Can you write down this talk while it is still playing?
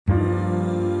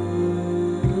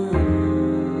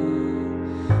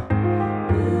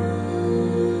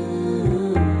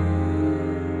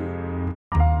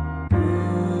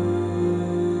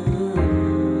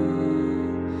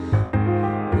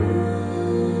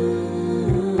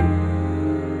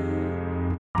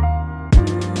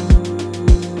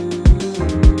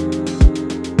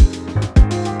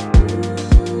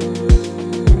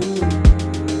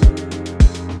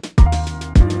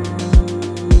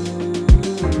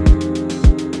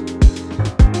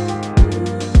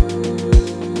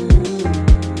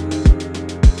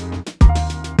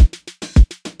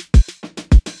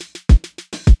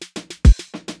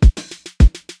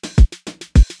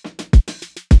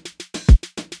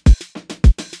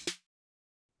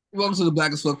Welcome to the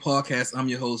Black as Fuck podcast. I'm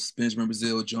your host, Benjamin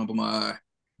Brazil, joined by my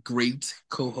great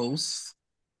co-hosts,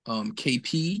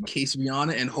 KP, Case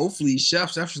Rihanna, and hopefully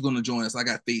Chef. Chef is going to join us. I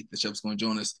got faith that Chef's going to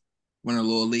join us. Running a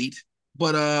little late.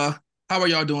 But how are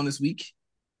y'all doing this week?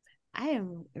 I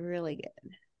am really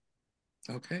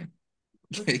good. Okay.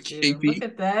 Look Okay, at you. KP. Look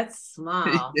at that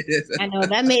smile. Yes. I know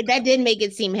that did make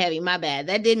it seem heavy. My bad.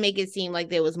 That did make it seem like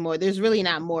there was more. There's really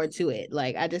not more to it.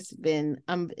 Like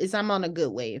I'm on a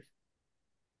good wave.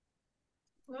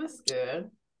 That's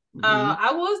good. Mhm.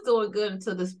 I was doing good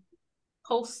until this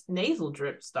post nasal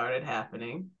drip started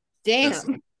happening.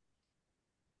 Damn.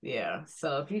 Yeah.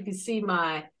 So if you can see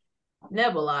my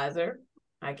nebulizer,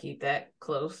 I keep that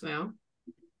close now.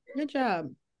 Good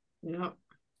job. Yep.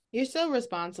 You're so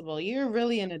responsible. You're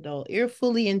really an adult. You're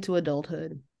fully into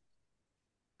adulthood.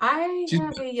 I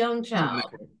have a young child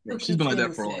who She's been like that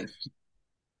keeps for getting life. sick.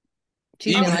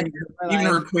 She's Even, been like even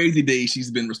her crazy days,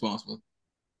 she's been responsible.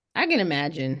 I can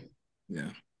imagine.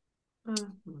 Yeah.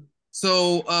 Mhm.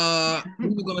 So we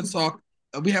were gonna talk.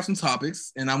 We have some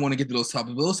topics, and I want to get to those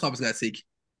topics. But those topics gotta take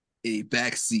a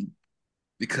back seat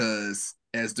because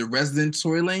as the resident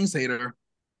Tory Lanez hater,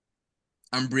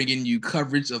 I'm bringing you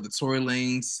coverage of the Tory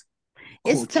Lanez.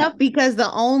 It's tough because the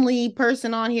only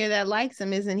person on here that likes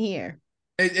him isn't here.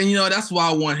 And you know that's why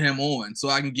I want him on, so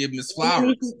I can give Miss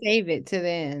Flowers. You can save it to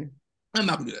then. I'm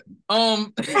not gonna do that.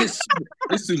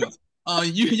 It's too much.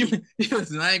 You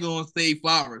listen. I ain't gonna say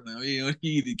flowers now. You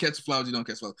either catch flowers, you don't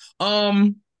catch flowers.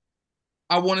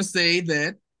 I want to say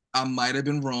that I might have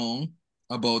been wrong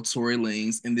about Tory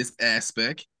Lanez in this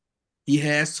aspect. He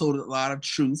has told a lot of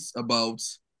truths about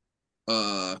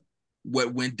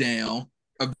what went down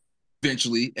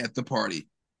eventually at the party.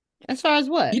 As far as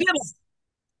what? He did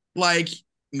like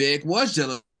Meg was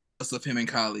jealous of him and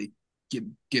Kylie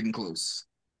getting close.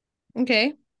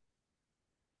 Okay.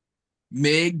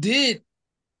 Meg did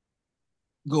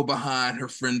go behind her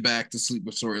friend back to sleep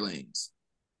with Tory Lanez.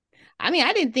 I mean,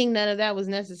 I didn't think none of that was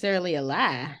necessarily a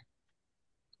lie.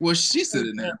 Well, she said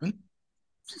it didn't happen.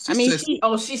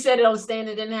 She said it on stand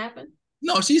it didn't happen.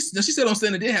 No, she said on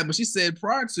stand it did happen. But she said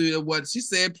prior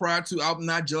to I'm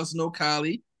not jealous of no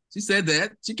Kylie. She said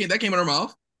that that came out of her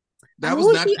mouth. That was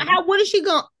not. What is she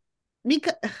going?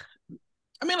 Because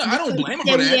I mean, look, I don't blame her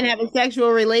for we that. didn't have a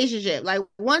sexual relationship. Like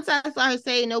once I saw her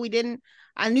say no, we didn't.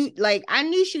 I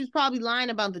knew she was probably lying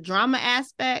about the drama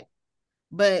aspect,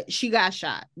 but she got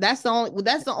shot. That's the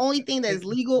only thing that's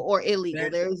legal or illegal.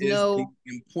 There's no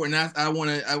important. I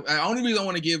only reason I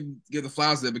want to give the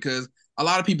flowers there because a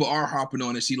lot of people are harping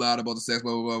on that she lied about the sex,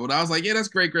 blah blah blah. But I was like, yeah, that's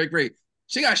great.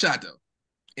 She got shot though.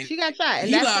 And she got shot. And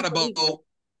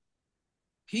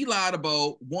he lied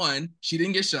about one, she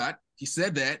didn't get shot. He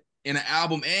said that in an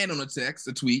album and on a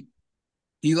tweet.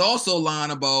 He's also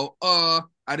lying about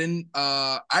I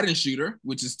didn't shoot her,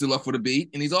 which is still up for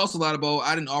debate. And he's also lied about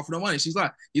I didn't offer no money. She's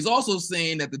lying. He's also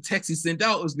saying that the text he sent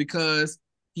out was because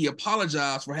he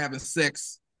apologized for having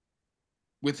sex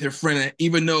with her friend,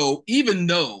 even though,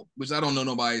 which I don't know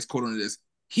nobody's quote on this,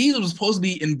 he was supposed to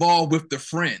be involved with the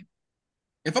friend.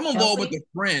 If I'm involved with the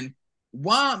friend,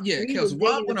 why I'm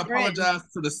gonna apologize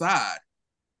to the side?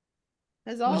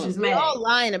 That's all. We're all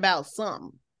lying about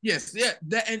something. Yes, yeah.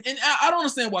 That and I don't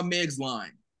understand why Meg's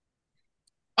lying.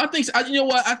 I think you know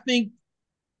what? I think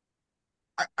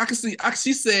I can see.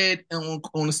 She said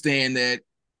on the stand that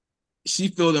she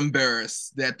felt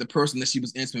embarrassed that the person that she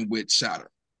was intimate with shot her.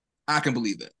 I can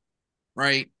believe that,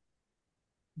 right?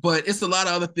 But it's a lot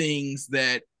of other things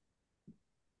that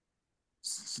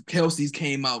Kelsey's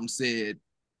came out and said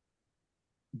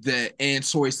that, and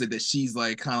Tory said that she's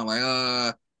like kind of like,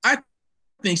 I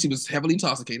think she was heavily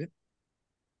intoxicated.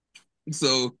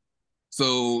 So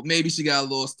maybe she got a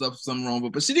little something wrong,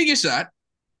 but she did get shot.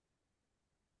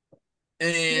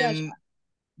 And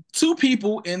two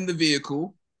people in the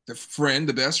vehicle,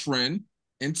 the best friend,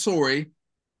 and Tory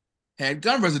had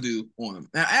gun residue on them.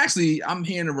 Now, actually, I'm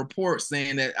hearing a report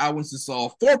saying that eyewitnesses saw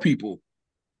 4 people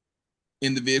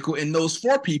in the vehicle, and those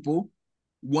 4 people,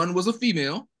 one was a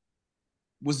female,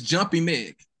 was jumping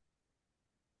Meg.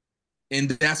 And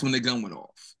that's when the gun went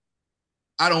off.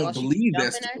 I don't believe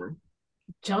that story.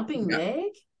 Jumping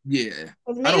Meg? Yeah.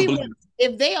 Maybe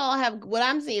if they all have what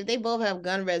I'm saying, if they both have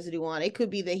gun residue on, it could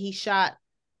be that he shot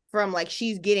from like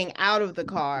she's getting out of the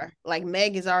car, like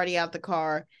Meg is already out the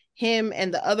car. Him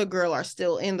and the other girl are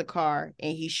still in the car,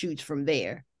 and he shoots from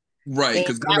there. Right,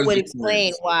 because that would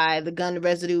explain why the gun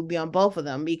residue would be on both of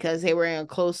them because they were in a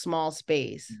close, small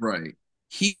space. Right.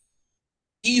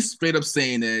 He's straight up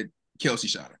saying that Kelsey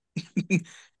shot her.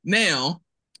 Now,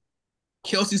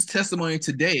 Kelsey's testimony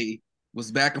today was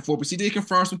back and forth, but she did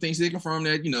confirm some things. She did confirm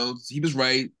that he was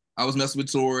right. I was messing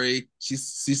with Tori. She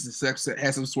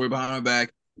had some story behind her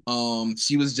back.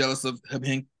 She was jealous of him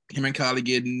and Kylie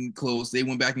getting close. They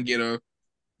went back and get her.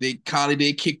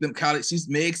 Kylie kicked them.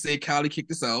 Meg said Kylie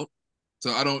kicked us out.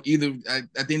 So I don't either. I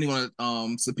think they're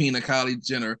gonna subpoena Kylie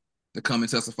Jenner to come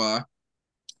and testify.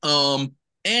 And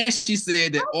she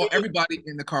said that everybody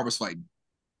in the car was fighting,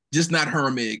 just not her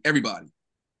and Meg. Everybody.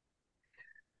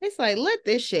 It's like, let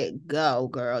this shit go,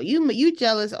 girl. You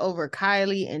jealous over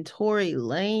Kylie and Tory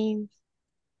Lanez?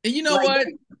 And you know what?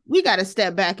 We got to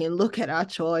step back and look at our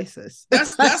choices.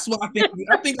 That's why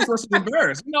I think that's why she's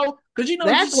embarrassed. Because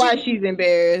that's why she's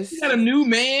embarrassed. She got a new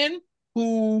man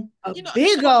who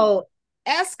big old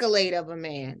Escalade of a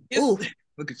man.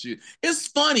 Look at you. It's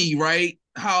funny, right?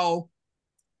 How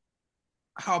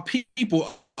people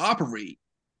operate.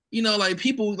 Like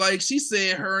people, like she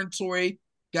said, her and Tori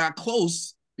got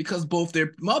close because both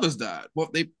their mothers died, both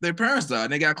their parents died,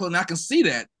 and they got close. And I can see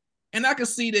that. And I can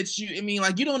see that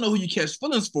you don't know who you catch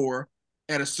feelings for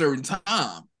at a certain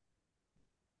time.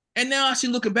 And now she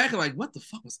looking back and like, what the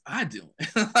fuck was I doing?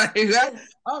 I'm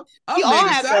all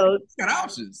have those. Got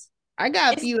options. I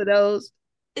got a few of those.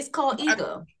 It's called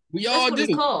ego. We all do.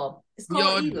 It's called. It's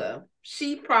called ego.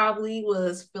 She probably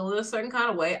was feeling a certain kind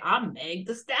of way. I'm Meg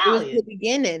the Stallion. It was the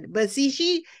beginning, but see,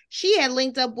 she had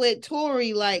linked up with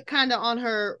Tori like kind of on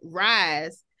her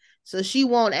rise. So she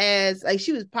won't as like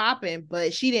she was popping,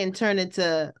 but she didn't turn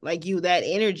into like that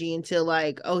energy until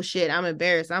like, oh shit, I'm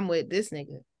embarrassed. I'm with this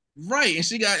nigga. Right. And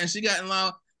she got in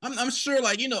line. I'm sure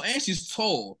like, and she's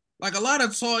tall. Like a lot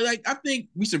of tall, like I think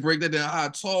we should break that down, how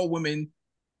tall women,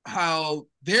 how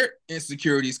their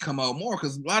insecurities come out more.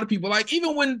 Cause a lot of people like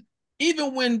even when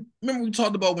remember we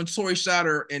talked about when Tori shot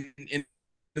her and it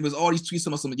was all these tweets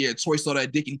about something, yeah, Tori saw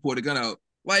that dick and pulled the gun out.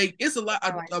 Like it's a lot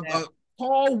of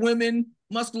tall women,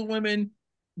 muscular women,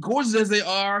 gorgeous as they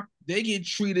are, they get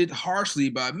treated harshly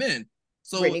by men.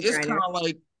 So it's kind of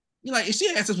like, if she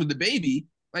had sex with the baby,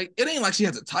 like it ain't like she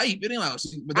has a type. It ain't like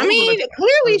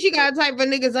clearly she got a type for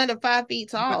niggas under 5 feet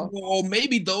tall. Well,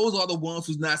 maybe those are the ones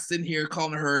who's not sitting here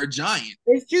calling her a giant.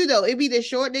 It's true though. It'd be the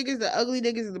short niggas, the ugly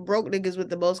niggas, the broke niggas with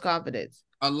the most confidence.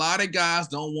 A lot of guys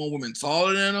don't want women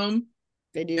taller than them.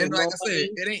 They do. And like I said,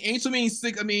 it ain't too many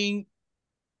six. I mean,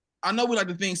 I know we like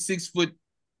to think 6'3"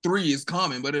 is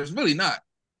common, but it's really not.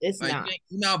 It's like, not.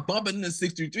 You're not bumping into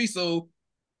 6'3", so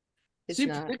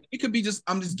it could be just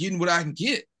I'm just getting what I can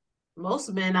get.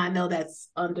 Most men I know that's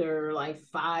under like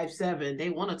 5'7",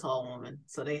 they want a tall woman,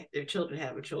 so their children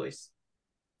have a choice.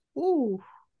 Ooh,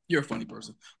 you're a funny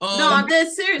person. No, I'm dead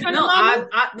serious.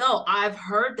 No, I've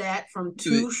heard that from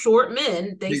two short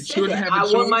men. They said that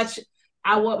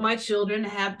I want my children to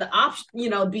have the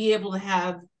option, be able to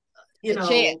have,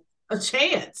 a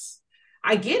chance.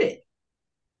 I get it.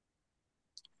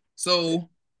 So,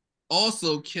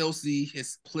 also Kelsey has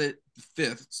split the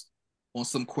fifth on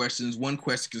some questions. One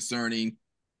question concerning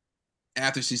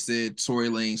after she said Tory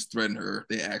Lanez threatened her,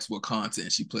 they asked what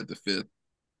content. She pled the fifth.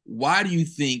 Why do you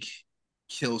think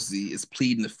Kelsey is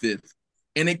pleading the fifth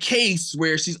in a case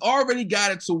where she's already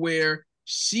got it to where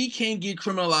she can't get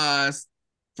criminalized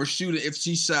for shooting? If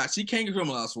she shot, she can't get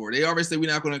criminalized for it. They already said we're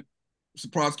not going to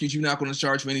prosecute you, not going to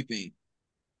charge for anything.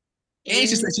 And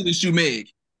she said she didn't shoot Meg.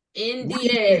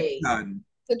 NDA.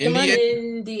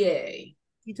 NDA.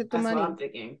 He took the money. That's money. what I'm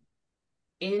thinking.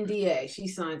 NDA. She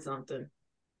signed something.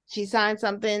 She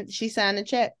signed a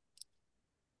check.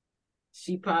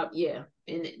 She popped, yeah.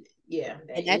 And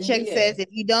that check says if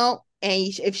you don't, and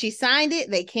if she signed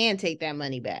it, they can take that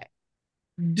money back.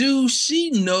 Do she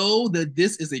know that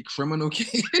this is a criminal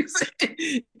case?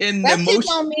 And that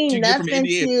don't mean nothing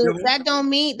to that don't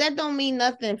mean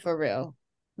nothing for real.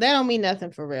 That don't mean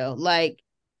nothing for real. Like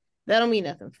that don't mean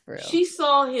nothing for real. She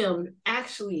saw him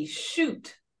actually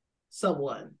shoot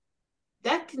someone.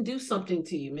 That can do something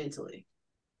to you mentally.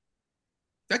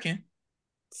 That can.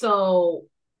 So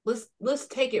let's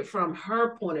take it from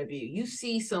her point of view. You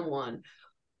see someone,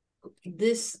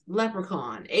 this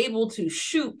leprechaun, able to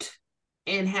shoot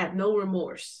and have no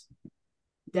remorse.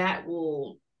 That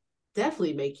will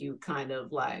definitely make you kind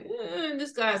of like,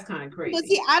 this guy's kind of crazy. But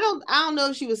see, I don't know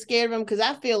if she was scared of him because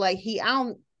I feel like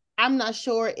I'm not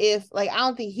sure if I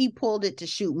don't think he pulled it to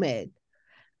shoot Meg.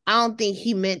 I don't think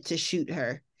he meant to shoot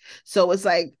her. So it's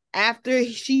like after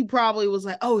she probably was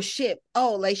like, oh shit.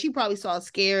 Oh, like she probably saw a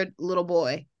scared little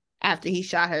boy after he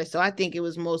shot her. So I think it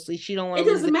was mostly she don't want to.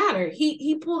 It doesn't matter.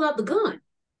 He pulled out the gun.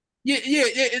 Yeah.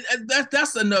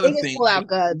 That's another thing. Pull out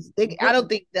guns. I don't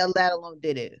think that alone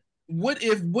did it. What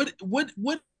is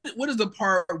the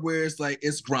part where it's like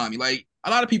it's grimy? Like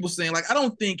a lot of people saying, like, I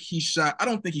don't think he shot her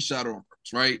on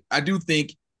purpose, right? I do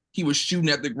think he was shooting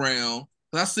at the ground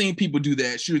I've seen people do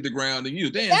that, shoot at the ground, and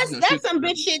That's some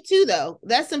bitch shit too, though.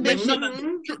 That's some bitch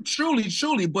shit.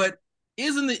 Truly, but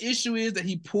isn't the issue is that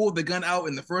he pulled the gun out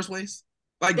in the first place?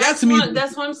 Like that's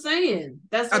that's what I'm saying.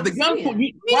 That's what the I'm gun.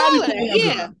 saying.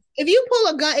 Yeah. If you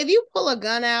pull a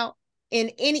gun out,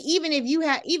 and even if you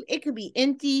have, it could be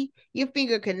empty. Your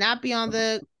finger could not be on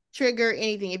the trigger.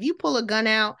 Anything. If you pull a gun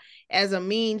out as a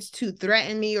means to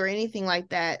threaten me or anything like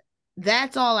that,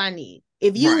 that's all I need.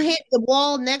 If you hit the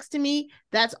wall next to me,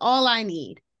 that's all I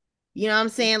need. You know what I'm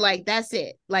saying? Like, that's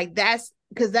it. Like, that's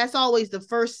because that's always the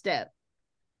first step.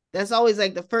 That's always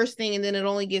like the first thing, and then it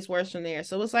only gets worse from there.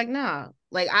 So it's like, nah.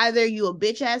 Like, either you a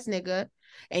bitch ass nigga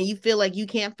and you feel like you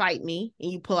can't fight me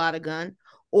and you pull out a gun,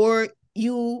 or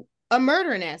you a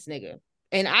murdering ass nigga.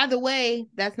 And either way,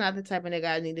 that's not the type of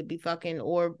nigga I need to be fucking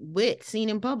or seen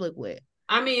in public with.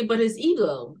 I mean, but his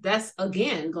ego, that's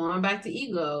again going back to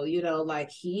ego, you know, like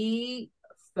he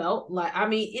felt like, I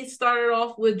mean, it started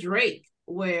off with Drake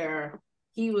where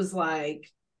he was like,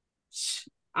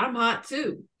 I'm hot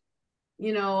too.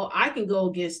 You know, I can go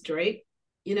against Drake,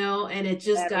 you know, and it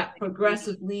just got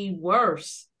progressively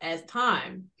worse as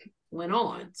time went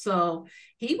on. So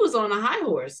he was on a high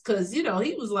horse because, you know,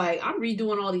 he was like, I'm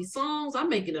redoing all these songs, I'm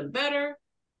making them better.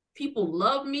 People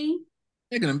love me.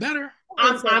 Making them better.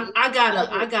 I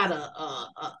got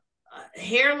a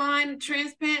hairline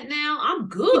transplant now. I'm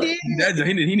good.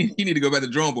 He need to go back to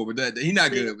the drawing board with that. He's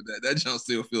not good with that. That junk's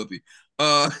still filthy.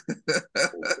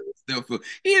 Still filthy.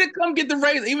 He need to come get the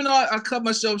razor. Even though I cut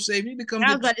myself shaved, he need to come. I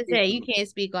was about to say you can't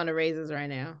speak on the razors right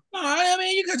now. No, I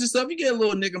mean you cut yourself. You get a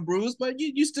little nick and bruise, but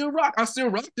you still rock. I still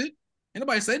rocked it. Ain't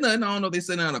nobody say nothing. I don't know if they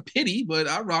say nothing out of pity, but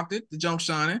I rocked it. The junk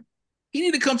shining. He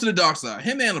need to come to the dark side.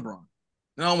 Him and LeBron.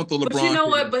 And I don't want the LeBron. But you know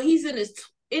what? But he's in his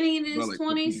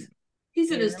 20s.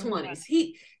 He's in his 20s.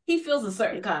 He feels a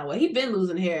certain kind of way. He's been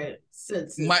losing hair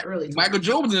since early 20s. Michael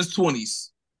Jordan's in his 20s.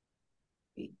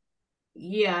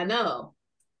 Yeah, I know.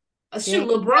 Shoot,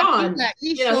 LeBron.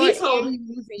 He's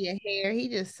losing your hair. He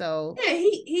just so. Yeah,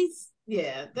 he's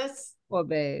that's poor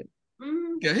babe.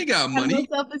 Mm-hmm. Yeah, he got money. Low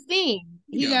self-esteem.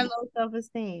 He got low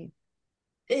self-esteem.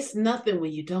 It's nothing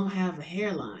when you don't have a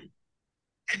hairline.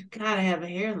 You gotta have a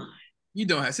hairline. You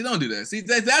don't have. See, don't do that. See,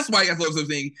 that's why I got low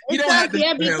self-esteem. You don't have to.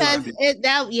 Yeah,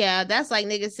 because that's like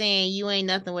niggas saying you ain't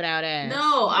nothing without ass.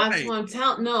 No,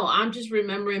 I'm just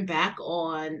remembering back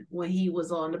on when he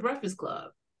was on the Breakfast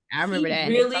Club. I remember that.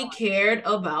 He really cared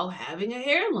about having a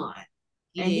hairline.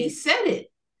 He said it.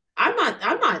 I'm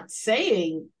not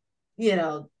saying, you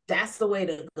know, that's the way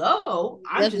to go.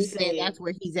 I'm just saying that's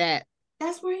where he's at.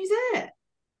 That's where he's at.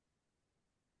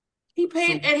 He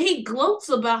paid, and he gloats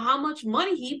about how much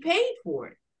money he paid for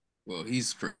it. Well,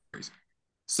 he's crazy.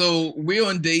 So we're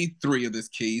on day 3 of this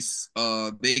case.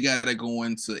 They gotta go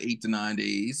into 8 to 9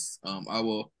 days. I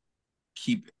will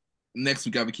keep next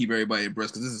week. I will keep everybody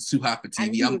abreast because this is too hot for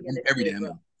TV. I'm every damn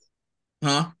minute.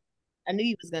 Huh? I knew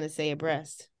you was gonna say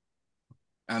abreast.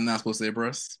 I'm not supposed to say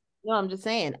abreast. No, I'm just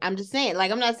saying.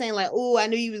 Like, I'm not saying like, oh, I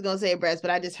knew you was gonna say abreast,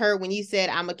 but I just heard when you said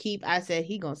I'm gonna keep. I said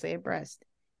he gonna say abreast.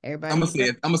 Everybody, I'm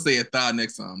gonna say a thigh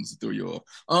next time to throw you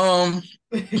off.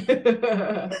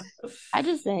 I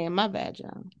just saying, my bad,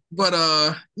 John. But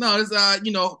no, it's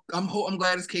you know, I'm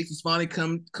glad this case is finally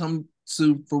come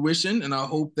to fruition, and I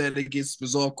hope that it gets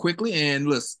resolved quickly. And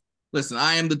listen,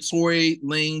 I am the Tory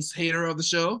Lanez hater of the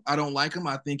show. I don't like him.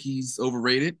 I think he's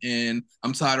overrated, and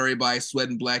I'm tired of everybody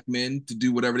sweating black men to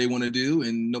do whatever they want to do,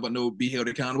 and nobody will be held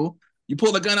accountable. You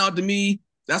pull a gun out to me,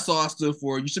 that's all I stood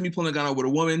for. You shouldn't be pulling a gun out with a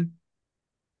woman.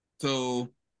 So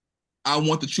I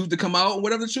want the truth to come out.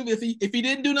 Whatever the truth, if he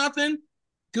didn't do nothing,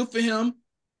 good for him.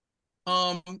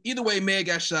 Either way, Meg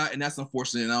got shot, and that's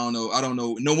unfortunate. And I don't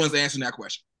know. No one's answering that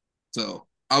question. So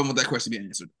I want that question to be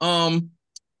answered. So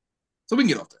we can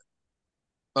get off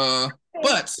that.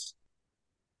 But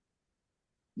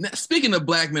now, speaking of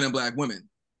black men and black women,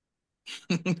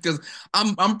 because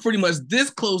I'm pretty much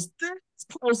this close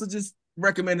to just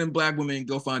recommending black women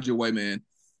go find your white man.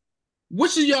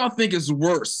 Which of y'all think is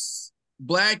worse,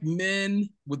 black men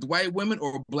with white women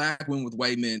or black women with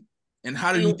white men? And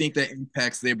how do you think that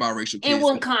impacts their biracial kids? In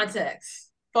what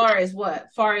context? Far as what?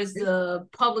 Far as the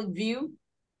public view?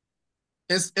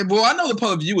 Well, I know the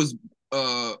public view is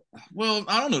well,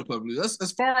 I don't know the public view.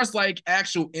 As far as like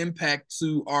actual impact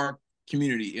to our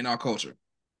community and our culture.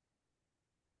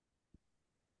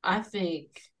 I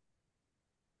think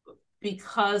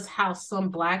because how some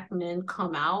black men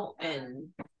come out and,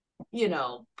 you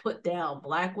know, put down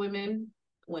black women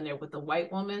when they're with a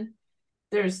white woman,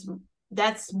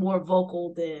 that's more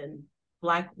vocal than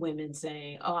black women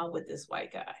saying, oh, I'm with this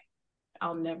white guy.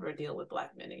 I'll never deal with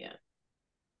black men again.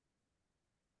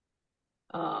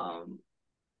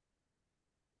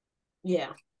 Yeah,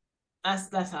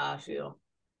 that's how I feel.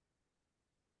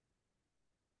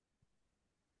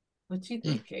 What you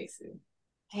think, Casey?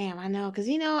 Damn, I know, because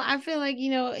I feel like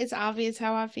it's obvious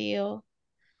how I feel.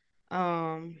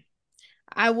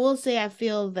 I will say I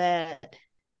feel that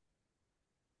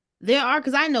there are,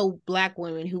 because I know black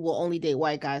women who will only date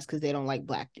white guys because they don't like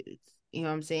black dudes. You know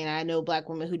what I'm saying? I know black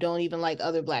women who don't even like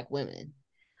other black women.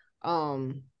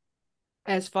 Um,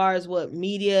 as far as what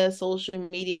social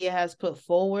media has put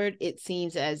forward, it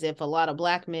seems as if a lot of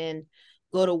black men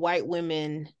go to white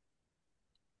women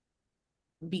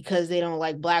because they don't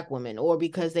like black women, or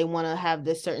because they want to have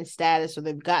this certain status, or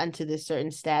they've gotten to this certain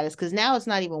status. Because now it's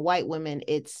not even white women,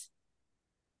 it's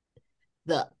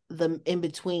the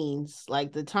in-betweens.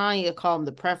 Like the Tanya call them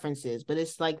the preferences, but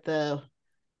it's like the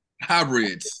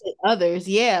hybrids. others.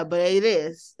 Yeah, but it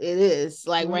is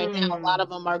like right now a lot of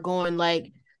them are going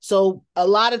like, so a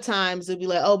lot of times they'll be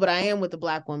like, oh, but I am with a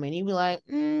black woman. You'd be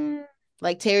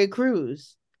like Terry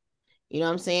Crews, you know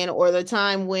what I'm saying? Or the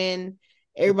time when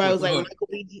everybody was like Michael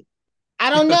B. I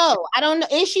don't know.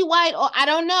 Is she white? Or I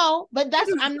don't know. But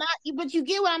I'm not. But you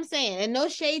get what I'm saying. And no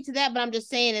shade to that. But I'm just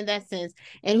saying in that sense.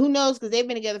 And who knows? Because they've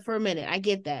been together for a minute. I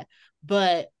get that.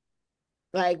 But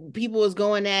like people was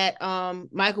going at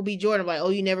Michael B. Jordan, like, oh,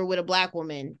 you never with a black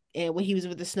woman. And when he was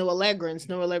with the Snow Allegra, and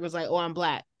Snow Allegra was like, oh, I'm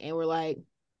black. And we're like,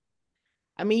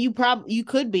 I mean, you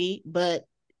could be, but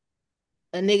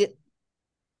a nigga,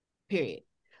 period.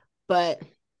 But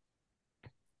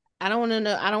I don't want to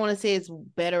know. I don't want to say it's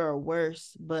better or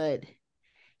worse, but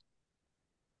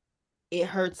it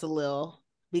hurts a little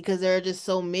because there are just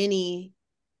so many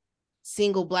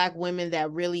single black women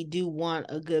that really do want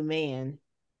a good man.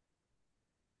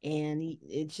 And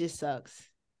it just sucks.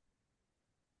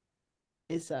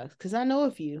 It sucks because I know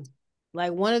a few.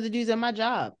 Like one of the dudes at my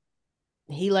job,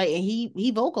 he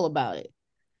vocal about it,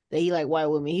 that he like white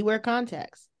women. He wear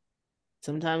contacts.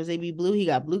 Sometimes they be blue. He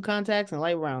got blue contacts and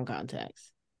light brown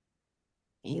contacts.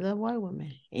 And he love white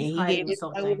women. And he gave his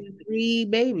white women 3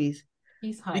 babies.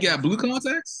 He got blue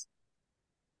contacts?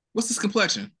 What's his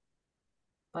complexion?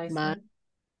 My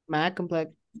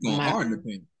complexion. Going hard in the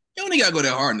paint. You only gotta go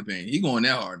that hard in the paint. He going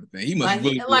that hard in the paint. He must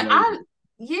really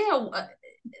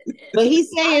But he's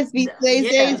saying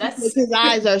because his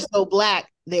eyes are so black,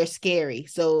 they're scary.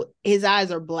 So his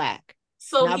eyes are black.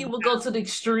 So he would go to the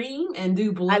extreme and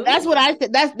do blue. That's what I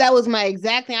said. That was my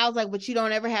exact thing. I was like, but you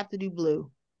don't ever have to do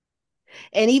blue.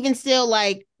 And even still,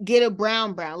 like, get a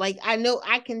brown. Like, I know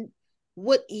I can.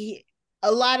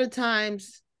 A lot of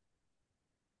times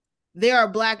there are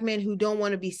black men who don't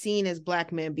want to be seen as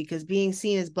black men because being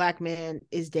seen as black men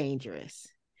is dangerous.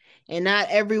 And not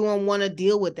everyone want to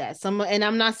deal with that. And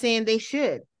I'm not saying they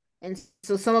should. And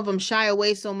so some of them shy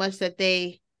away so much that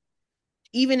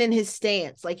even in his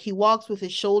stance, like he walks with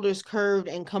his shoulders curved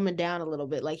and coming down a little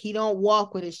bit. Like he don't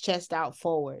walk with his chest out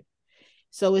forward.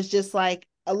 So it's just like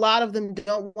a lot of them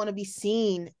don't want to be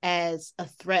seen as a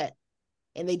threat,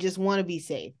 and they just want to be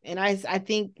safe. And I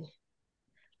think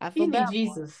I feel bad.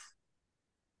 Jesus.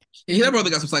 Yeah, that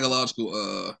brother got some psychological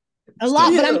a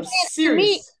lot, but I'm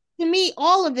saying to me,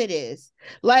 all of it is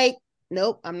like,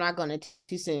 nope, I'm not going to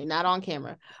too soon, not on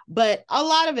camera, but a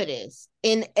lot of it is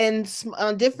in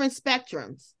on different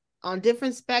spectrums,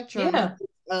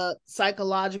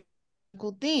 psychological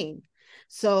thing.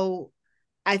 So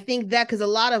I think that because a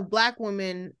lot of black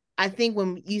women, I think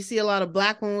when you see a lot of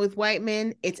black women with white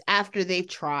men, it's after they've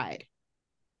tried.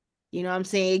 You know what I'm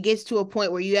saying? It gets to a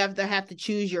point where you have to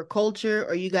choose your culture,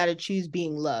 or you got to choose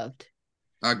being loved.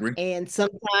 I agree. And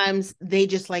sometimes they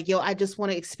just like, yo, I just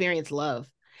want to experience love.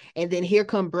 And then here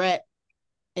come Brett,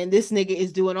 and this nigga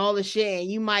is doing all the shit, and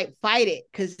you might fight it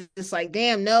because it's like,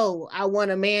 damn, no, I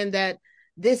want a man that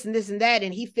this and this and that,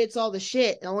 and he fits all the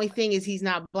shit. The only thing is he's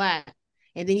not black.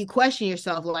 And then you question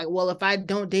yourself, like, well, if I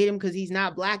don't date him because he's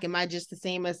not black, am I just the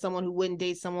same as someone who wouldn't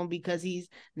date someone because he's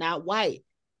not white?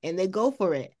 And they go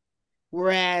for it.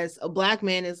 Whereas a black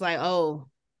man is like, oh,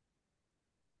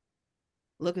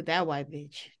 look at that white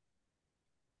bitch.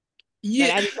 Yeah,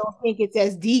 like, I just don't think it's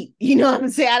as deep. You know what I'm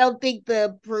saying? I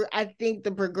think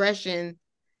the progression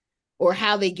or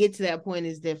how they get to that point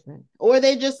is different. Or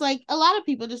they just like, a lot of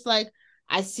people just like,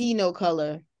 I see no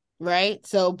color, right?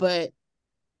 So, but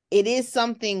it is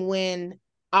something when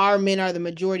our men are the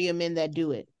majority of men that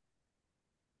do it.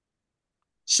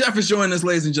 Chef is joining us,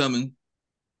 ladies and gentlemen.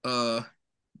 The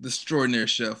extraordinary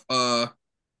chef. I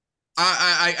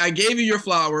gave you your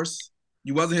flowers.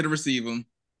 You wasn't here to receive them.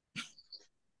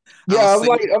 Yeah,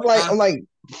 I'm like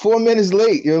 4 minutes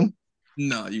late, yo.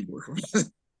 No, you were.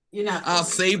 You're not. I'll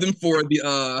save them for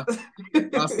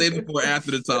I'll save them for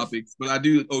after the topics, but I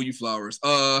do owe you flowers.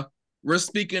 We're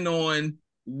speaking on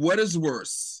what is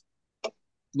worse,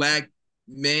 black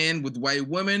man with white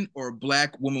women or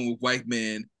black woman with white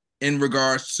men in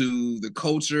regards to the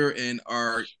culture and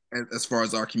our as far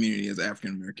as our community as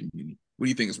African American community? What do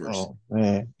you think is worse? Oh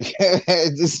man,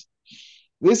 this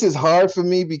is hard for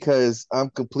me because I'm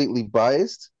completely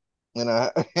biased, and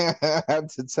I, I have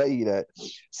to tell you that.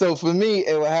 So for me,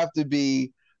 it would have to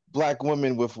be black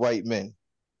women with white men,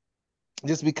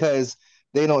 just because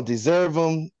they don't deserve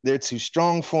them. They're too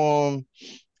strong for them.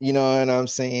 You know what I'm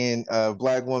saying?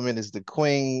 Black woman is the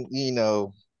queen.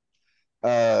 It's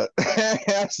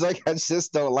like I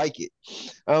just don't like it.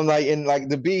 I'm like, and like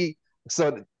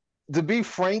so to be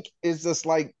frank, is just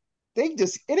like they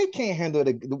can't handle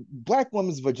the black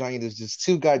woman's vagina is just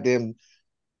too goddamn.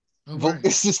 Right.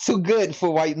 It's just too good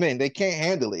for white men. They can't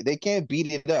handle it. They can't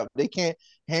beat it up. They can't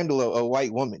handle a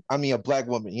white woman. I mean, a black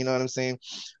woman. You know what I'm saying?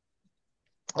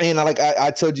 And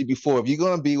I told you before, if you're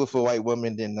gonna be with a white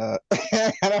woman, then I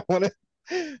don't want to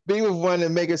be with one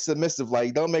and make her submissive.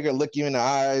 Like, don't make her look you in the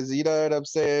eyes. You know what I'm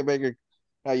saying? Make her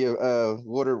how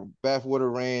your bath water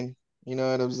ran. You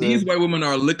know what I'm These saying? white women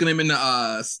are looking them in the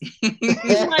eyes.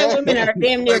 These white women are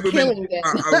damn near killing them.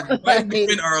 White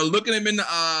women are looking them in the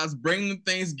eyes, bringing them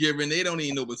Thanksgiving. They don't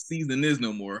even know what season is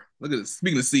no more. Look at this.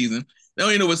 Speaking of season, they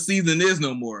don't even know what season is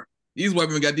no more. These white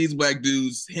women got these black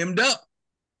dudes hemmed up.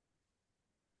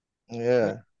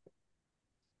 Yeah.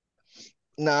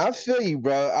 Nah, I feel you,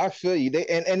 bro. I feel you.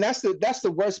 And that's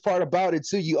the worst part about it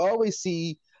too. You always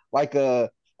see like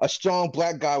a strong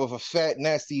black guy with a fat,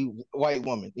 nasty white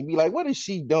woman. You be like, what is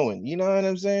she doing? You know what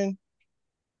I'm saying?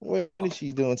 What is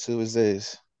she doing to his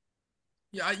ass?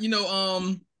 Yeah,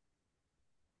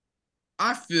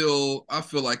 I feel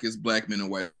like it's black men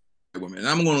and white women. And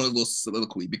I'm going to a little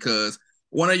soliloquy because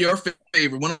one of our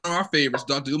favorites,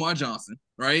 Dr. Umar Johnson,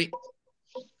 right?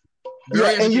 Very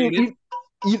Yeah, and educated.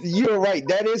 you're right.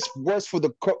 That is worse for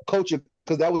the culture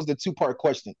because that was the two-part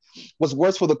question. What's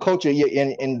worse for the culture?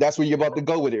 Yeah, and that's where you're about to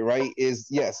go with it, right? Is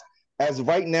yes. As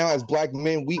right now, as black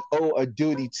men, we owe a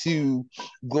duty to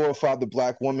glorify the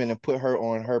black woman and put her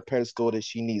on her pedestal that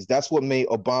she needs. That's what made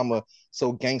Obama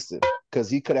so gangster because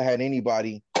he could have had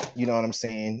anybody, you know what I'm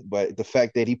saying? But the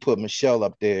fact that he put Michelle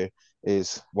up there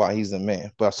is why he's the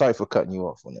man. But sorry for cutting you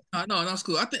off on that. No, that's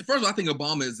cool. First of all, I think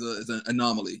Obama is an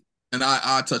anomaly, and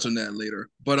I'll touch on that later.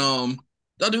 But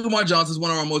Dr. Umar Johnson is one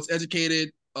of our most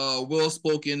educated, well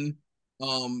spoken,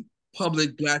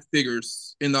 public black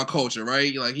figures in our culture,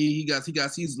 right? Like he's a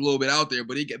little bit out there,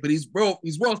 but he's well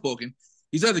spoken.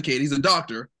 He's educated. He's a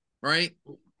doctor, right?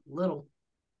 Little.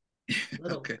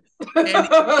 Okay. And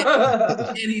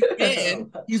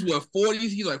he's what 40?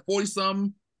 He's like 40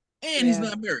 something, and he's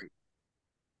not married.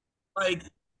 Like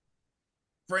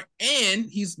and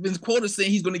he's been quoted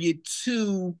saying he's going to get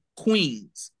 2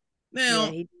 queens.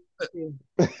 Now,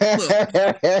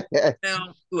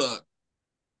 look,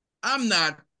 I'm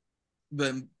not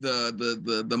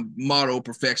the model of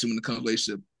perfection when it comes to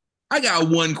relationship. I got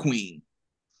 1 queen,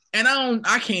 and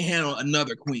I can't handle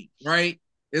another queen, right?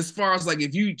 As far as like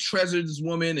if you treasure this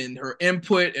woman and her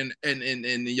input and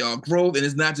y'all growth, and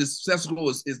it's not just sexual,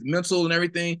 it's mental and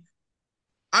everything.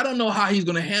 I don't know how he's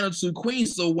going to handle 2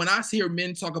 queens. So when I hear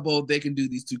men talk about they can do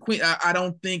these 2 queens, I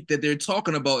don't think that they're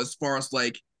talking about as far as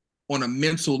like on a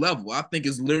mental level. I think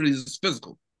it's literally just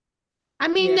physical. I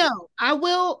mean, no, I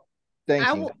will. Thank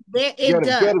you. It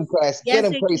does. Get him, Cass. Yes,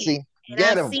 get him, Tracy.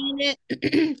 Get him. I've seen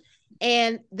it.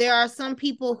 And there are some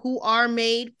people who are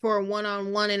made for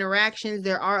one-on-one interactions.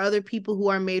 There are other people who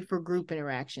are made for group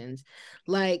interactions.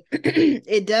 Like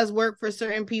it does work for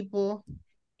certain people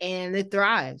and it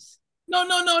thrives. No.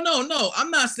 I'm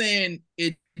not saying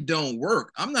it don't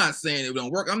work. I'm not saying it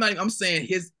don't work. I'm saying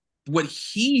what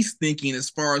he's thinking as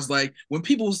far as like when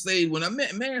people say, when a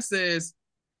man says,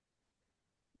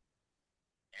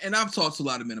 and I've talked to a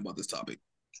lot of men about this topic.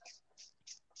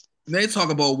 They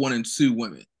talk about 1 and 2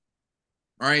 women,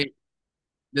 right?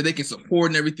 That they can support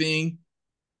and everything.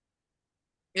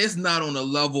 It's not on the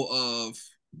level of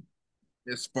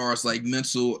as far as like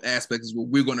mental aspects where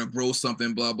we're gonna grow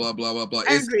something, blah blah blah blah blah.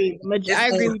 I agree with you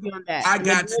on that. I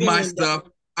got my stuff.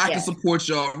 I can support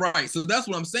y'all, right? So that's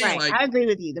what I'm saying. Right. Like I agree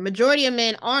with you. The majority of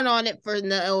men aren't on it for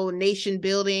no nation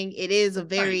building. It is a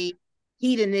very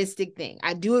hedonistic thing.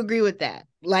 I do agree with that.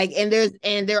 Like, and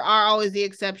there are always the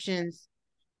exceptions.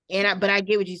 But I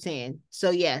get what you're saying. So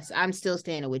yes, I'm still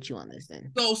standing with you on this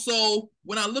then. So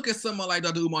when I look at someone like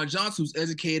Dr. Umar Johnson, who's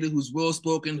educated, who's well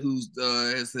spoken, who's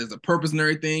has a purpose and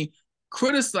everything,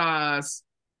 criticize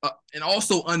and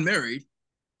also unmarried,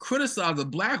 criticize a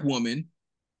black woman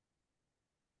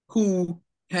who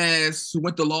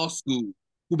went to law school,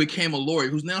 who became a lawyer,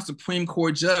 who's now Supreme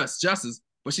Court justice,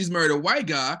 but she's married a white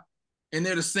guy, and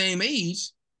they're the same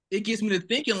age. it gets me to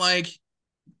thinking like,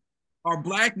 are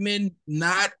black men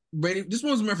not ready? This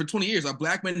one's been married for 20 years. Are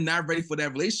black men not ready for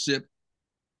that relationship?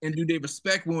 And do they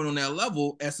respect women on that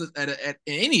level at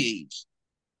any age?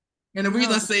 And the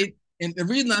reason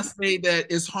I say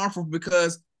that is harmful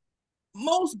because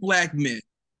most black men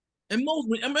and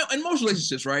most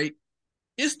relationships, right?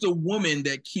 It's the woman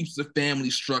that keeps the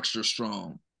family structure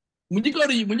strong. When you go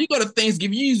to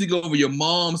Thanksgiving, you usually go over your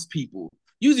mom's people,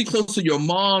 usually close to your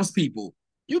mom's people.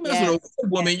 You mess with a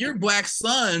white woman, your black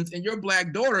sons and your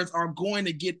black daughters are going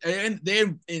to get, and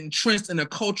they're entrenched in a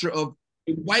culture of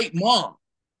a white mom,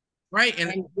 right?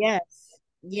 And yes,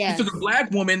 you took a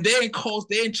black woman, they're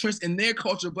entrenched in their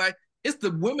culture. Black, it's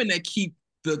the women that keep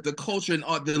the culture and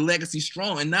the legacy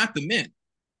strong, and not the men.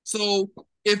 So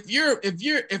if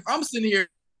I'm sitting here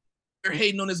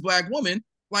hating on this black woman,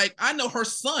 like I know her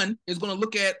son is going to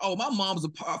look at, oh, my mom's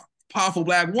a powerful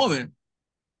black woman.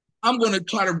 I'm going to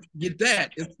try to get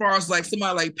that. As far as like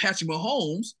somebody like Patrick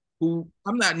Mahomes, who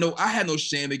I had no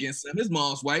shame against him. His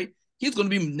mom's white. He's going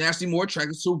to be naturally more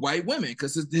attracted to white women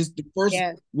because his the first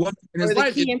one in his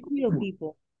life. Key and Peele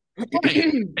people.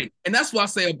 Right. And that's why I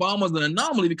say Obama's an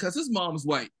anomaly because his mom's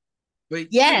white. But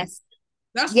yes.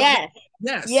 Yes.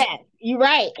 You're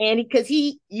right, Andy, because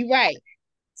you're right.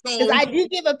 Because I do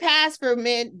give a pass for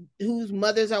men whose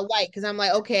mothers are white, because I'm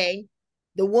like, okay,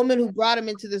 the woman who brought him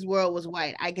into this world was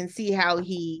white. I can see how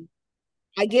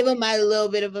I give him a little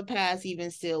bit of a pass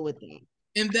even still with him.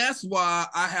 And that's why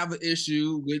I have an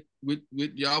issue with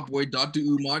y'all boy Dr.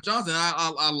 Umar Johnson.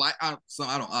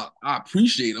 I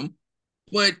appreciate him,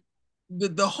 but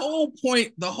the whole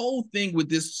point, the whole thing with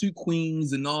this two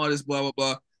queens and all this blah blah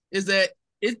blah is that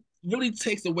it really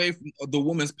takes away from the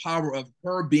woman's power of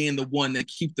her being the one that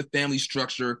keeps the family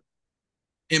structure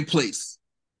in place.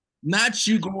 Not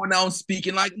you going out and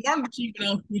speaking. Like Martin Luther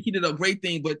King speaking did a great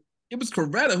thing, but it was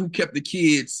Coretta who kept the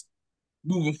kids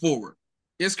moving forward.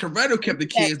 It's Coretta who kept the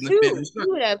kids in the family structure.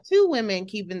 You would have two women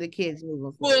keeping the kids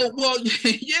moving forward. Well,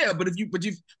 yeah, but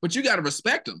you got to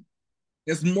respect them.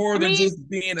 It's more than just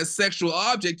being a sexual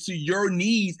object to your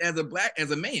needs as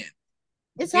a man.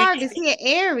 It's hard to see an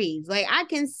Aries. Like I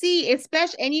can see,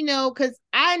 especially, and because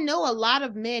I know a lot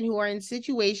of men who are in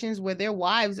situations where their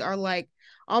wives are like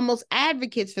almost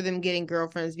advocates for them getting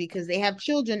girlfriends because they have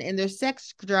children and their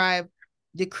sex drive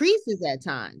decreases at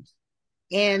times,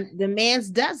 and the man's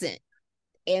doesn't.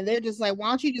 And they're just like, why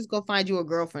don't you just go find you a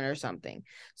girlfriend or something?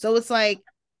 So it's like,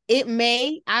 I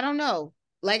don't know.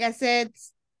 Like I said,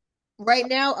 right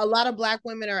now, a lot of black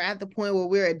women are at the point where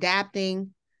we're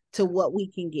adapting to what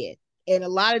we can get. And a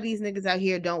lot of these niggas out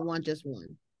here don't want just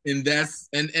one. And that's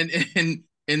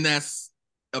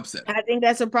upsetting. I think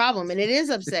that's a problem. And it is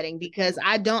upsetting because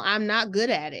I'm not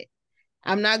good at it.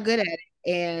 I'm not good at it.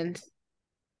 And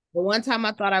the one time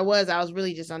I thought I was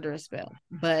really just under a spell.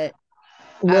 But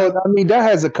well, I mean, that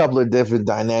has a couple of different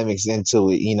dynamics into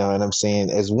it, you know what I'm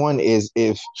saying? As one is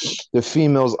if the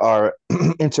females are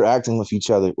interacting with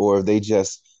each other or if they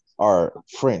just are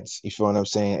friends, you feel what I'm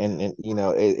saying? And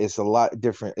it's a lot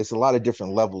different. It's a lot of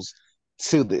different levels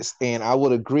to this. And I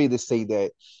would agree to say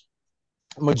that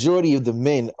majority of the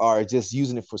men are just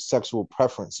using it for sexual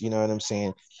preference, you know what I'm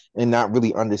saying? And not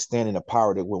really understanding the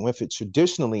power that went with it.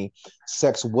 Traditionally,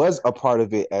 sex was a part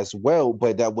of it as well,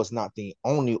 but that was not the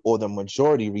only or the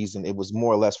majority reason. It was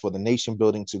more or less for the nation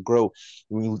building to grow.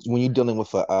 When you're dealing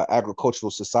with an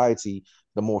agricultural society,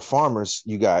 the more farmers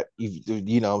you got,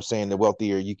 you know what I'm saying, the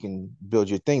wealthier you can build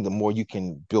your thing, the more you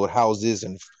can build houses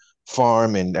and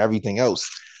farm and everything else.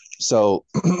 So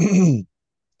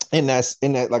and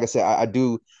that, like I said, I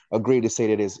do agree to say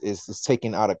that is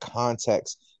taken out of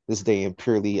context this day and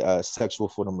purely sexual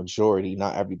for the majority,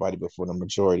 not everybody, but for the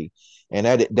majority, and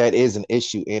that is an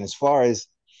issue. And as far as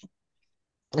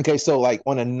so like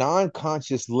on a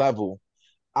non-conscious level,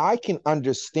 I can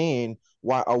understand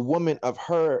why a woman of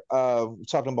her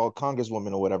talking about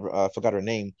Congresswoman or whatever, I forgot her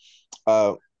name,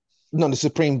 no, the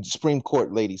Supreme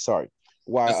Court lady, sorry,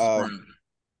 why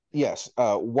yes,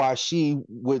 why she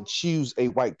would choose a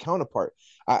white counterpart.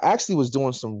 I actually was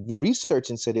doing some research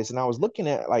into this, and I was looking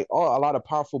at like a lot of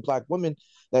powerful black women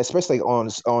that, especially on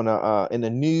in the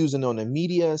news and on the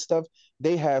media and stuff,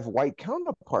 they have white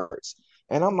counterparts.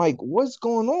 And I'm like, what's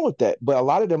going on with that? But a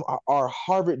lot of them are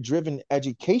Harvard-driven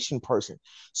education person.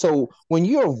 So when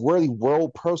you're a really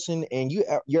world person and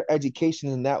your education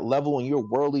in that level and you're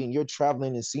worldly and you're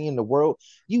traveling and seeing the world,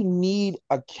 you need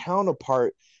a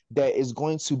counterpart that is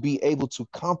going to be able to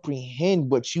comprehend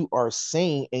what you are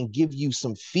saying and give you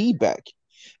some feedback.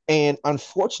 And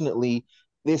unfortunately,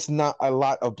 there's not a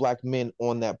lot of black men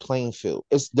on that playing field.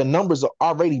 The numbers are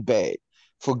already bad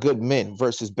for good men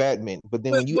versus bad men. But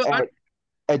then when you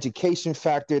education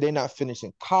factor. They're not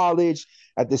finishing college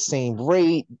at the same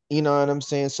rate. You know what I'm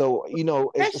saying? So,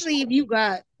 especially if you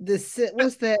got what's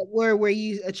that word where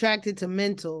you attracted to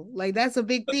mental? Like that's a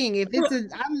big thing. If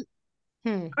it's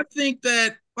I think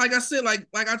that, like I said, like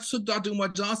I took Dr. Umar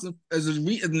Johnson as a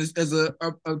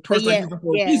person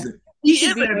for a reason. He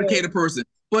is an educated person,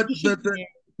 but the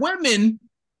women,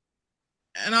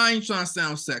 and I ain't trying to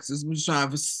sound sexist, I'm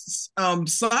just trying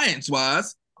to science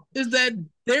wise, is that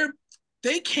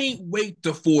they can't wait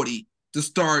to 40 to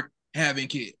start having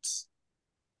kids.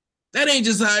 That ain't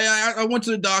just I went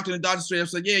to the doctor, and the doctor straight up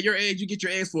said, yeah, your eggs, you get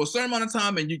your eggs for a certain amount of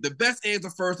time, and the best eggs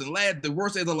are first, and the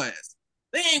worst eggs are last.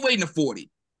 They ain't waiting to 40.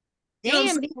 You know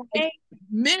what I'm saying?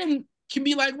 Men can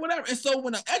be like whatever. And so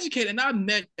when I'm educated, and I've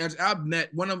met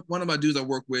one of my dudes I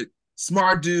work with,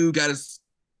 smart dude, got his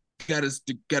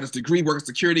degree, working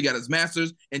security, got his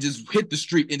master's, and just hit the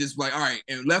street and just like, all right,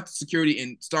 and left security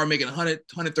and started making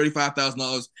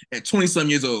 $135,000 at 20-some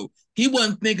years old. He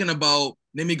wasn't thinking about,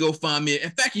 let me go find me.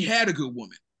 In fact, he had a good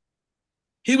woman.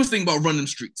 He was thinking about running them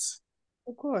streets.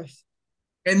 Of course.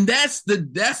 And that's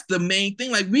the main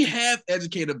thing. Like, we have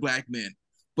educated black men,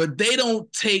 but they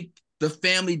don't take the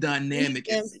family dynamic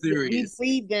as serious.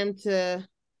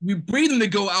 We breed them to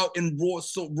go out and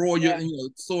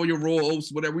sow your raw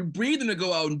oats, whatever. We breed them to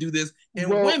go out and do this. And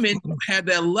women have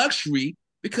that luxury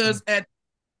because if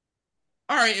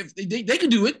they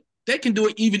can do it, they can do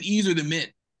it even easier than men.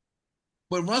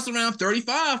 But once around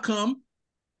 35 come,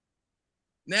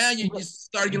 now you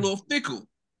start to get a little fickle.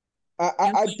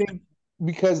 I think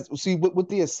because, see, with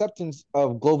the acceptance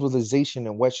of globalization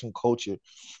and Western culture,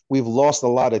 we've lost a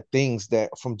lot of things that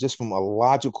from a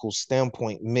logical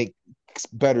standpoint make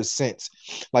better sense.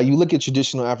 Like, you look at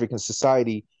traditional African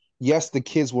society, yes, the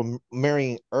kids were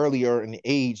marrying earlier in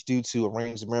age due to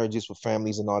arranged marriages with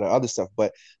families and all that other stuff,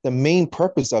 but the main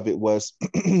purpose of it was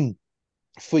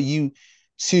for you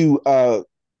to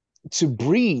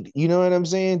breed, you know what I'm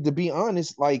saying? To be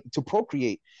honest, like, to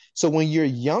procreate. So when you're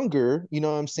younger, you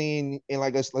know what I'm saying, and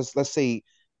like let's say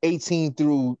 18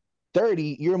 through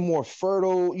 30, you're more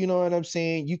fertile, you know what I'm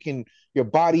saying? Your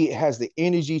body has the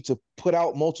energy to put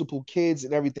out multiple kids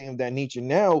and everything of that nature.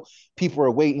 Now people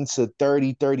are waiting to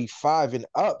 30, 35 and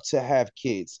up to have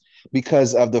kids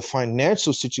because of the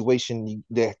financial situation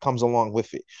that comes along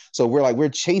with it. So we're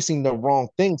chasing the wrong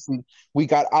things. We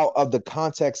got out of the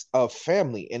context of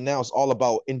family, and now it's all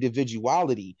about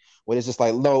individuality, where it's just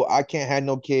like, no, I can't have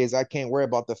no kids. I can't worry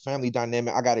about the family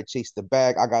dynamic. I got to chase the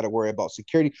bag. I got to worry about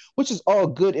security, which is all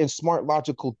good and smart,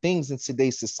 logical things in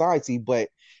today's society. But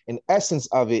in essence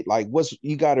of it, like,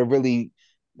 you got to really,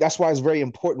 that's why it's very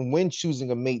important when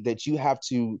choosing a mate that you have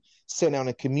to sit down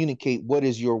and communicate what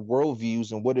is your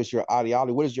worldviews and what is your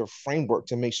ideology, what is your framework,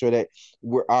 to make sure that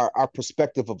our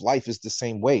perspective of life is the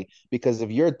same way. Because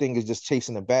if your thing is just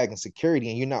chasing a bag and security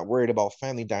and you're not worried about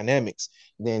family dynamics,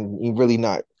 then you're really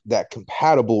not that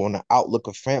compatible on the outlook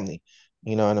of family.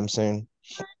 You know what I'm saying?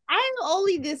 I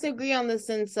only disagree on the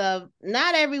sense of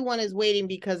not everyone is waiting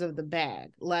because of the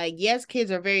bag. Like, yes, kids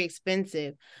are very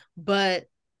expensive, but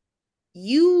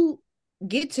you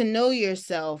get to know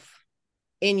yourself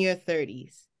in your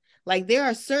 30s. Like, there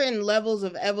are certain levels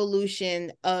of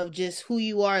evolution of just who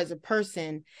you are as a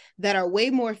person that are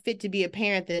way more fit to be a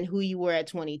parent than who you were at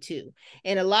 22.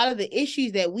 And a lot of the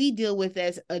issues that we deal with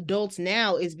as adults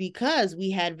now is because we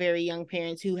had very young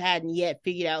parents who hadn't yet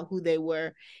figured out who they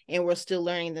were and were still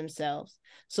learning themselves.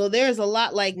 So there's a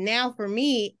lot, like, now for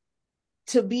me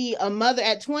to be a mother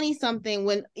at 20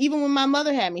 something, even when my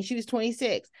mother had me, she was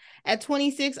 26. At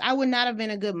 26, I would not have been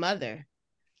a good mother.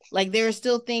 Like, there are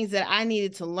still things that I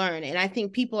needed to learn. And I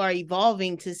think people are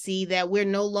evolving to see that we're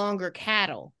no longer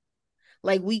cattle.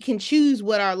 Like, we can choose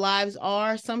what our lives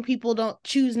are. Some people don't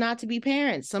choose not to be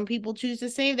parents. Some people choose to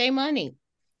save their money.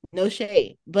 No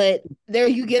shade. But there,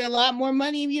 you get a lot more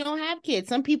money if you don't have kids.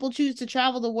 Some people choose to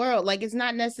travel the world. Like, it's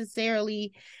not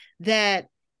necessarily that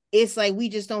it's like we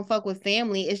just don't fuck with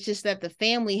family. It's just that the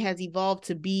family has evolved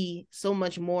to be so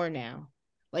much more now.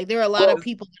 Like, there are a lot of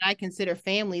people that I consider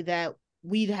family that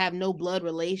we'd have no blood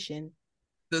relation.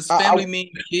 Does family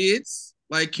mean kids?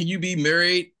 Like, can you be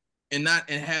married and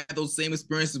have those same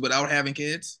experiences without having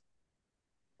kids?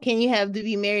 Can you have to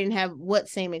be married and have what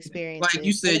same experience? Like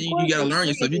you said, you gotta learn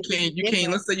yourself. You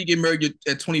can't. Let's say you get married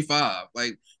at 25.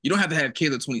 Like, you don't have to have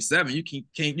kids at 27. You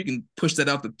can push that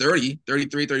out to 30,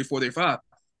 33, 34, 35.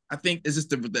 I think it's just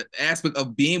the aspect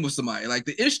of being with somebody. Like,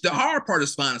 the hard part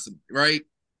is finding somebody, right?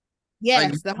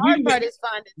 Yes, like, the hard part is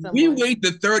finding someone. We wait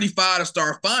to 35 to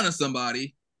start finding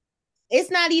somebody. It's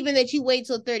not even that you wait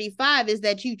till 35, it's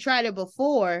that you tried it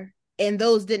before and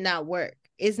those did not work.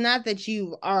 It's not that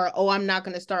you are, I'm not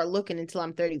going to start looking until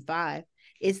I'm 35.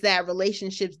 It's that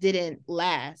relationships didn't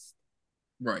last.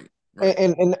 Right. Right.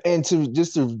 And to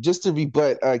just to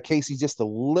rebut Casey just a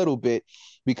little bit,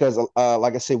 because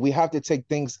like I said, we have to take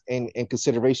things in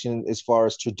consideration as far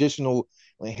as traditional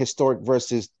and historic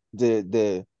versus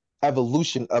the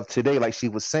evolution of today, like she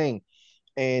was saying.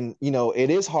 And it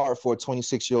is hard for a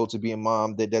 26-year-old to be a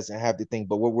mom that doesn't have the thing,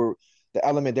 but the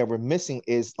element that we're missing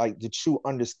is like the true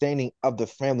understanding of the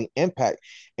family impact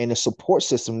and the support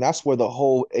system. That's where the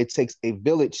whole "it takes a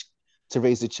village to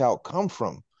raise a child" come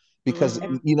from, because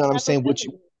you know what I'm saying,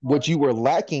 what you were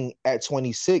lacking at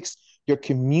 26, your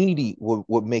community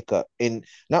would make up. And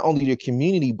not only your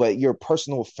community, but your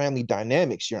personal family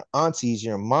dynamics, your aunties,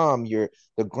 your mom,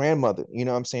 the grandmother, you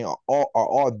know what I'm saying, are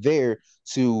all there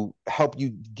to help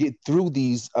you get through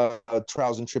these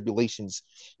trials and tribulations.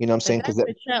 You know what I'm saying? Because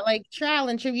like trial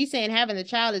and tribulation. You saying having a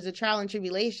child is a trial and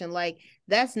tribulation. Like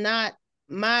that's not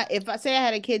if I say I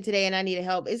had a kid today and I needed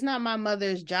help, it's not my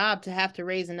mother's job to have to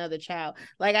raise another child.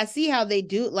 Like I see how they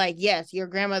do, like, yes, your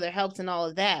grandmother helps and all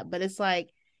of that, but it's like,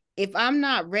 if I'm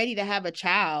not ready to have a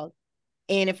child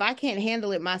and if I can't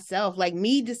handle it myself, like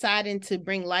me deciding to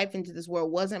bring life into this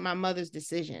world wasn't my mother's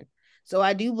decision. So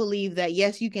I do believe that,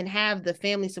 yes, you can have the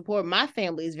family support. My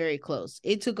family is very close.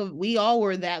 We all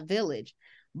were that village,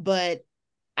 but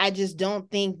I just don't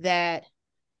think that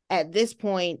at this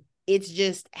point, it's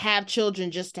just have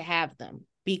children just to have them.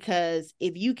 Because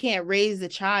if you can't raise a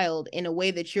child in a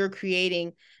way that you're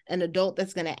creating an adult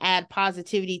that's going to add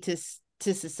positivity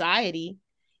to society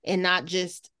and not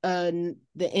just the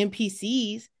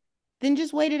NPCs, then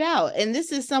just wait it out. And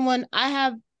this is someone I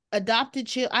have adopted.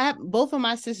 I have both of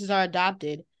my sisters are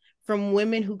adopted from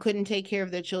women who couldn't take care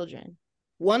of their children.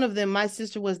 One of them, my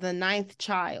sister, was the 9th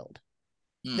child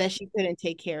that she couldn't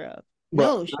take care of.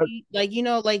 No, she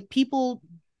like people.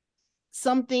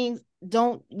 Some things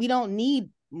we don't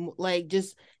need like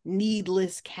just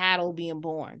needless cattle being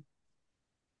born.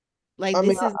 Like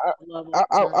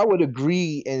I would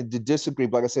agree and disagree,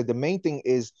 but like I said, the main thing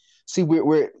is, see,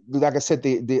 we're like I said,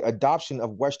 the adoption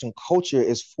of Western culture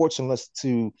is forcing us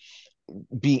to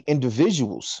be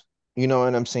individuals. You know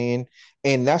what I'm saying?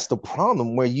 And that's the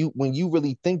problem, when you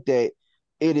really think that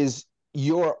it is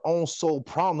your own sole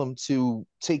problem to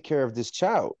take care of this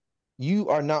child. You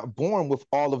are not born with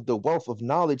all of the wealth of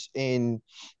knowledge and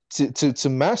to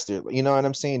master. You know what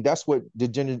I'm saying? That's what the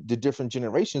different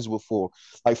generations were for.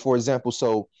 Like, for example,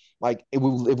 so like if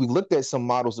we looked at some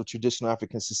models of traditional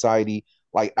African society,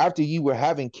 like after you were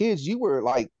having kids, you were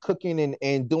like cooking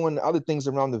and doing other things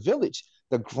around the village.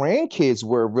 The grandkids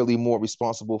were really more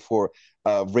responsible for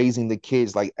raising the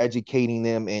kids, like educating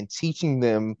them and teaching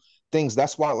them things.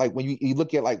 That's why, like, when you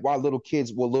look at like why little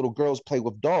girls play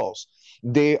with dolls,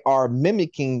 they are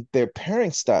mimicking their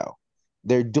parents' style.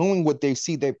 They're doing what they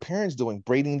see their parents doing,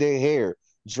 braiding their hair,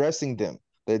 dressing them,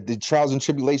 the trials and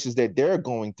tribulations that they're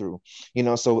going through.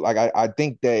 So like I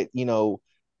think that,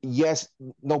 yes,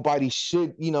 nobody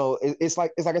should, it's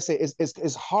like I said,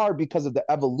 it's hard because of the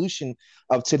evolution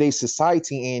of today's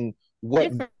society and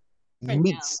what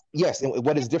meets, yes, and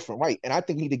what is different, right? And I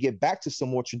think we need to get back to some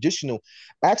more traditional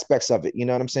aspects of it. You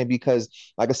know what I'm saying? Because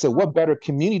like I said, what better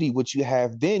community would you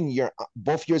have than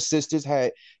both your sisters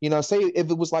had, say if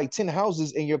it was like 10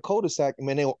 houses in your cul-de-sac, I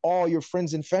mean, they were all your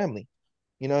friends and family.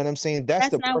 You know what I'm saying?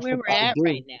 That's not where we're at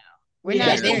right now. We're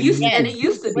not there yet. And it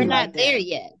used to be. We're not there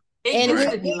yet.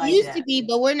 It used to be,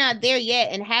 but we're not there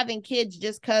yet. And having kids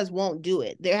just cause won't do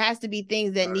it. There has to be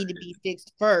things that need to be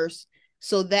fixed first,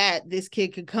 so that this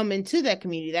kid could come into that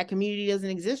community. That community doesn't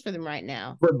exist for them right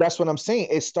now. But that's what I'm saying.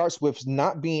 It starts with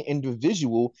not being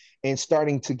individual and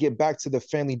starting to get back to the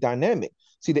family dynamic.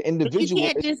 See, the individual.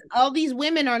 But you can't all these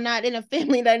women are not in a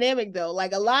family dynamic though.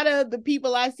 Like a lot of the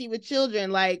people I see with children,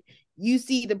 like you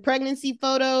see the pregnancy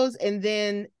photos and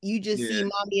then you just see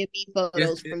mommy and me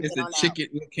photos. It's a chicken.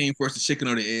 What came first, the chicken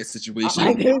or the egg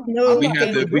situation? We have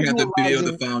to build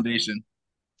the foundation.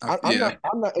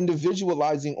 I'm not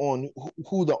individualizing on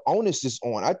who the onus is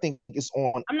on. I think it's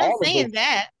on. I'm not saying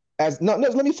that. No,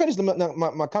 let me finish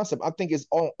my concept. I think it's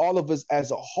on all of us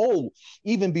as a whole.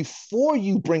 Even before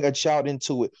you bring a child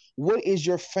into it, what is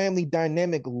your family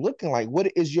dynamic looking like?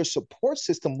 What is your support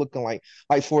system looking like?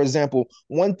 Like, for example,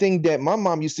 one thing that my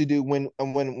mom used to do when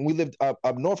we lived up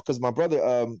north, because my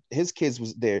brother, his kids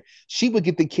was there, she would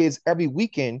get the kids every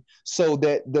weekend so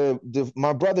that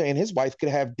my brother and his wife could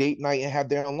have date night and have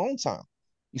their alone time.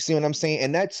 You see what I'm saying?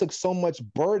 And that took so much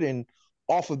burden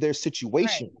off of their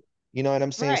situation. Right. You know what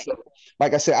I'm saying? Right. So,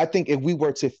 like I said, I think if we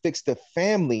were to fix the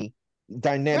family,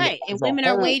 dynamic. Right. And as a women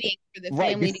are whole. waiting for the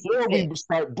Right, family to before get we fixed.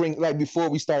 start before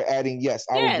we start adding, yes,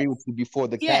 I would Yes. agree with you. Before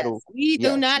the Yes. cattle, We do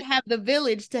yes. not have the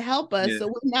village to help us, Yeah. so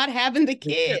we're not having the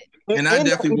kid. And I that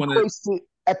definitely want to. equates to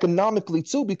economically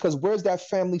too, because where's that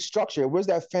family structure? Where's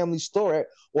that family store at,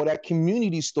 or that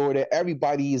community store that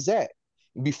everybody is at?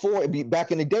 Before,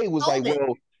 back in the day, it was like, Sold it.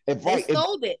 well, if They right, if,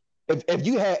 sold it. if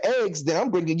you had eggs, then I'm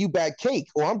bringing you back cake,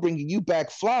 or I'm bringing you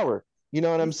back flour. You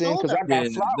know what I'm saying? sold Because I Yeah,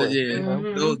 got flour. yeah. You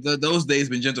know? Mhm. Those days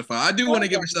been gentrified. I do want to Sold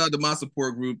give a them. shout out to my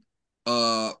support group.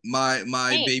 My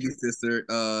Thanks. baby sister,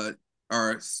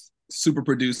 our super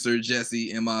producer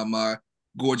Jesse, and my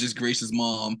gorgeous, gracious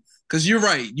mom. Because you're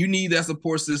right, you need that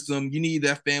support system. You need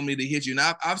that family to hit you.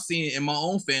 And I've seen in my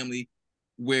own family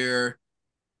where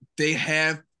they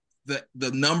have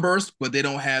the numbers, but they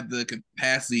don't have the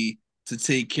capacity to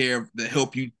take care of to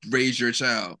help you raise your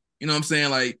child. You know what I'm saying?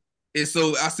 Like it's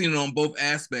so I've seen it on both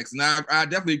aspects. And I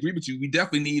definitely agree with you. We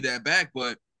definitely need that back,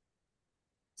 but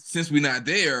since we're not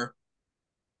there,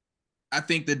 I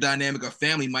think the dynamic of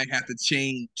family might have to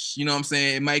change. You know what I'm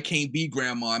saying? It might can't be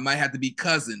grandma. It might have to be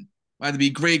cousin. It might have to be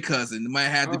great cousin. It might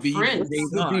have to Or be, friends. great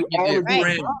It'd be aunt. all Yeah, of the Right.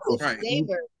 friends. above. Right.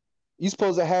 Neighbor. You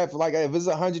supposed to have, like, if it's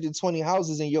 120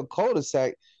 houses in your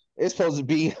cul-de-sac, it's supposed to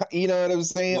be, you know what I'm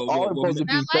saying? Well, All well, it's well, supposed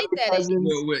to Not be like third that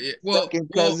anymore. cousins, well, second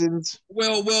well, cousins.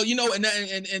 well, you know, and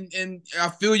I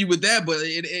feel you with that, but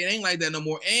it ain't like that no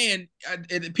more. And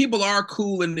people are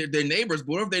cool in their neighbors,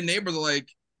 but what if their neighbors are like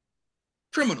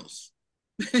criminals?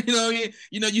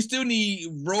 You still need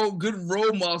good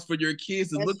role models for your kids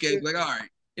to That's look at. true. Like, all right,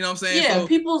 you know what I'm saying? Yeah, So,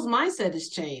 people's mindset has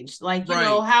changed. Like, you right,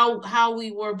 know, how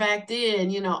we were back then,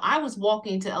 you know, I was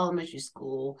walking to elementary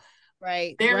school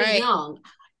Right. very Right. young.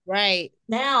 Right.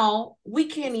 Now we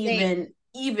can't Same.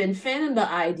 even fathom the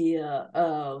idea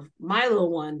of my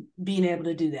little one being able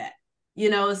to do that. You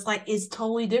know, it's like it's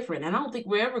totally different. And I don't think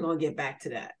we're ever gonna get back to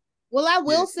that. Well, I yeah,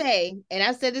 will say, and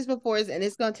I've said this before, and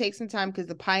it's going to take some time because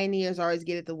the pioneers always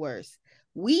get it the worst.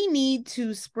 We need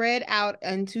to spread out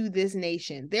into this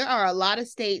nation. There are a lot of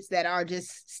states that are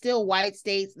just still white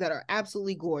states that are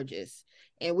absolutely gorgeous,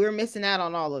 and we're missing out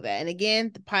on all of that. And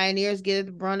again, the pioneers get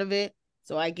the brunt of it,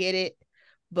 so I get it.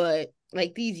 But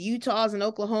like these Utahs and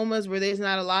Oklahomas, where there's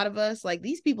not a lot of us, like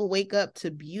these people wake up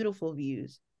to beautiful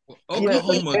views. And Yeah, we keep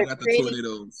Oklahoma got the creating.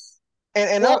 tornadoes.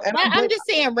 and Well, I I'm just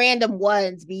saying random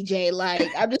ones, BJ.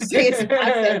 Like I'm just saying spots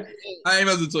that I ain't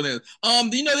messing with tornadoes.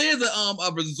 There's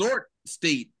a resort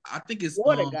state. I think it's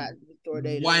Florida got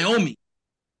tornadoes. Wyoming.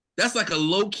 That's like a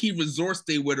low key resort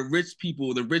state where the rich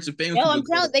and famous No, people I'm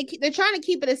go. telling they're trying to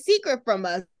keep it a secret from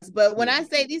us. But when Yeah. I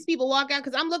say these people walk out,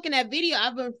 because I'm looking at video,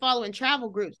 I've been following travel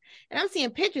groups and I'm seeing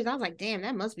pictures. I was like, damn,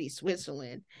 that must be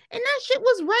Switzerland. And that shit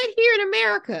was right here in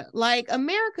America. Like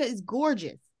America is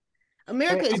gorgeous.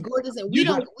 America is gorgeous, and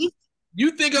You- we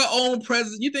You think our own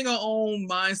president? You think our own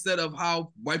mindset of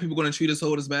how white people are going to treat us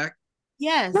hold us back?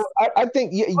 yes. well, I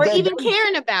think yeah, Or that, even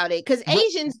caring about it. Because Right.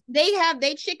 Asians, they have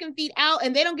their chicken feet out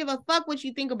and they don't give a fuck what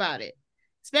you think about it.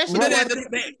 Especially But once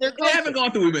their they haven't culture.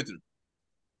 gone through what we've been through.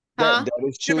 Huh? that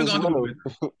is They true haven't as gone through what well. we've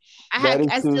been through.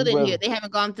 I still didn't hear. They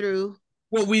haven't gone through.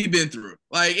 What we've been through.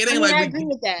 Like it I ain't mean, I like agree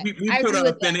with that. we I put agree out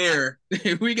of with thin that. air.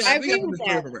 I we got agree some with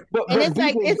story that. from it. And it's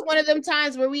like BJ, it's one of them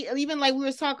times where we even like we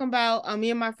was talking about me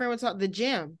and my friend were talking the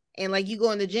gym. And like you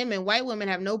go in the gym and white women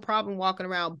have no problem walking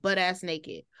around butt ass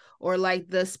naked or like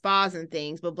the spas and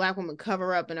things, but black women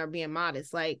cover up and are being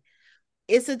modest. Like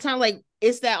it's a time like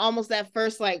it's that almost that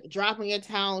first like dropping your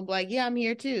towel and be like, yeah, I'm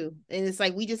here too. And it's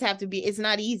like we just have to be, it's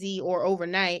not easy or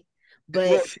overnight,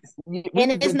 but we've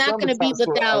and it's been not going to be traumatized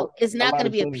for without, it's a not lot going to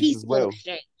of be a things as peaceful well.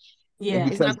 exchange. Yeah.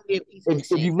 It's not Because going to be a peaceful if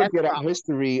exchange. you That's look the at our problem.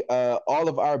 history, all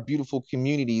of our beautiful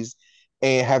communities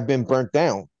and have been burnt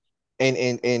down, and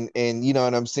you know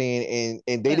what I'm saying,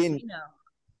 and they Yes, didn't we know.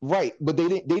 right, but they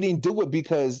didn't do it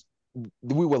because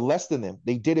we were less than them.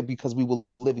 They did it because we were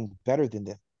living better than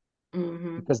them.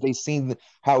 Mm-hmm. Because they seen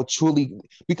how truly,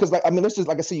 because like I mean, let's just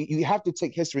like I said, you have to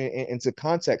take history into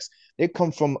context. They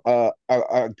come from a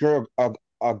girl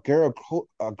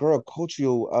a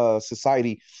cultural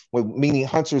society, with meaning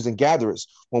hunters and gatherers.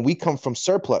 When we come from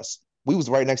surplus, we was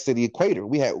right next to the equator.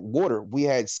 We had water, we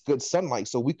had good sunlight,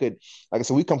 so we could, like I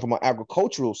said, we come from an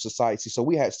agricultural society, so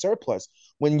we had surplus.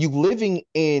 When you living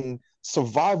in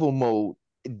survival mode,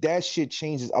 that shit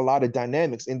changes a lot of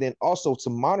dynamics. And then also to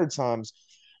modern times,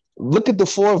 look at the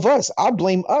four of us. I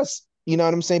blame us. You know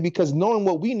what I'm saying? Because knowing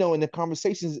what we know in the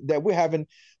conversations that we're having,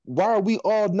 why are we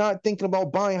all not thinking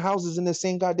about buying houses in the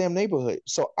same goddamn neighborhood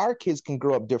so our kids can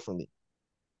grow up differently?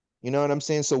 You know what I'm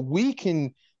saying? So we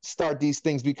can start these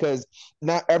things because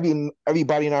not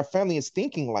everybody in our family is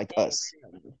thinking like us.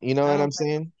 You know I what don't I'm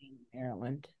saying?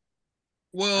 Maryland.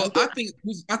 Well, I think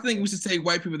we should take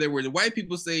white people there where the white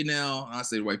people say now. I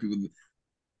say white people,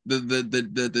 the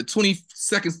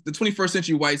 21st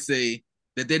century whites say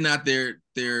that they're not their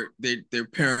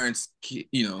parents,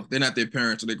 they're not their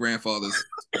parents or their grandfathers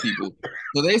people.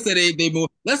 So they say they move.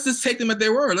 Let's just take them at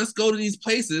their word. Let's go to these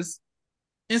places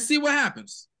and see what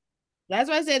happens. That's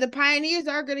why I say the pioneers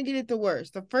are going to get it the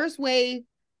worst. The first wave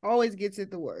always gets it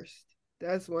the worst.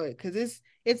 That's what, because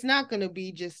it's not going to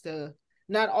be just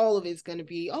not all of it's going to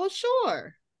be, oh,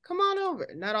 sure, come on over.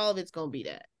 Not all of it's going to be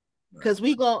that. Because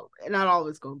not all of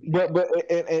it's going to be but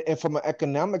and from an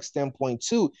economic standpoint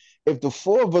too, if the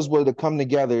four of us were to come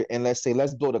together and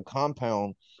let's build a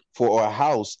compound for a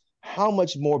house, how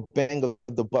much more bang of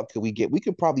the buck could we get? We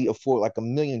could probably afford like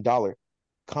 $1 million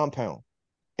compound,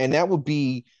 and that would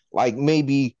be like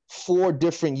maybe 4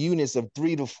 different units of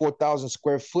 3,000 to 4,000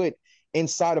 square foot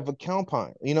inside of a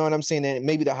compound. You know what I'm saying? And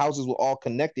maybe the houses were all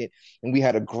connected and we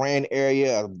had a grand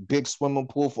area, a big swimming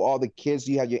pool for all the kids.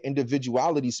 You have your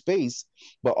individuality space,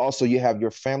 but also you have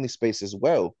your family space as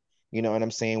well. You know what I'm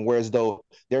saying? Whereas though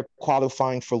they're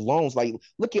qualifying for loans, like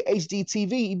look at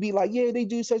HGTV, you'd be like, yeah, they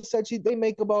do such, they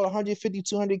make about 150,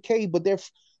 200K, but they're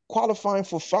qualifying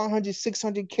for 500,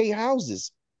 600K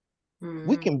houses.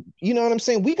 We can, you know what I'm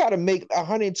saying? We got to make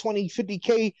 120,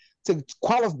 50K to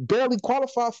barely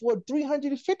qualify for a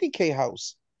 350K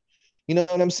house. You know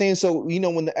what I'm saying? So,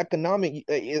 when the economic,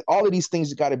 all of these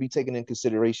things got to be taken in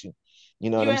consideration. You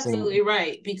know what I'm saying? You're absolutely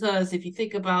right. Because if you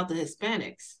think about the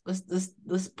Hispanics,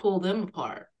 let's pull them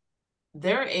apart.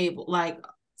 They're able, like,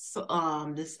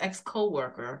 this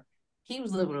ex-coworker, he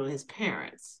was living with his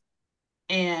parents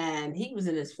and he was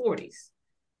in his 40s,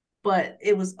 but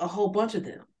it was a whole bunch of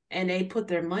them. And they put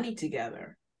their money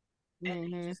together and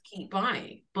they just keep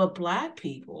buying. But Black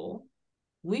people,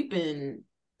 we've been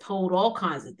told all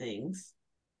kinds of things.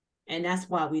 And that's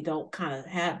why we don't kind of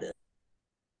have the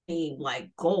same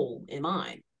like goal in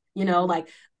mind. Like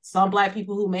some Black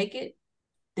people who make it,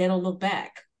 they don't look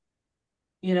back.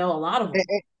 A lot of them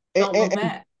don't look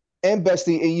back. And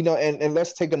Bestie, and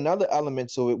let's take another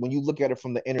element to it. When you look at it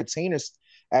from the entertainer's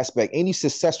aspect, any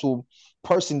successful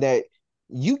person that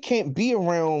you can't be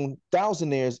around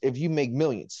thousandaires if you make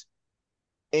millions.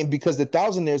 And because the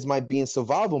thousandaires might be in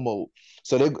survival mode.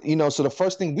 So so the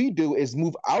first thing we do is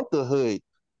move out the hood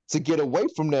to get away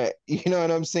from that. You know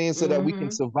what I'm saying? So that we can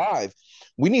survive.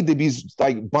 We need to be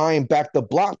like buying back the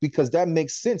block because that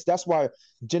makes sense. That's why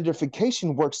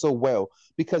gentrification works so well,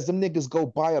 because them niggas go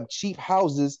buy up cheap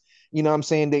houses. You know what I'm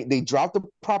saying? They drop the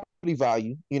property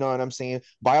value, you know what I'm saying?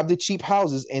 Buy up the cheap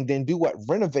houses and then do what?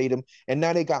 Renovate them. And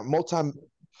now they got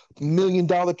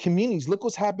multi-million-dollar communities. Look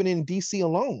what's happening in DC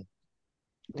alone.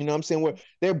 You know what I'm saying? Where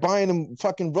they're buying them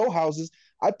fucking row houses.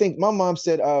 I think my mom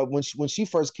said when she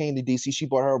first came to DC, she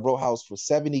bought her a row house for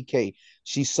 70K.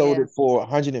 She sold it for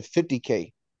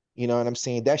 150K. You know what I'm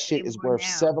saying? That shit is worth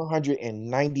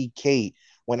 790K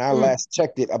when I last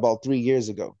checked it about 3 years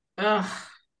ago.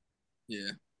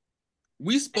 Yeah.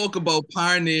 We spoke about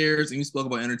pioneers and we spoke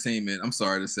about entertainment. I'm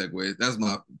sorry to segue. That's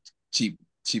my cheap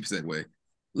segue.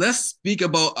 Let's speak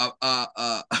about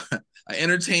an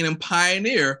entertaining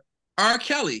pioneer. R.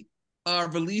 Kelly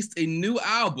released a new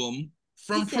album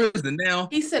from prison. Now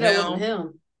he said it wasn't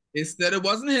him. Instead, it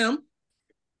wasn't him.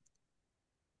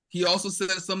 He also said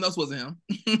something else wasn't him.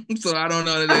 So I don't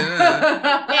know that.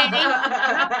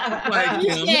 Like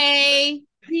him.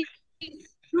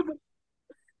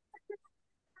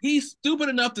 He's stupid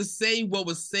enough to say what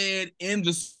was said in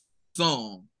the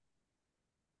song.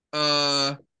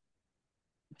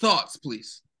 Thoughts,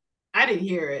 please. I didn't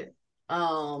hear it.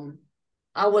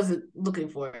 I wasn't looking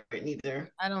for it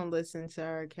either. I don't listen to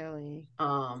R. Kelly.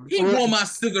 He won my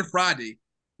Sugar Friday.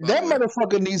 That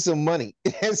motherfucker needs some money.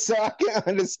 And so I can't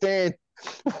understand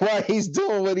why he's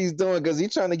doing what he's doing, because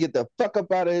he's trying to get the fuck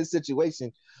up out of his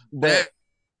situation. But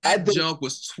that junk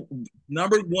was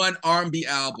 #1 R&B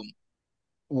album.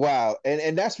 Wow,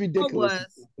 and that's ridiculous.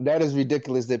 That is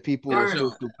ridiculous that people are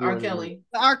still R. Kelly.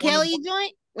 The R. Kelly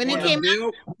joint when it came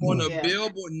out on the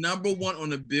Billboard #1 on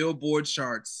the Billboard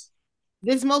charts.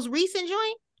 This most recent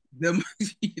joint. I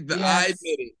admit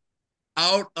it,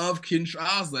 out of control.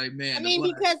 I was like, man. I mean,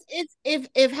 because it's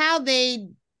if how they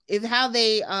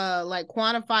like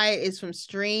quantify it is from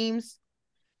streams,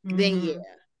 then yeah,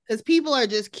 because people are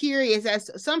just curious. As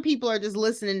some people are just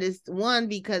listening to this one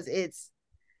because it's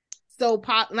so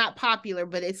not popular,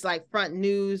 but it's like front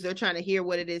news. They're trying to hear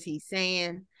what it is he's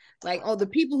saying. Like, the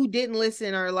people who didn't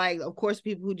listen are like, of course,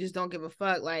 people who just don't give a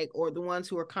fuck, like, or the ones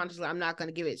who are consciously, I'm not going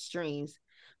to give it streams.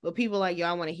 But people like, yo,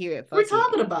 I want to hear it. We're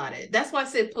talking about it. That's why I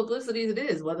said publicity as it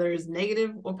is, whether it's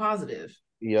negative or positive.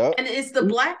 Yeah. And it's the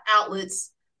Black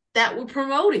outlets that we're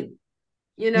promoting.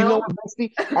 You You know know? what,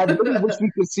 Bestie? I really wish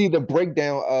we could see the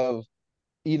breakdown of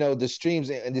the streams,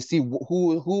 and to see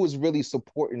who is really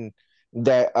supporting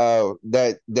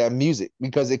that music,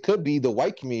 because it could be the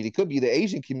white community, it could be the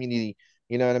Asian community,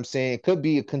 you know what I'm saying? It could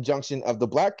be a conjunction of the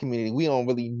black community. We don't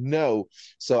really know.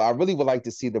 So I really would like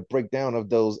to see the breakdown of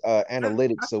those I,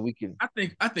 analytics so we can. I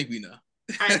think we know.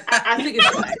 I think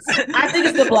it's blacks. I think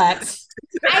it's the blacks.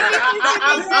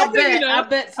 I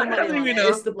bet some money on it.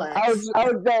 It's the blacks.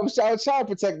 I was trying to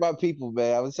protect my people,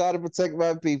 man. I was trying to protect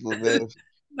my people, man.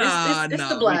 It's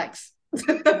the blacks.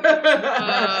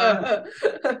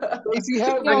 Stacey,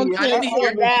 help You don't me. care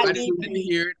for that, I didn't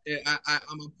hear it.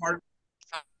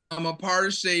 I'm a part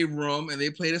of Shade Room, and they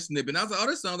played a snippet. And I was like, oh,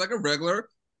 this sounds like a regular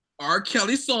R.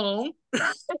 Kelly song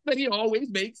that he always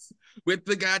makes with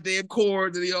the goddamn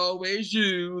chords that he always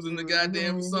uses and the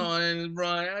goddamn song and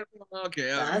run. Okay,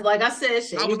 right. Like I said,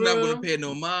 I was not going to pay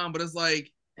no mind, but it's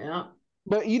like, yeah.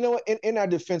 But in our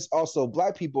defense, also,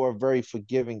 black people are very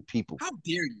forgiving people. How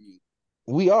dare you?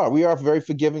 We are very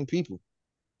forgiving people.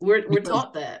 We're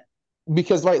taught that.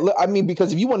 Because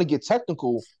because if you want to get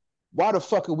technical, why the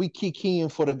fuck are we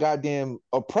kikiing for the goddamn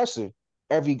oppressor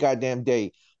every goddamn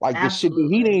day? Like, the shit that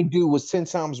he didn't do was 10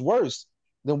 times worse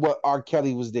than what R.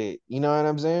 Kelly was dead. You know what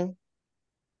I'm saying?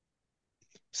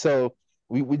 So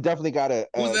we definitely gotta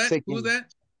Who's that?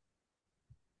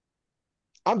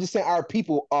 I'm just saying our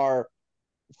people are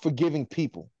forgiving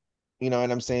people. You know what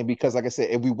I'm saying? Because like I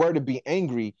said, if we were to be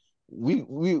angry, we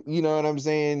you know what I'm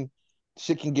saying,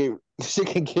 shit can get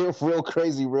real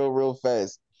crazy real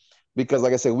fast. Because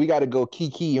like I said, we got to go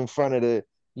kiki in front of the,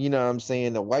 you know what I'm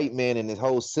saying, the white man and his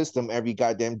whole system every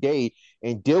goddamn day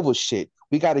and deal with shit.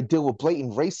 We got to deal with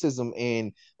blatant racism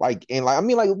and like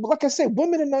I said,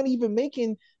 women are not even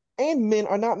making, and men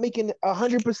are not making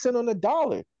 100% on the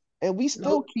dollar, and we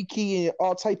still kiki and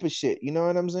all type of shit. You know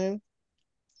what I'm saying?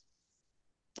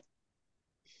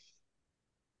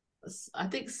 I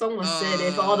think someone said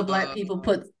if all the black people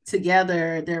put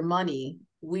together their money,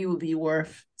 we would be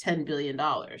worth $10 billion.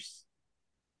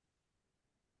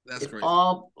 That's crazy.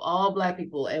 All black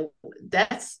people, and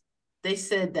they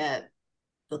said that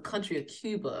the country of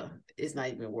Cuba is not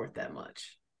even worth that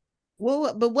much.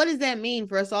 Well, but what does that mean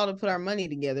for us all to put our money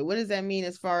together? What does that mean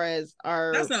as far as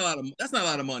our? That's not a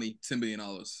lot of money. $10 billion.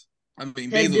 I mean,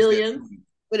 10 billion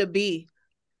would it be?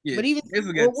 Yeah, but even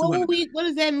what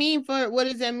does that mean for? What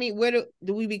does that mean? Where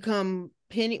do we become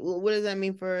penny? What does that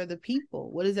mean for the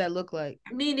people? What does that look like?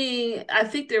 Meaning, I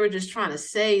think they were just trying to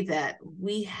say that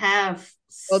we have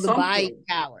the buying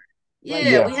power.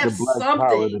 Yeah, we have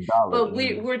something, but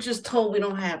we're just told we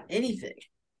don't have anything.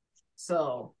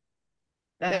 So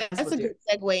that's a good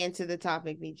segue into the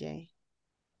topic, BJ.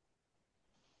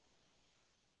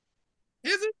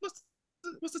 Is it?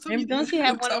 What's the topic? Don't you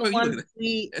have one of the ones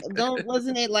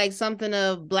wasn't it like something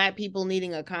of black people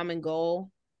needing a common goal?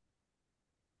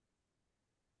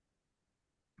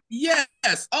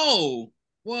 Yes. Oh,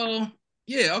 well,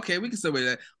 yeah, okay, we can segue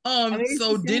that.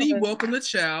 So Diddy welcomed a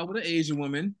child with an Asian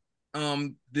woman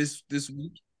this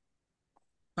week.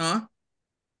 Huh?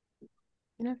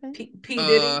 P.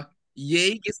 Diddy?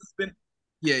 Ye gets suspended.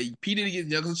 Yeah, P. Diddy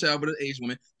gets welcomed a child with an Asian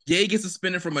woman. Ye gets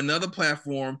suspended from another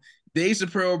platform. Dave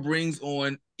Chappelle brings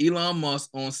on Elon Musk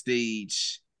on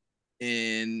stage,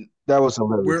 and that was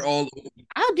hilarious. We're all.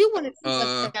 I do want to see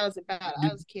what that was about. I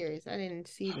was curious. I didn't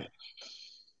see that.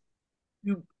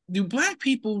 Do black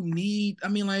people need? I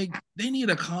mean, like, they need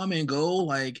a common goal.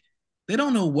 Like, they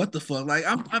don't know what the fuck. Like,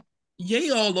 I'm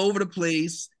Ye all over the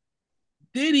place.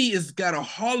 Diddy has got a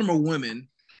Harlem of women.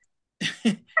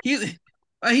 he's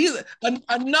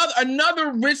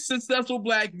another rich, successful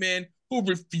black man who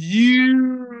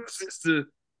refuses to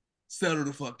settle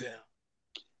the fuck down.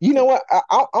 You know what?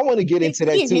 I want to get into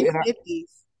that too,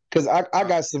 because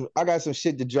I got some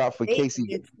shit to drop for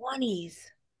Casey. 20s.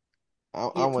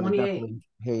 I want to definitely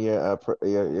hear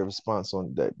your response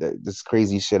on that this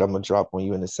crazy shit I'm gonna drop on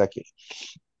you in a second.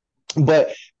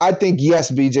 But I think yes,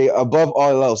 BJ. Above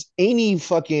all else, any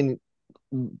fucking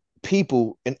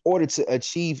people, in order to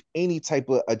achieve any type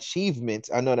of achievement,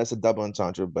 I know that's a double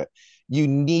entendre, but you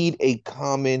need a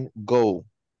common goal.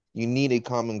 You need a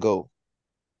common goal.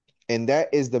 And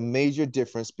that is the major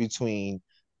difference between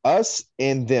us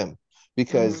and them.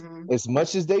 Because as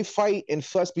much as they fight and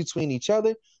fuss between each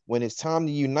other, when it's time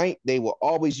to unite, they will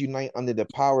always unite under the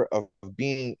power of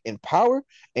being in power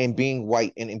and being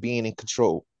white and being in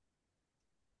control.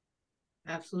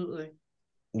 Absolutely.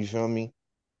 You feel me?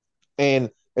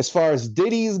 And as far as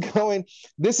Diddy is going,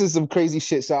 this is some crazy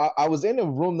shit. So I was in a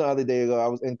room the other day ago. I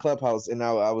was in Clubhouse, and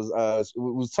I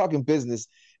was talking business,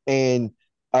 and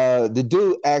the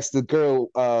dude asked the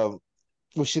girl,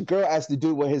 well, your girl asked the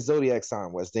dude what his zodiac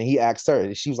sign was. Then he asked her,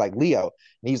 and she was like Leo.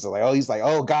 And he's like,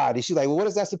 oh God. And she's like, well, what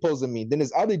is that supposed to mean? Then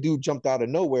this other dude jumped out of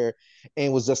nowhere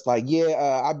and was just like,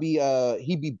 yeah, I be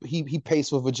he pays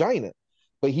for vagina,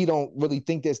 but he don't really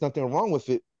think there's nothing wrong with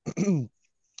it.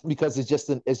 Because it's just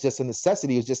a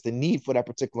necessity, it's just a need for that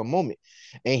particular moment.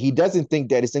 And he doesn't think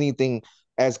that it's anything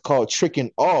as called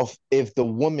tricking off if the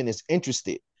woman is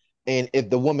interested. And if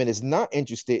the woman is not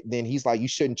interested, then he's like, you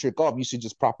shouldn't trick off. You should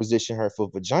just proposition her for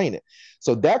vagina.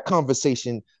 So that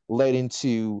conversation led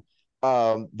into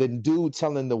the dude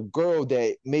telling the girl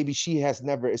that maybe she has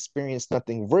never experienced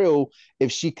nothing real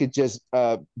if she could just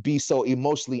be so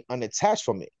emotionally unattached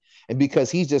from it. And because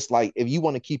he's just like, if you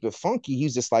want to keep it funky,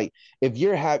 he's just like, if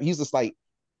you're happy, he's just like,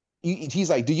 he's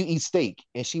like, do you eat steak?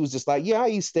 And she was just like, yeah, I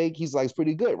eat steak. He's like, it's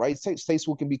pretty good, right? Steak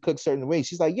can be cooked certain ways.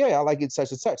 She's like, yeah, I like it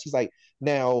such and such. He's like,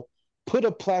 now put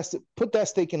that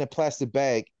steak in a plastic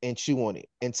bag and chew on it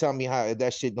and tell me how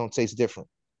that shit don't taste different.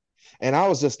 And I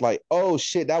was just like, oh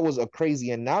shit, that was a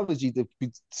crazy analogy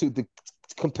to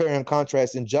compare and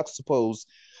contrast and juxtapose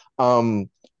um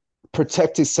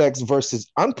protected sex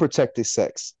versus unprotected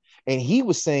sex. And he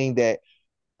was saying that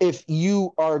if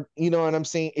you are, you know what I'm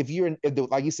saying,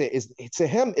 like you said, is to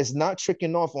him, it's not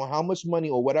tricking off on how much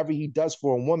money or whatever he does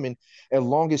for a woman, as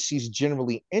long as she's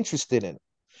generally interested in him.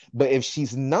 But if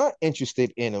she's not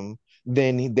interested in him,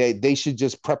 then they should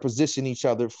just preposition each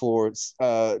other for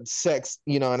sex.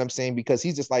 You know what I'm saying? Because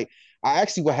he's just like, I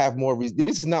actually would have more.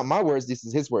 This is not my words. This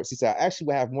is his words. He said, I actually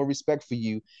would have more respect for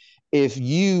you if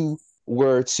you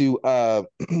were to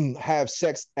have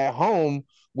sex at home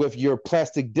with your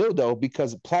plastic dildo,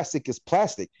 because plastic is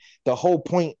plastic. The whole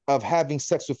point of having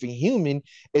sex with a human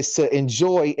is to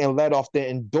enjoy and let off the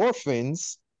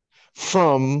endorphins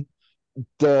from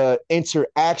the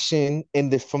interaction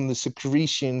and from the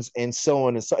secretions and so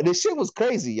on and so. This shit was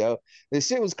crazy, yo. This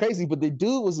shit was crazy, but the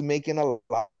dude was making a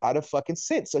lot of fucking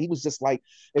sense. So he was just like,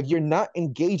 if you're not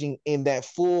engaging in that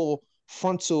full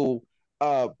frontal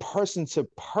person to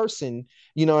person,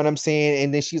 you know what I'm saying?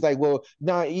 And then she's like, well,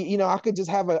 no, I could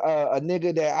just have a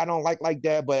nigga that I don't like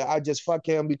that, but I just fuck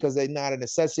him because they're not a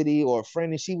necessity or a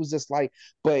friend. And she was just like,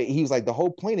 but he was like, the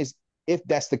whole point is, if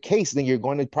that's the case, then you're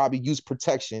going to probably use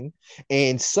protection.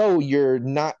 And so you're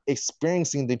not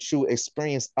experiencing the true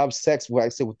experience of sex, like I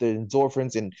said, with the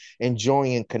endorphins and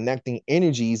enjoying and connecting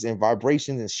energies and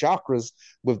vibrations and chakras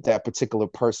with that particular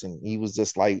person. He was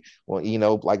just like, well,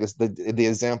 like the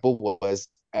example was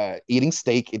eating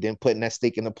steak and then putting that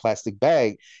steak in a plastic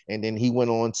bag. And then he went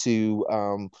on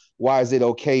to why is it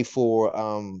okay for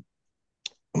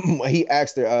he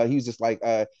asked her, he was just like,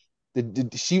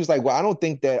 she was like, well, I don't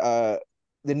think that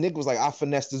the nigga was like, I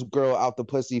finessed this girl out the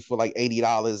pussy for like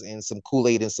 $80 and some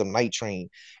Kool-Aid and some Night Train.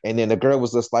 And then the girl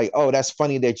was just like, oh, that's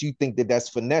funny that you think that that's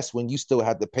finesse when you still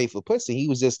have to pay for pussy. He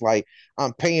was just like,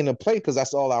 I'm paying to play because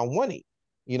that's all I wanted.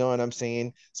 You know what I'm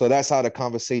saying? So that's how the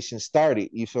conversation started.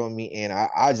 You feel me? And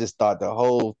I just thought the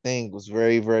whole thing was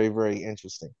very, very, very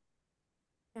interesting.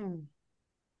 Mm.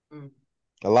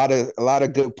 A lot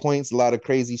of good points, a lot of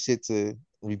crazy shit to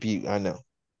review. I know.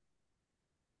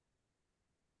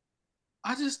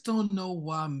 I just don't know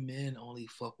why men only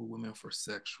fuck with women for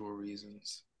sexual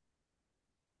reasons.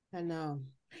 I know.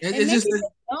 It's maybe just they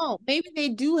don't. Maybe they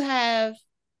do have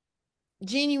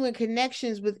genuine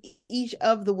connections with each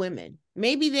of the women.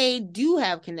 Maybe they do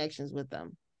have connections with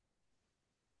them.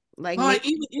 Like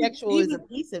sexual is a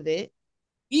piece of it.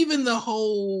 Even the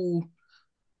whole,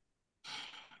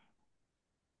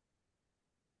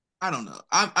 I don't know.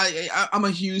 I'm a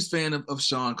huge fan of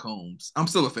Sean Combs. I'm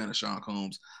still a fan of Sean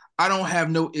Combs. I don't have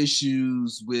no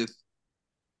issues with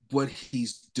what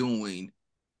he's doing,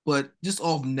 but just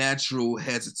off natural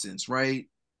hesitance, right?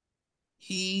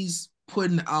 He's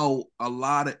putting out a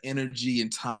lot of energy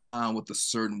and time with a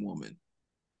certain woman.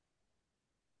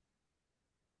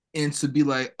 And to be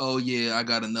like, oh yeah, I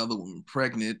got another woman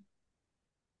pregnant.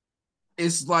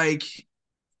 It's like,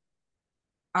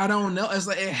 I don't know. It's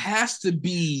like, it has to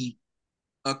be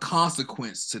a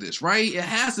consequence to this, right? It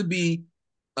has to be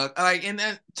like, and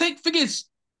then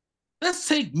let's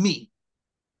take me.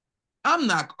 I'm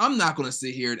not gonna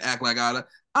sit here and act like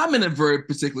I'm in a very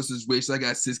particular situation. I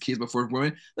got 6 kids before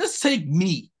women. Let's take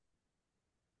me.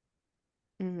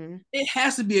 Mm-hmm. It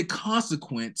has to be a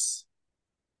consequence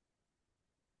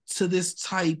to this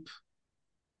type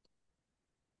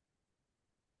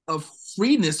of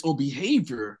freeness or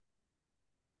behavior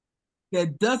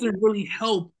that doesn't really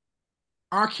help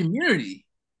our community,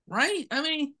 right?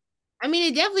 I mean,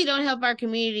 it definitely don't help our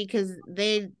community because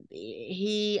his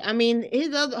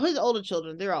older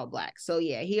children, they're all black. So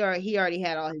yeah, he already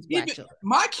had all his black children.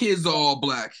 My kids are all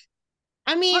black.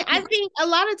 I mean, I think a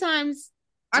lot of times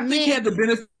I think he had the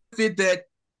benefit that,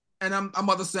 and I'm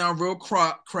about to sound real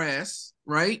crass,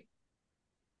 right?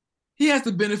 He has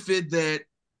the benefit that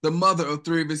the mother of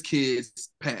 3 of his kids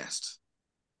passed,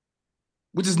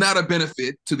 which is not a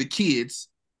benefit to the kids,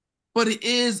 but it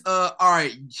is all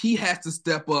right. He has to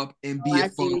step up and be a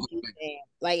father.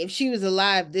 Like if she was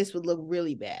alive, this would look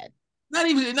really bad. Not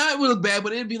it would look bad,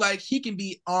 but it'd be like he can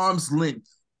be arm's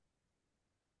length.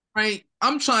 Right?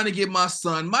 I'm trying to get my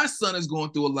son is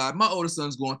going through a lot. My older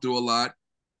son's going through a lot.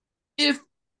 If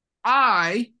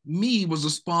me was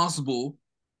responsible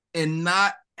and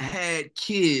not had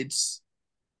kids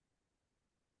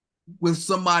with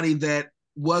somebody that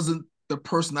wasn't the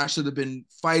person I should have been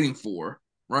fighting for,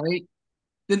 right?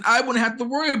 Then I wouldn't have to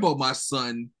worry about my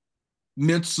son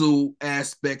mental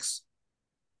aspects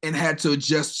and had to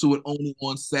adjust to it only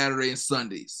on Saturday and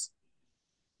Sundays.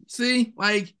 See,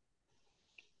 like,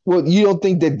 well, you don't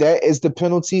think that is the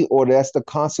penalty or that's the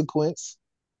consequence?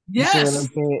 Yes. You see what I'm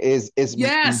saying? Is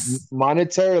yes,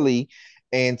 monetarily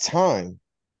and time.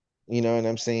 You know what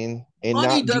I'm saying? And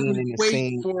money not doesn't being in the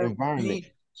same environment.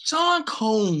 Sean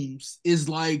Combs is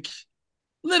like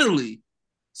literally,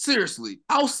 seriously,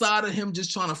 outside of him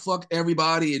just trying to fuck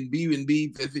everybody and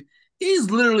be, he's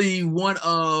literally one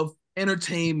of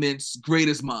entertainment's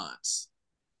greatest minds.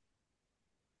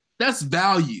 That's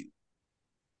value.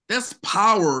 That's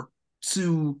power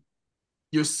to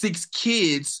your 6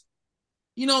 kids.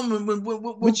 You know,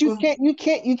 but you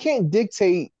can't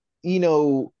dictate,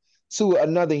 to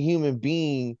another human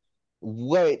being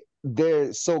what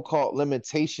their so-called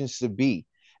limitations should be.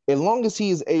 As long as he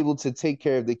is able to take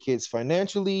care of the kids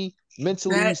financially,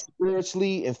 mentally,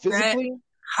 spiritually, and physically.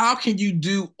 How can you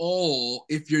do all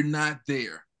if you're not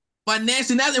there?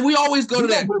 Financially, and we always go to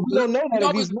that. We don't know that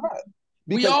if he's not.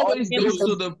 We always go to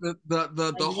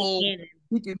the whole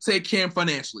he can take care of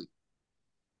financially.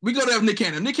 We go to Nick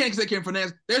Cannon. Nick Cannon can take care of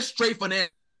financially. They're straight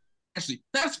financially.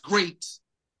 That's great.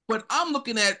 But I'm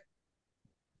looking at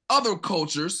other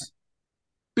cultures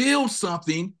build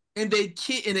something and they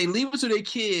leave it to their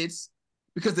kids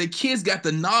because their kids got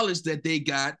the knowledge that they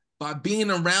got by being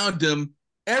around them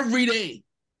every day.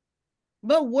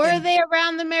 But were they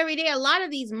around them every day? A lot of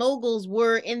these moguls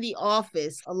were in the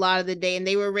office a lot of the day, and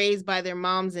they were raised by their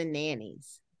moms and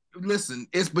nannies. Listen,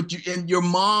 your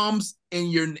moms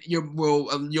and your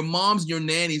moms and your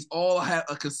nannies all have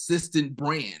a consistent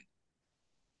brand.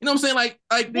 You know what I'm saying? Like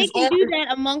they can do that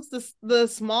amongst the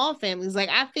small families. Like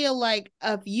I feel like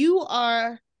if you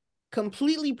are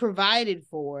completely provided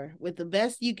for with the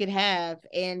best you could have,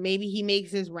 and maybe he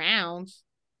makes his rounds.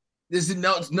 It is.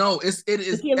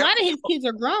 See, a lot of his kids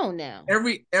are grown now.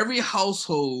 Every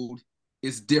household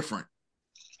is different.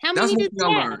 How many did you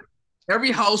have? Learned.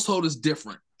 Every household is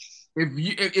different.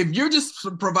 If you're just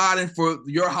providing for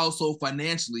your household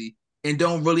financially and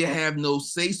don't really have no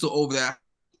say so over that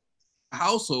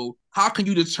household, how can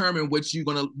you determine what you're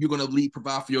gonna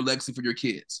provide for your legacy for your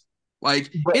kids?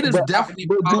 Like it is definitely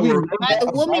power by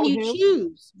the woman you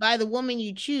choose. By the woman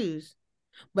you choose.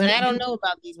 But I don't know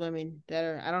about these women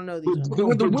I don't know these women.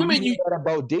 With the women you said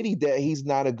about Diddy that he's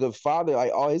not a good father.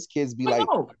 Like all his kids be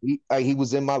he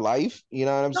was in my life. You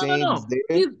know what I'm saying? No.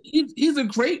 He's a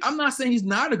great. I'm not saying he's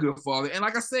not a good father. And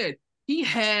like I said, he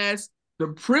has the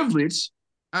privilege.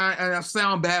 And I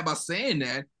sound bad by saying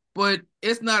that, but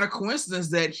it's not a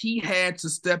coincidence that he had to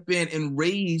step in and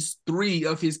raise 3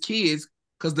 of his kids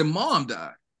because the mom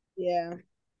died. Yeah.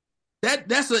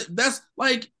 That's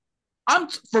like.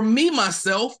 For me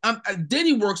myself,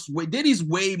 Diddy's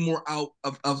way more out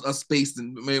of space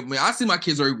than me. I see my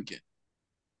kids every weekend.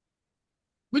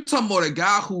 We're talking about a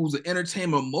guy who's an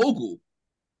entertainment mogul.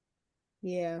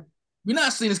 Yeah. We're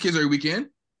not seeing his kids every weekend.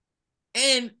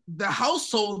 And the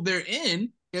household they're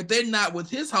in, if they're not with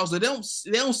his house, they don't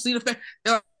see the fact.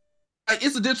 Like,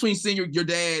 it's a difference between seeing your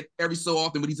dad every so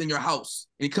often, but he's in your house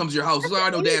and he comes to your house. I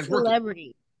know dad's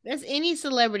working. That's any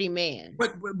celebrity man.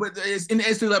 But it's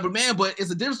a celebrity man, but it's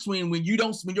a difference between when your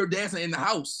dad's not in the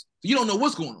house. So you don't know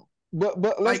what's going on. But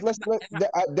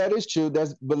that is true.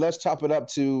 But let's chop it up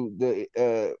to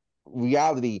the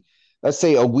reality. Let's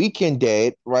say a weekend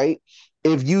dad, right?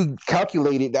 If you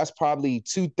calculate it, that's probably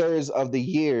 2/3 of the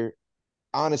year.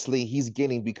 Honestly, he's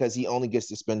getting because he only gets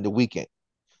to spend the weekend.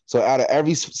 So out of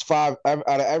every 7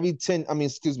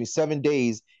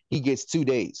 days, he gets 2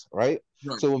 days, right?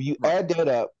 So if you add that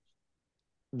up,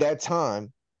 that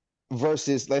time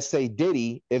versus, let's say,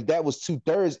 Diddy, if that was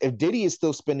 2/3, if Diddy is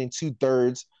still spending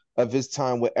 2/3 of his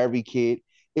time with every kid,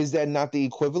 is that not the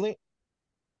equivalent?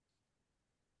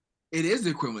 It is the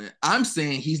equivalent. I'm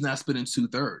saying he's not spending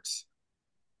 2/3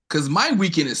 because my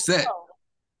weekend is set.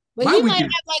 But he might have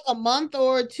like a month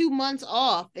or 2 months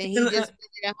off and he just spends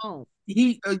it at home.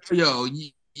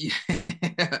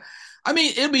 yeah. I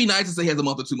mean, it'd be nice to say he has a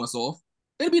month or 2 months off.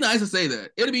 It'd be nice to say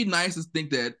that. It'd be nice to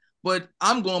think that. But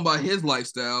I'm going by his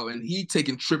lifestyle, and he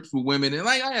taking trips with women, and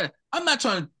I'm not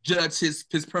trying to judge his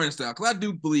parenting style because I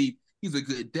do believe he's a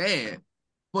good dad,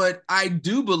 but I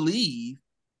do believe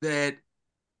that,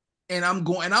 and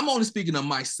I'm only speaking of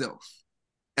myself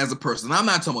as a person. I'm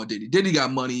not talking about Diddy. Diddy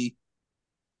got money.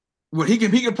 Well, he can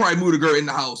probably move the girl in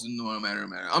the house and no matter.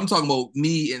 I'm talking about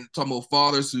me and talking about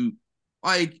fathers who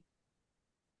like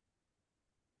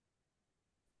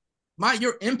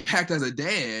your impact as a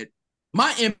dad,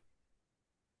 my impact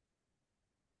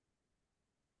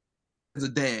as a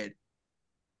dad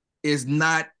is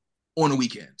not on the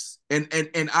weekends. And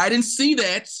I didn't see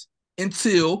that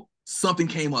until something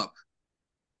came up.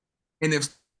 And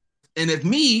if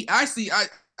me, I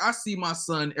see my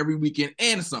son every weekend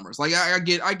and the summers. Like I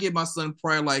get my son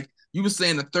probably like you were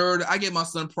saying the third, I get my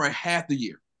son probably half the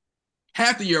year.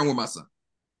 Half the year I'm with my son.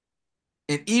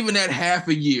 And even that half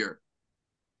a year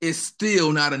is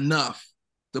still not enough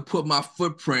to put my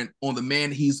footprint on the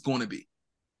man he's going to be.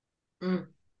 Mm.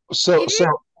 So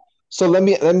let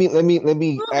me We'll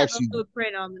have ask a you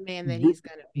footprint on the man that he's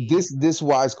gonna be. this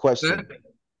wise question.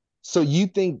 So you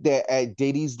think that at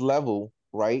Diddy's level,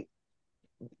 right?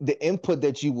 The input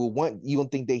that you will want, you don't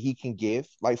think that he can give?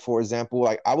 Like, for example,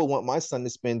 like I would want my son to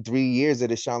spend 3 years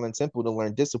at a Shaolin Temple to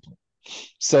learn discipline.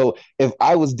 So if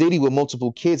I was Diddy with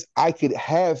multiple kids, I could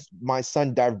have my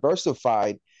son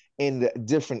diversified in the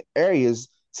different areas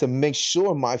to make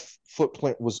sure my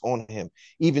footprint was on him,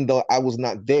 even though I was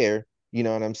not there, you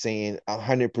know what I'm saying,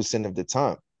 100% of the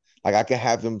time. Like I could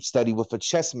have him study with a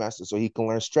chess master so he can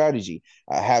learn strategy.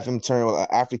 I have him turn an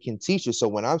African teacher. So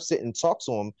when I'm sitting and talk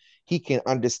to him, he can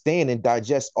understand and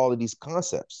digest all of these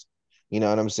concepts. You know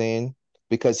what I'm saying?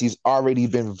 Because he's already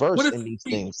been versed in these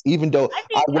things. Even though I I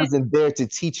think that wasn't there to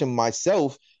teach him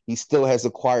myself, he still has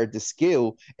acquired the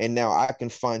skill, and now I can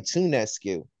fine tune that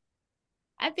skill.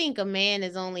 I think a man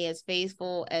is only as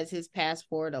faithful as his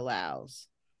passport allows.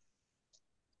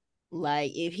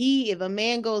 Like if a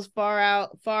man goes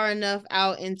far enough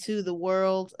out into the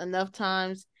world enough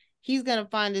times, he's gonna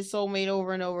find his soulmate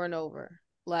over and over and over.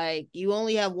 Like you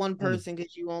only have one person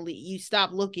because you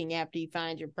stop looking after you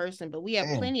find your person. But we have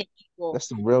Damn, plenty of people that's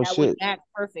some real that would shit. match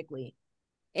perfectly.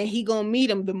 And he gonna meet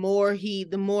him. The more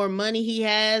money he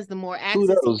has, the more access he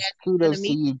has. He's gonna Kudos to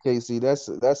meet. you, Casey.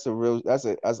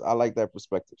 I like that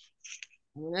perspective.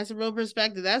 And that's a real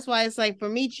perspective. That's why it's like for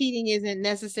me, cheating isn't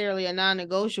necessarily a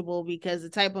non-negotiable because the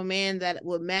type of man that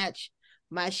would match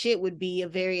my shit would be a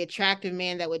very attractive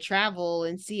man that would travel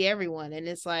and see everyone. And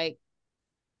it's like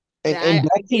And I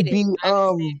that get could it. be I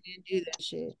understand you didn't do that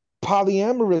shit.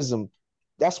 polyamorism.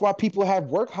 That's why people have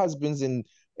work husbands and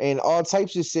all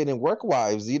types of shit and work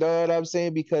wives. You know what I'm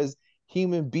saying? Because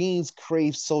human beings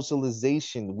crave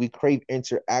socialization. We crave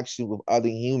interaction with other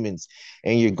humans,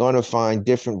 and you're gonna find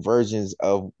different versions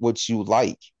of what you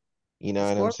like. You know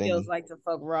what I'm Scorpios saying? like to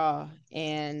fuck raw,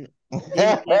 and Diddy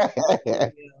definitely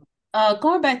Scorpio.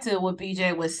 Going back to what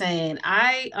BJ was saying,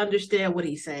 I understand what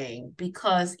he's saying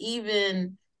because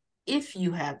even if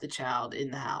you have the child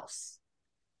in the house,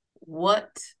 what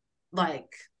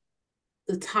like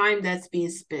the time that's being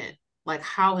spent, like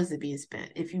how is it being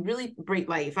spent? If you really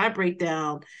if I break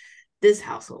down this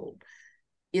household,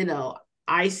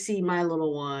 I see my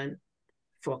little one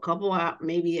for a couple hours,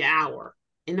 maybe an hour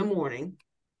in the morning,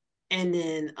 and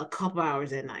then a couple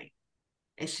hours at night.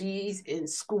 And she's in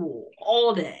school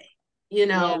all day,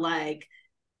 Yeah. like,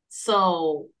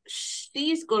 so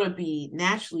she's going to be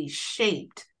naturally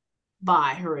shaped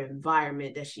by her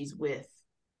environment that she's with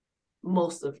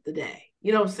most of the day.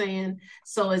 You know what I'm saying?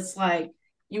 So it's like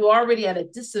you already at a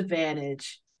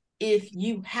disadvantage if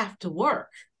you have to work.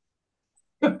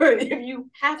 If you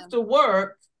have to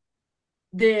work,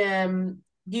 then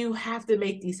you have to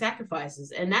make these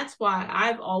sacrifices. And that's why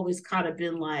I've always kind of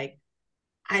been like,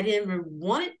 I never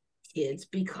wanted kids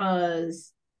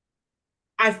because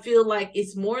I feel like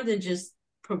it's more than just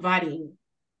providing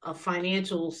a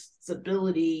financial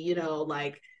stability,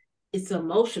 like it's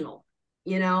emotional,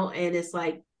 and it's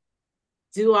like,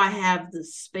 do I have the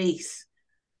space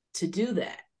to do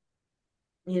that,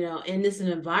 in this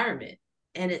environment?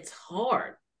 And it's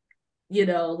hard,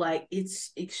 like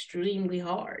it's extremely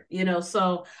hard,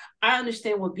 so I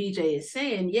understand what BJ is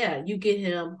saying. Yeah, you get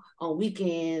him on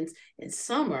weekends and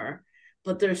summer,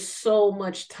 but there's so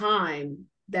much time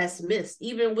that's missed,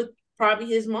 even with probably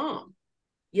his mom,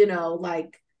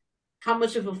 like how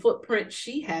much of a footprint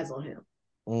she has on him.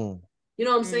 You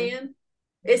know what I'm saying?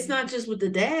 It's not just with the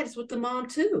dad, it's with the mom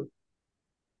too.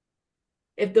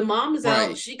 If the mom is Right.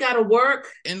 out, she gotta work.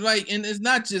 And it's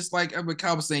not just like what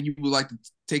Kyle was saying, you would like to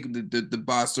take them to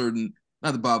buy certain,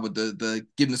 not the buy, but the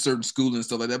getting a certain school and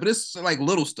stuff like that. But it's like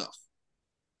little stuff.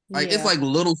 Like it's like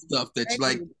little stuff that you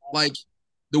like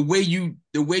the way you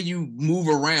move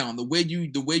around, the way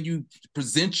you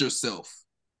present yourself.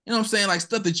 You know what I'm saying? Like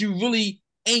stuff that you really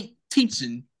ain't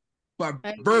teaching by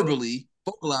verbally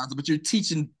vocalizing, but you're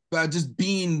teaching by just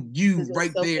being you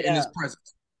right there in this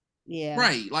presence. Yeah.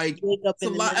 Right. Like wake up it's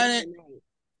a lot, and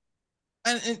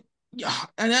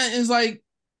it's like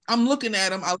I'm looking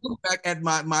at him. I look back at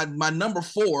my number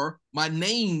 4, my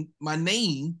namesake.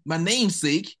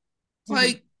 It's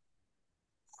like,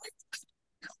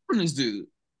 this dude.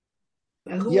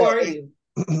 And who are you?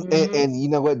 And you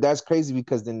know what? That's crazy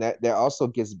because then that also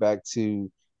gets back to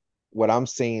what I'm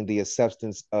saying, the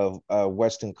acceptance of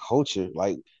Western culture.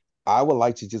 Like, I would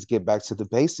like to just get back to the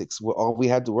basics. Where all we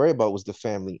had to worry about was the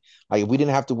family. Like, if we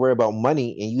didn't have to worry about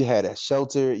money and you had a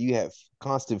shelter, you had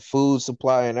constant food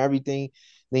supply and everything,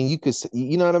 then you could,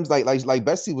 you know what I'm saying? Like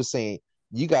Bessie was saying,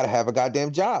 you got to have a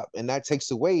goddamn job, and that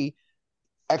takes away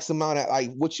X amount of,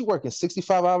 like, what you working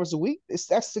 65 hours a week?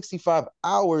 That's 65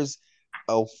 hours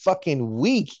a fucking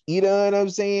week. You know what I'm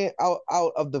saying? Out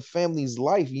of the family's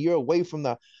life. You're away from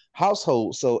the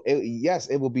household. So yes,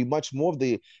 it will be much more of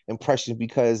the impression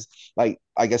because like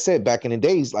I said, back in the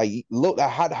days, like, look,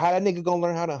 how that nigga gonna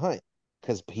learn how to hunt?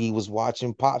 Because he was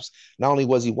watching Pops. Not only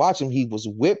was he watching, he was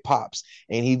with Pops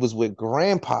and he was with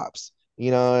grandpops.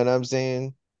 You know what I'm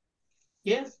saying?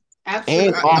 Yeah, absolutely.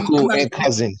 And uncle and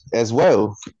cousin as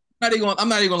well. I'm not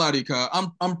even gonna lie to you,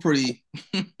 Kyle. I'm pretty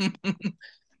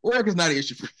work is not an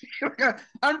issue for me.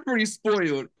 I'm pretty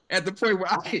spoiled at the point where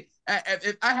I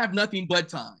have nothing but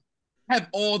time. I have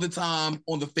all the time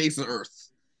on the face of earth.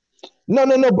 No,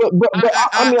 but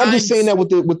I'm just saying that with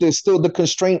the still the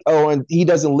constraint. Oh, and he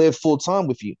doesn't live full time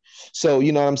with you, so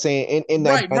you know what I'm saying. In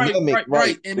that dynamic,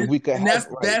 right? And we could have,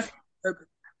 that's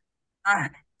I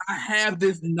have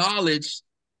this knowledge.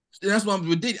 That's what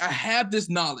I'm doing. I have this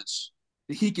knowledge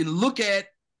that he can look at,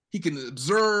 he can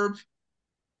observe,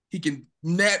 he can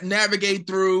navigate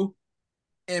through,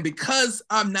 and because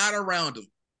I'm not around him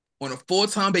on a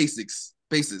full-time basis,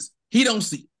 he don't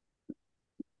see.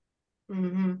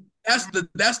 Mm-hmm. That's what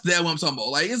I'm talking about.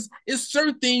 Like it's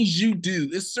certain things you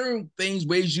do, it's certain things,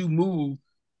 ways you move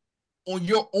on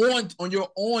your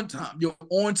on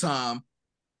time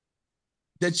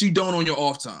that you don't on your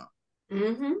off time.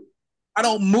 Mm-hmm. I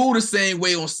don't move the same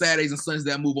way on Saturdays and Sundays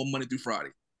that I move on Monday through Friday.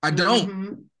 I don't.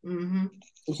 Mm-hmm. Mm-hmm.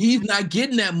 He's not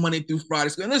getting that Monday through Friday.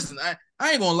 So listen, I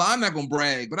ain't gonna lie, I'm not gonna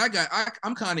brag, but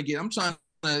I'm trying to.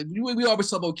 We always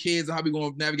talk about kids and how we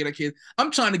gonna navigate our kids. I'm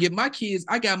trying to get my kids.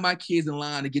 I got my kids in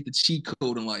line to get the cheat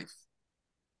code in life,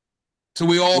 so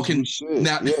we all can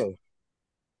now. Yeah.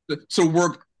 So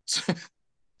work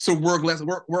less,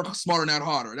 work smarter, not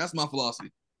harder. That's my philosophy.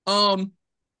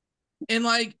 And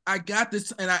like I got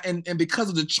this, and because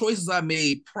of the choices I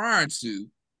made prior to,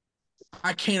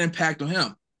 I can't impact on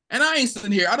him. And I ain't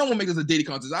sitting here. I don't want to make this a dating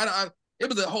contest. It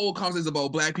was a whole conversation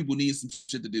about black people needing some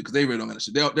shit to do because they really don't got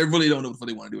shit. They really don't know what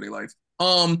they want to do with their life.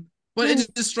 But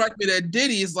it just struck me that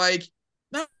Diddy is like,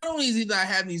 not only is he not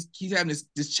having he's having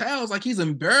this child, like he's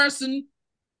embarrassing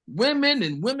women,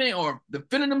 and women are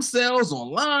defending themselves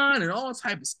online and all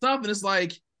type of stuff. And it's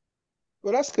like,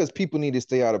 well, that's because people need to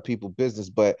stay out of people's business.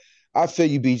 But I feel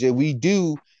you, BJ. We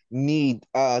do need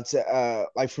to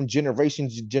like from generation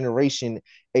to generation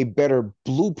a better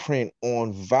blueprint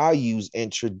on values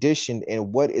and tradition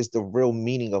and what is the real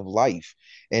meaning of life,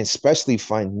 and especially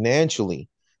financially.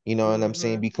 You know what I'm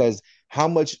saying? Because how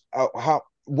much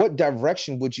what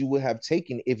direction would you have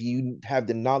taken if you have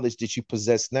the knowledge that you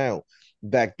possess now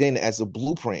back then as a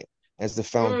blueprint, as the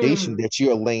foundation that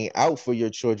you're laying out for your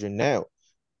children now?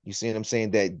 You see what I'm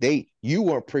saying? That you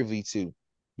weren't privy to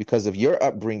because of your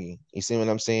upbringing. You see what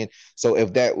I'm saying? So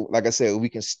if that, like I said, we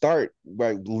can start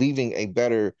by leaving a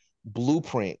better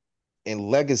blueprint and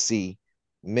legacy,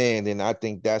 man, then I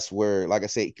think that's where, like I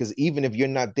say, because even if you're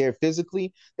not there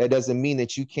physically, that doesn't mean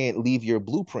that you can't leave your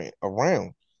blueprint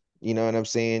around. You know what I'm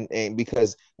saying? And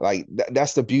because like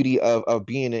that's the beauty of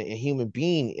being a human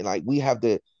being. And like we have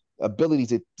the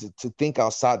ability to think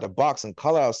outside the box and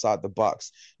color outside the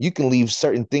box. You can leave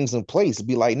certain things in place.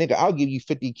 Be like, nigga, I'll give you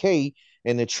 50K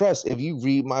in the trust if you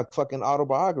read my fucking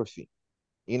autobiography.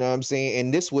 You know what I'm saying?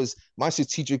 And this was my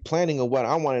strategic planning of what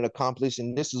I wanted to accomplish,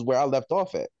 and this is where I left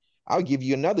off at. I'll give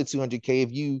you another 200K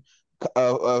if you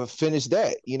finish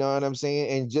that. You know what I'm saying?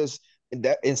 And just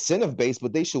that incentive based,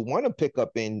 but they should want to pick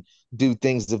up and do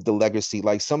things of the legacy.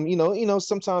 Like some,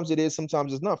 sometimes it is,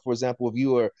 sometimes it's not. For example, if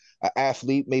you are an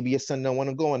athlete, maybe your son don't want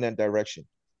to go in that direction.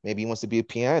 maybe he wants to be a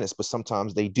pianist, but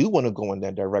sometimes they do want to go in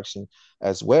that direction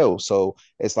as well. So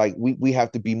it's like we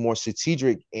have to be more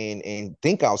strategic and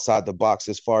think outside the box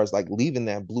as far as like leaving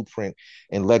that blueprint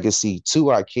and legacy to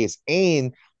our kids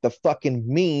and the fucking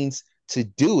means to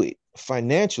do it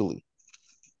financially.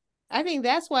 I think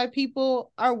that's why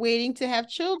people are waiting to have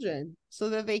children so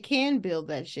that they can build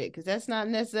that shit. Because that's not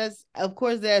necessary. Of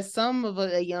course, there's some of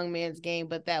a young man's game,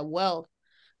 but that wealth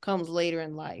comes later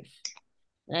in life.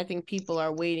 And I think people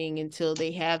are waiting until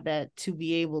they have that to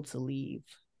be able to leave.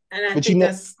 And I But think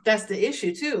that's the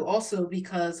issue too. Also,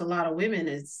 because a lot of women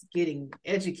is getting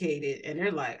educated and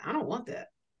they're like, I don't want that.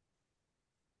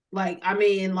 Like, I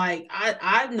mean, like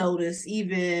I've noticed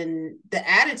even the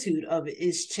attitude of it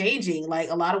is changing. Like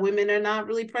a lot of women are not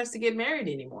really pressed to get married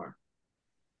anymore.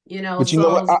 You know, But you know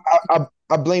what? so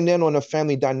I blame that on the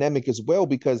family dynamic as well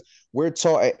because we're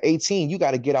taught at 18 you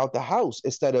got to get out the house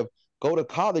instead of go to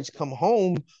college, come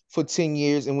home for 10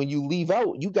 years, and when you leave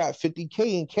out, you got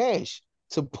 50K in cash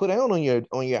to put out on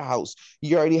your house.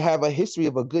 You already have a history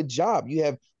of a good job. You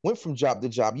have went from job to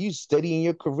job. You steady in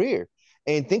your career.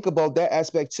 And think about that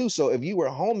aspect too. So if you were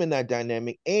home in that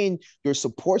dynamic and your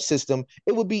support system,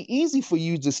 it would be easy for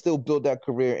you to still build that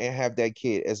career and have that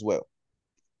kid as well.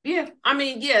 yeah, I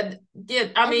mean, yeah, yeah.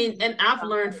 I mean, and I've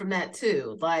learned from that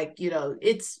too. Like, you know,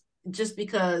 it's just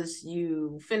because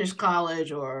you finish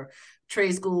college or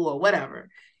trade school or whatever,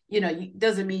 you know,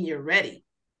 doesn't mean you're ready.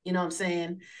 You know what I'm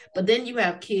saying? But then you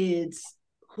have kids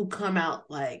who come out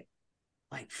like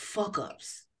fuck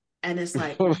ups, and it's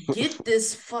like, get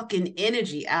this fucking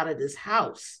energy out of this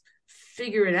house.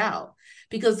 Figure it out,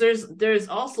 because there's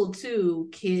also too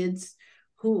kids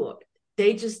who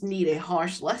they just need a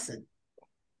harsh lesson.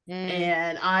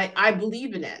 And I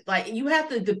believe in that. Like you have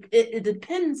to it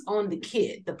depends on the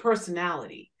kid, the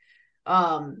personality.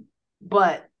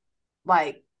 But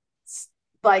like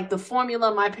the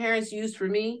formula my parents used for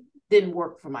me didn't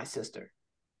work for my sister.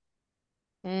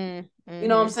 You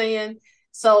know what I'm saying?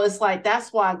 So it's like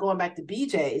that's why going back to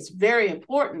BJ, it's very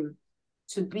important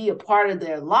to be a part of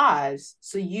their lives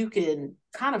so you can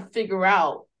kind of figure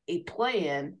out a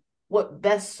plan what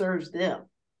best serves them.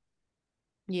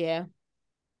 Yeah.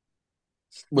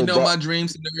 You know, my dream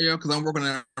scenario, because I'm working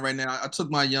on it right now. I took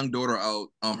my young daughter out,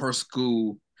 her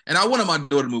school, and I wanted my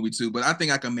daughter to movie too, but I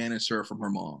think I can manage her from her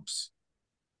mom's.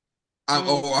 I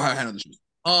had another choice.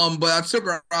 But I took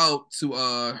her out to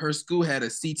her school had a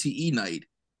CTE night,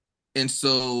 and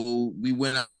so we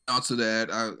went out to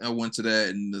that. I went to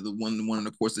that, and the one of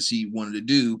the course that she wanted to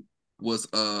do was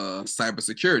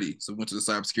cybersecurity. So we went to the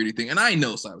cybersecurity thing, and I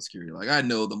know cybersecurity. Like I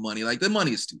know the money. Like the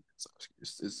money is stupid.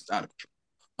 It's out of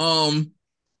control.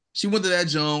 She went to that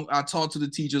joint. I talked to the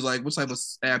teachers like, what type of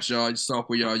apps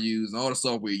software y'all use, and all the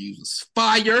software you use was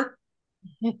fire.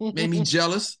 Made me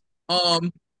jealous.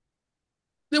 Then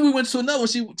we went to another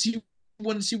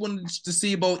one. She wanted to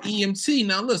see about EMT.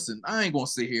 Now listen, I ain't gonna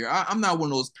sit here. I'm not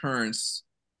one of those parents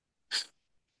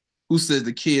who says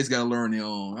the kids gotta learn their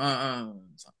own.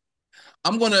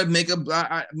 I'm gonna make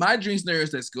my dream scenario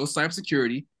is let's go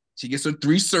cybersecurity. She gets her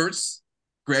 3 certs,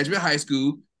 graduate high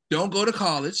school, don't go to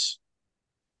college,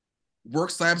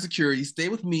 work cybersecurity, stay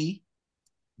with me,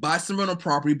 buy some rental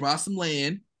property, buy some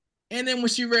land, and then when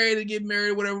she's ready to get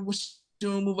married, whatever she's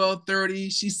doing, move out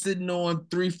 30, she's sitting on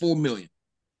 3-4 million.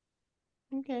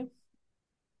 Okay.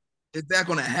 Is that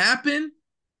gonna happen?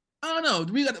 I don't know.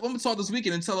 I'm gonna talk this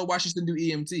weekend and tell her why she shouldn't do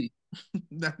EMT.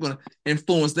 That's gonna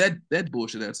influence that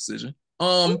bullshit ass decision.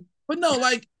 But no,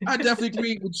 like I definitely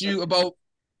agree with you about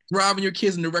driving your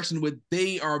kids in the direction where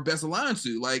they are best aligned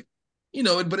to. Like, you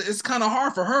know, but it's kind of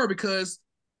hard for her because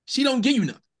she don't give you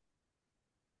nothing.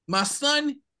 My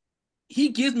son, he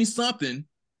gives me something,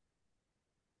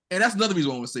 and that's another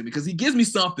reason I want to say, because he gives me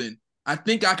something. I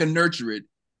think I can nurture it,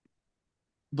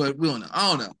 but we don't know. I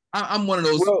don't know. I'm one of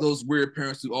those weird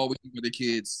parents who always give their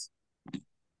kids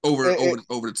over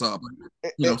the top.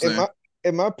 You know what I'm saying?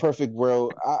 In my perfect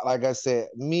world, like I said,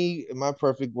 in my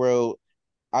perfect world,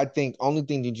 I think only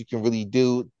thing that you can really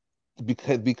do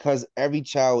because every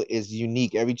child is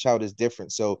unique, every child is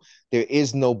different. So there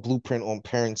is no blueprint on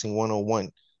parenting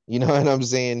 101. You know what I'm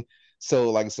saying?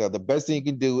 So, like I said, the best thing you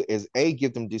can do is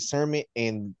give them discernment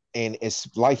and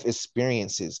it's life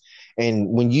experiences. And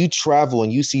when you travel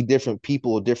and you see different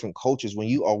people or different cultures, when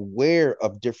you are aware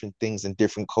of different things and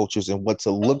different cultures and what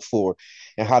to look for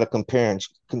and how to compare and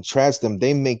contrast them,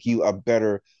 they make you a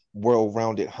better,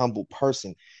 well-rounded, humble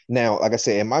person. Now, like I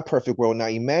said, in my perfect world, now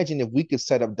imagine if we could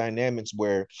set up dynamics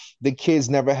where the kids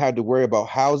never had to worry about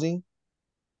housing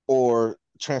or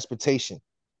transportation.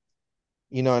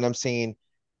 You know what I'm saying?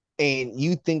 And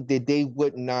you think that they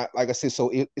would not, like I said,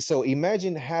 so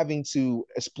imagine having to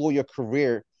explore your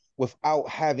career without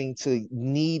having to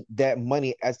need that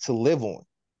money as to live on,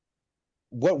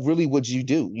 what really would you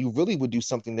do? You really would do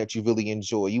something that you really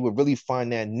enjoy. You would really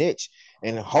find that niche,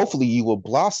 and hopefully you will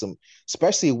blossom.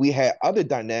 Especially if we had other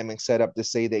dynamics set up to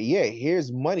say that, yeah,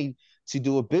 here's money to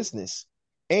do a business,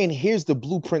 and here's the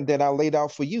blueprint that I laid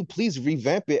out for you. Please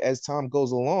revamp it as time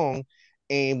goes along,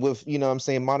 and with, you know what I'm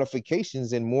saying,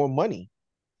 modifications and more money.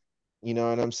 You know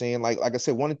what I'm saying? Like I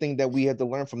said, one thing that we had to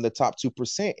learn from the top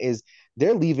 2% is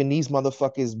they're leaving these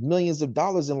motherfuckers millions of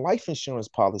dollars in life insurance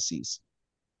policies.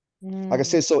 Like I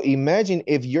said, so imagine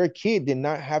if your kid did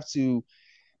not have to,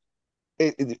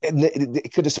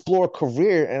 it could explore a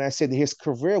career. And I said his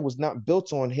career was not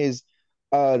built on his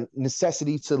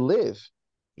necessity to live.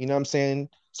 You know what I'm saying?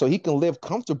 So he can live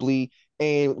comfortably,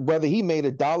 and whether he made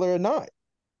a dollar or not,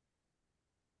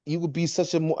 you would be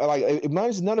such a like,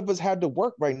 imagine none of us had to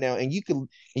work right now, and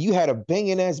you had a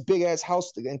banging ass big ass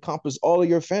house to encompass all of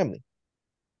your family.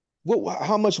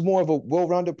 How much more of a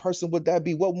well-rounded person would that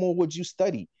be? What more would you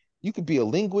study? You could be a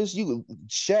linguist, you could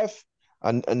chef,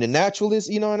 a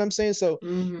naturalist. You know what I'm saying? So,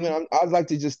 you know, I'd like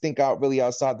to just think out really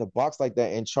outside the box like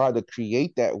that and try to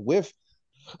create that with,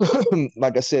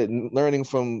 like I said, learning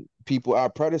from people, our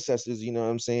predecessors. You know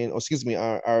what I'm saying? Or excuse me,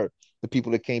 our the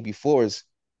people that came before us.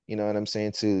 You know what I'm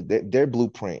saying? To their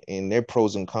blueprint and their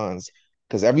pros and cons,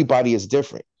 because everybody is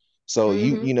different. So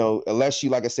you know, unless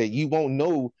you, like I said, you won't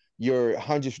know your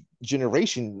 100th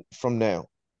generation from now,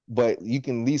 but you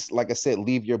can at least, like I said,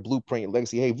 leave your blueprint, your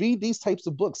legacy. Hey, read these types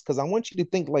of books because I want you to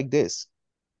think like this.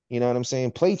 You know what I'm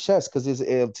saying? Play chess because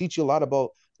it'll teach you a lot about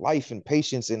life and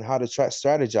patience and how to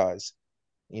strategize.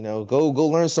 You know, go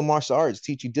learn some martial arts,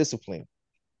 teach you discipline.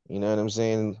 You know what I'm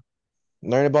saying?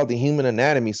 Learn about the human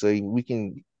anatomy so we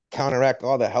can counteract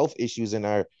all the health issues in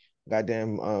our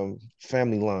goddamn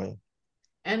family line.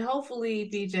 And hopefully,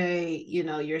 BJ, you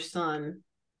know, your son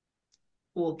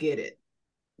will get it.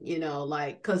 You know,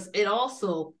 like, because it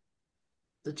also,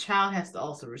 the child has to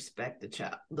also respect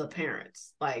the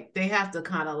parents. Like, they have to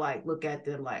kind of like look at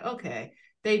them like, okay,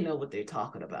 they know what they're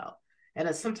talking about.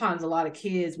 And sometimes a lot of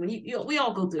kids, when you know, we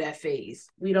all go through that phase,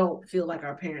 we don't feel like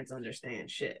our parents understand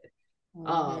shit.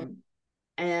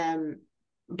 And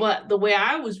but the way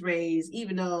I was raised,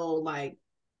 even though like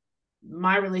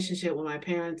my relationship with my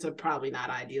parents are probably not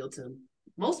ideal to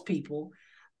most people,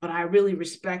 but I really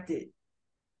respected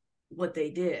what they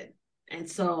did. And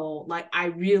so like I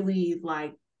really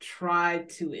like tried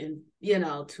to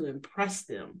to impress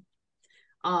them.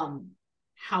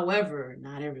 However,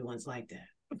 not everyone's like that.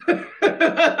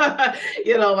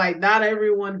 You know, like not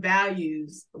everyone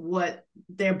values what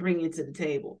they're bringing to the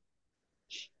table.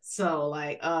 So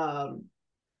like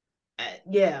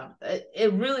yeah,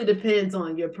 it really depends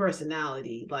on your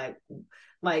personality. Like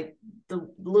the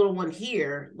little one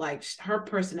here, like her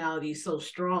personality is so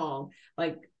strong,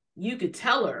 like you could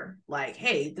tell her like,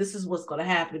 hey, this is what's going to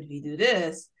happen if you do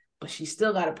this, but she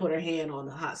still got to put her hand on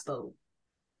the hot stove.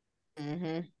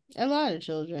 A lot of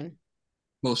children,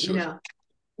 most children,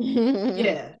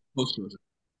 yeah, most children.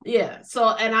 Yeah. So,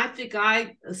 and I think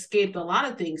I escaped a lot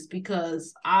of things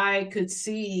because I could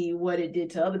see what it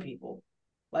did to other people.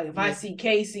 Like if I see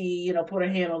Casey, you know, put her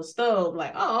hand on the stove,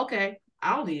 like, oh, okay,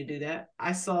 I don't need to do that.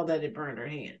 I saw that it burned her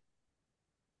hand.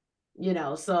 You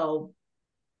know, so,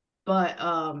 but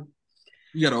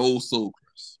you got an old soul,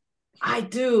 Chris. I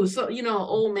do. So, you know,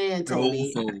 old man told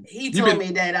me, he told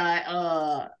me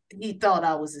that he thought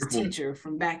I was his teacher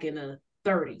from back in the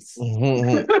 30s.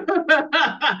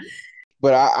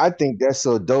 But I think that's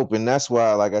so dope. And that's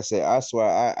why, like I said, I swear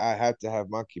I have to have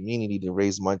my community to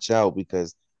raise my child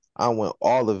because I want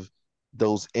all of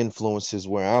those influences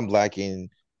where I'm Black in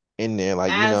there.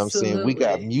 Like, you know what I'm saying? We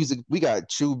got music, we got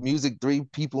true music, 3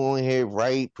 people in here,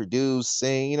 write, produce,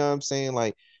 sing, you know what I'm saying?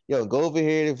 Like, yo, go over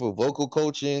here for vocal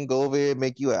coaching, go over here,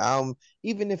 make you an album.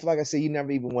 Even if, like I said, you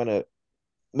never even want to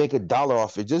make a dollar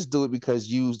off it, just do it because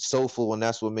you soulful and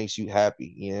that's what makes you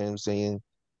happy. You know what I'm saying?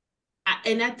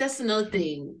 And that's another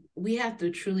thing. We have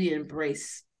to truly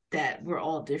embrace that we're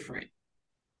all different.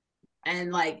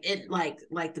 And like it like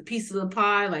the piece of the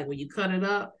pie, like when you cut it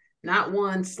up, not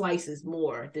one slice is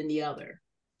more than the other.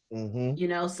 You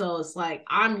know, so it's like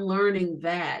I'm learning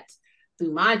that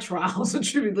through my trials and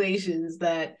tribulations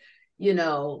that, you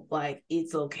know, like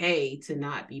it's okay to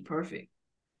not be perfect.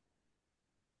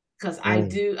 Because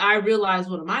I realize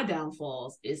one of my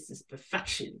downfalls is this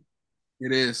perfection.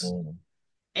 It is.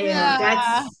 And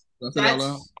that's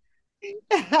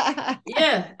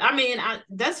yeah, I mean,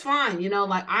 that's fine. You know,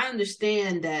 like I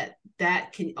understand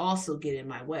that can also get in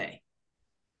my way.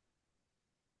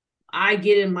 I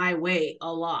get in my way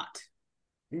a lot.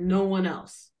 No one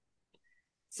else.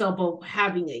 So, but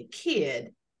having a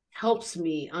kid, helps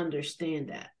me understand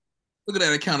that. Look at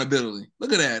that accountability.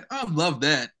 Look at that. I love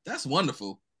that. That's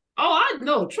wonderful. Oh, I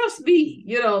know. Trust me.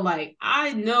 Like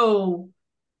I know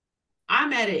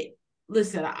I'm at it.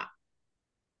 Listen,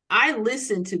 I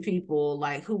listen to people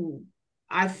like who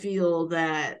I feel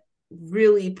that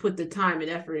really put the time and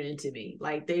effort into me.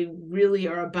 Like they really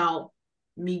are about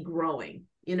me growing,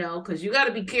 because you got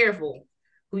to be careful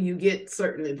who you get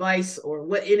certain advice or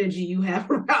what energy you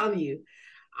have around you.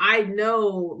 I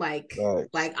know like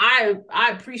I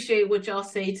appreciate what y'all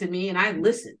say to me and I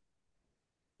listen.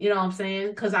 You know what I'm saying?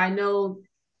 Because I know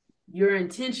your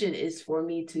intention is for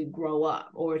me to grow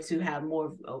up or to have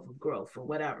more of a growth or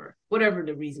whatever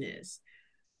the reason is.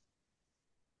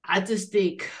 I just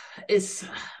think it's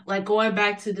like going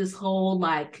back to this whole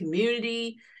like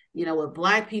community, with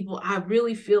Black people. I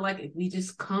really feel like if we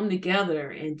just come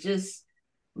together and just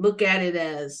look at it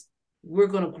as we're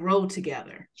going to grow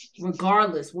together,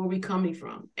 regardless where we're coming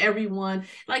from. Everyone,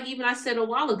 like even I said a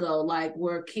while ago, like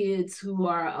we're kids who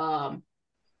are,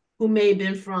 who may have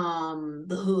been from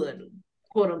the hood,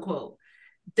 quote unquote.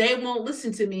 They won't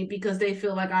listen to me because they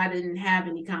feel like I didn't have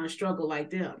any kind of struggle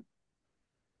like them.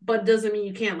 But doesn't mean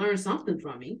you can't learn something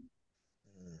from me.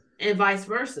 And vice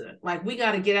versa. Like we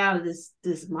got to get out of this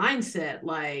mindset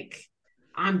like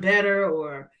I'm better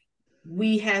or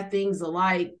we have things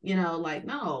alike, like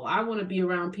no, I want to be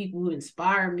around people who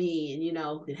inspire me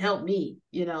and can help me,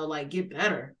 like get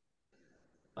better.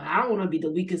 But I don't want to be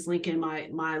the weakest link in my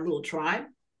little tribe.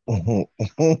 Hell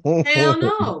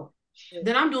no.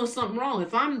 Then I'm doing something wrong.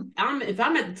 If I'm at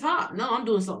the top, no, I'm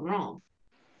doing something wrong.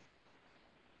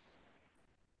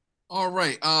 All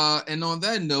right. And on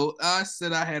that note, I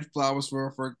said I had flowers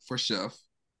for Chef.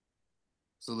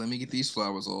 So let me get these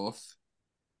flowers off.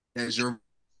 As your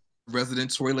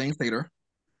resident Tory Lanez hater,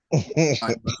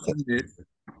 I must admit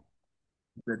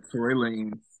that Tory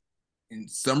Lanez, in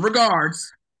some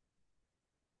regards,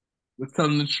 was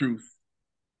telling the truth.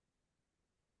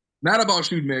 Not about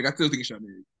shooting Meg. I still think he shot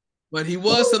Meg. But he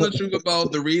was telling the truth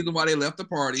about the reason why they left the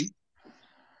party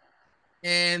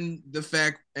and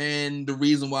the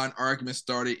reason why an argument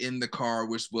started in the car,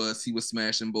 which was he was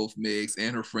smashing both Megs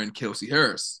and her friend Kelsey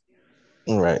Harris.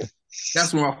 Right.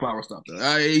 That's where my flower stopped.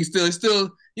 He's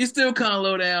still kind of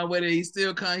low down with it. He's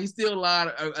still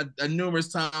lied numerous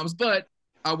times, but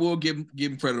I will give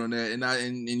him credit on that. And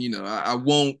I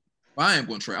won't. I am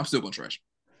going to trash. I'm still going to trash.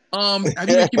 Have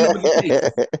you been keeping up with the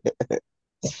case?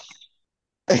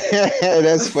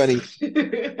 That's funny.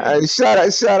 Shout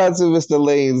out to Mr.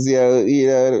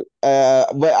 Lanez,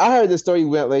 but I heard the story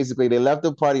went basically they left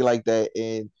the party like that,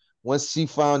 and once she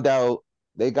found out,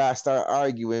 they got start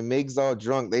arguing. Meg's all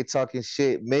drunk, they talking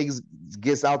shit. Meg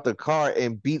gets out the car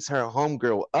and beats her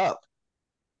homegirl up.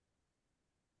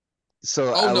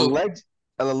 So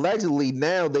allegedly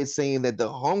now they saying that the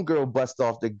homegirl bust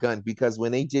off the gun because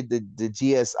when they did the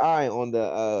GSI on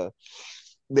the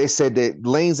they said that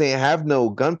Lanez ain't have no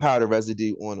gunpowder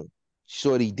residue on him.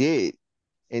 Shorty did.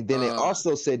 And then they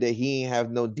also said that he ain't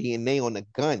have no DNA on the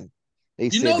gun. They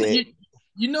said that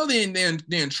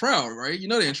they're in trial, right? You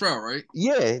know they're in trial, right?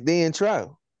 Yeah, they're in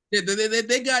trial. Yeah,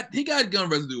 he got gun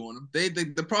residue on him.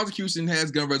 The prosecution has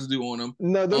gun residue on him.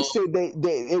 No, they said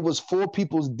it was 4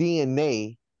 people's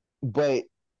DNA, but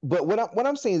what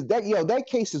I'm saying is that that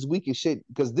case is weak as shit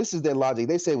because this is their logic.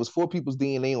 They say it was 4 people's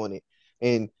DNA on it,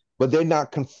 but they're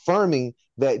not confirming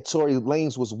that Tory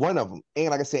Lanez was one of them.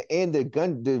 And like I said, and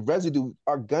the residue,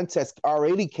 our gun test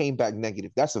already came back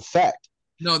negative. That's a fact.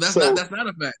 No, that's not a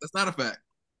fact. That's not a fact.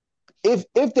 If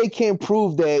they can't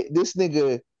prove that this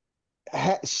nigga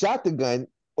shot the gun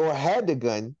or had the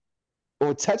gun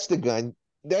or touched the gun,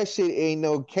 that shit ain't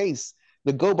no case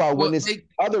to go by when it's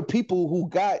other people who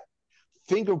got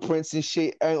fingerprints and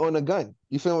shit on a gun.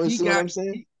 You feel what I'm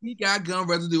saying? He got gun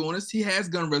residue on us. He has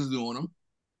gun residue on him.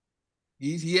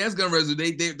 He has gun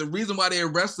residue. The reason why they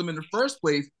arrested him in the first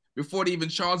place before they even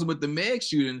charged him with the Meg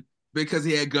shooting because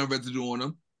he had gun residue on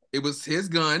him. It was his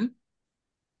gun.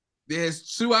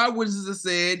 There's 2 eyewitnesses that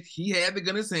said he had the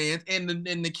gun in his hands, and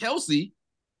the Kelsey,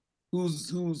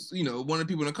 who's one of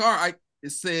the people in the car,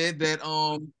 said that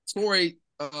Tory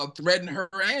threatened her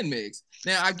and Megs.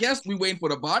 Now I guess we waiting for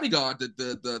the bodyguard.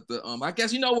 I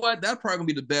guess you know what, that's probably gonna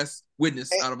be the best witness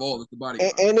out of all of the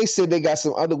bodyguard. And they said they got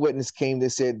some other witness came that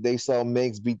said they saw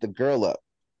Megs beat the girl up.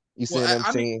 You see what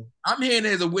I'm saying? I'm hearing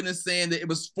there's a witness saying that it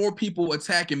was 4 people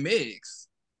attacking Megs.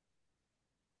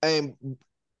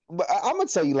 But I'm gonna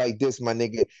tell you like this, my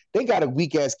nigga. They got a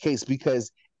weak ass case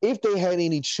because if they had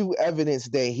any true evidence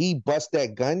that he bust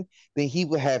that gun, then he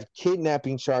would have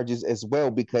kidnapping charges as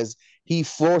well because he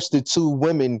forced the 2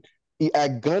 women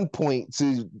at gunpoint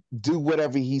to do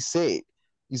whatever he said.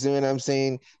 You see what I'm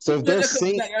saying? So if they're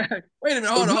saying, wait a minute,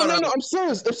 hold on. No, I'm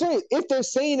serious. If they're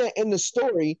saying that in the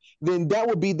story, then that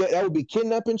would be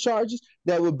kidnapping charges.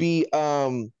 That would be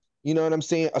you know what I'm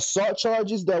saying, assault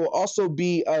charges. That will also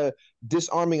be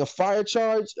disarming a fire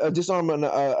charge, disarming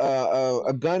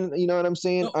a gun. You know what I'm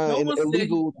saying?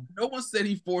 Illegal. No one said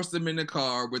he forced him in the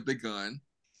car with the gun.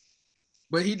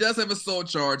 But he does have assault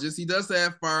charges. He does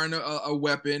have firing a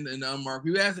weapon and unmarked.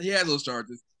 He has those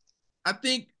charges. I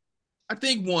think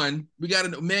one, we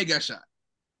got Meg got shot.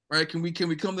 Right? Can we come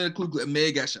to the clue?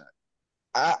 Meg got shot.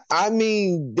 I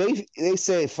mean, they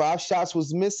said 5 shots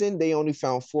was missing. They only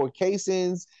found 4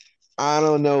 casings. I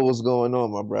don't know what's going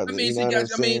on, my brother. I mean, no.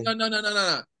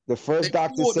 The first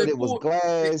doctor said it was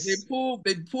glass. They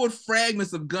pulled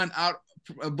fragments of a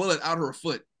bullet out of her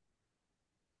foot.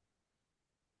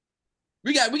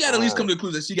 We got at least come to the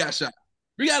clue that she got shot.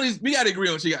 We got to agree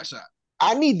on she got shot.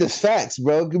 I need the facts,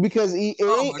 bro, because it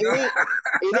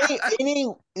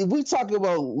ain't. We talking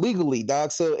about legally,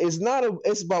 dog. So it's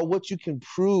about what you can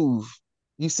prove.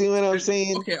 You see what I'm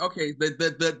saying? Okay.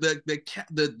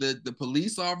 The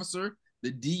police officer, the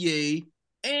DA,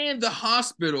 and the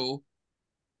hospital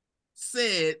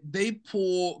said they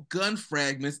pulled gun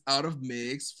fragments out of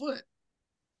Meg's foot.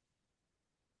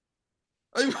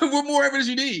 What more evidence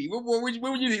you need? What would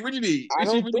you need? What you need? I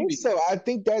don't think so. I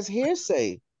think that's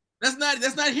hearsay. That's not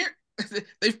here.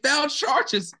 They found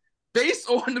charges based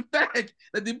on the fact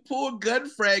that they pulled bullet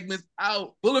fragments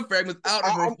out of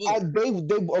her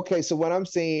foot. Okay, so what I'm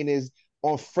saying is,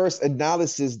 on first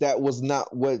analysis, that was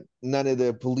not what none of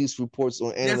the police reports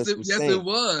or analysts were saying. Yes, it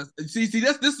was. See,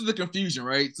 this is the confusion,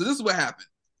 right? So this is what happened.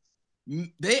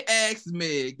 They asked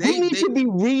Meg. We need to be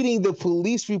reading the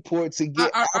police report to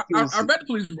get accuracy. I read the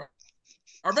police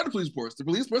reports. The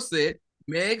police report said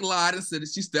Meg lied and said that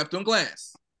she stepped on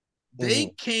glass.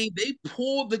 They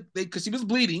pulled because she was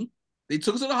bleeding. They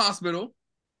took her to the hospital.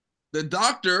 The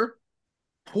doctor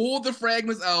pulled the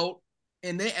fragments out,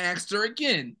 and they asked her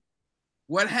again,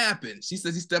 what happened? She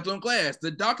says he stepped on glass.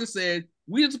 The doctor said,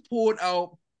 we just pulled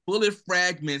out bullet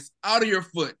fragments out of your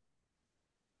foot.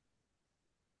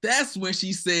 That's when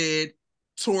she said,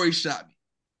 Tory shot me.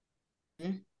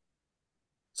 Mm-hmm.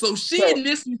 So she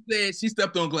initially said she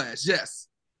stepped on glass. Yes.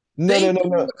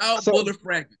 No. Out bullet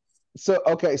fragments. So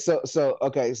this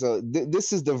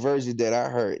is the version that I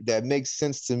heard that makes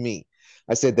sense to me.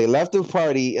 I said they left the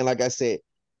party, and like I said,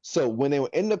 so when they were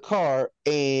in the car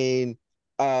and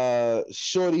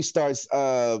Shorty starts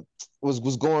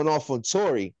was going off on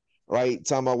Tory, right?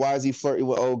 Talking about why is he flirting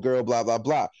with old girl, blah blah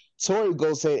blah. Tory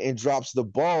goes ahead and drops the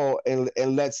ball and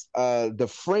lets the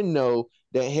friend know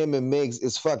that him and Miggs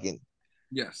is fucking.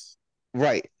 Yes.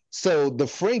 Right. So the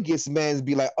friend gets mad and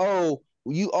be like, oh,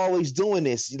 you always doing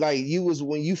this. Like, you was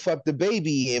when you fucked the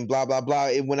baby and blah, blah, blah.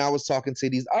 And when I was talking to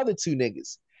these other 2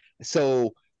 niggas.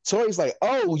 So Tory's like,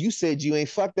 oh, you said you ain't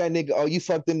fucked that nigga. Oh, you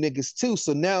fucked them niggas too.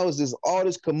 So now is all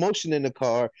this commotion in the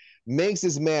car. Miggs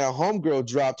is mad. A homegirl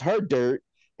dropped her dirt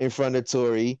in front of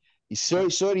Tory.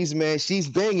 Shorty's mad. She's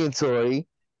banging Tory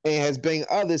and has banged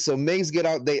others. So Miggs get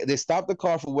out. They stop the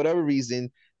car for whatever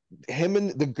reason. Him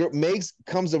and the girl, Miggs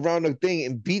comes around the thing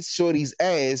and beats Shorty's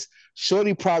ass.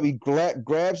 Shorty probably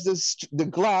grabs the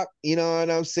Glock. You know what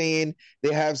I'm saying?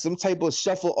 They have some type of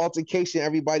shuffle altercation.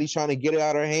 Everybody's trying to get it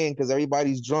out of her hand because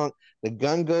everybody's drunk. The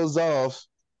gun goes off.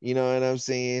 You know what I'm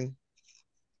saying?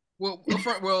 Well,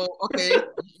 okay.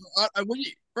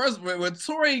 When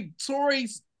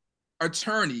Tory's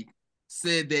attorney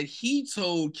said that he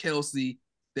told Kelsey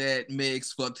that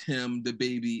Miggs fucked him, the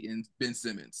baby, and Ben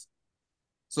Simmons.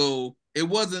 So it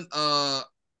wasn't, Tory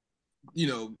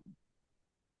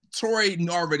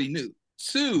already knew.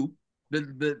 2,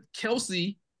 the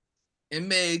Kelsey and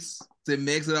Miggs said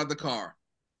Miggs got out the car,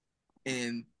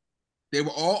 and they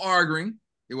were all arguing.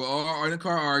 They were all in the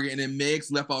car arguing, and then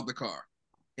Miggs left out the car,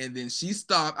 and then she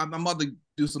stopped. I'm about to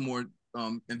do some more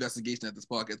investigation at this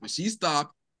podcast, but she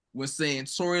stopped when saying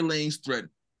Tory Lanez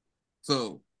threatened.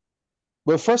 So,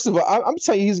 but first of all, I'm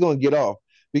telling you, he's gonna get off.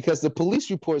 Because the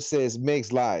police report says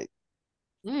Miggs lied.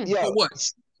 Yeah. About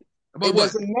what? It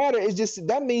doesn't matter. It's just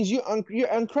that means you're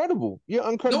uncredible. You're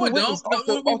uncredible. No, it don't.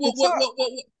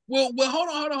 Well, hold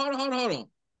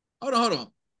on.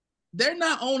 They're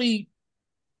not only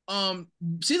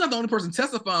she's not the only person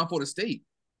testifying for the state.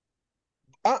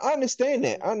 I understand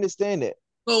that.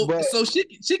 So she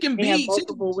can be have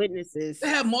multiple witnesses. They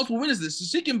have multiple witnesses. So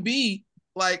she can be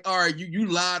like, all right, you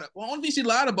lied. Well, the only thing she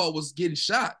lied about was getting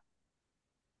shot.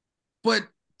 But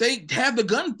they have the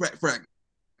gun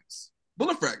fragments,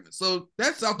 bullet fragments. So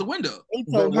that's out the window. They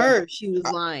told her she was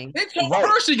lying. They told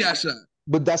her she got shot.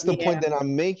 But that's the point that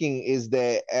I'm making, is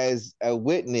that as a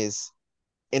witness,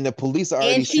 and the police are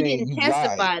already And she saying didn't you lied.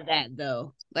 testify that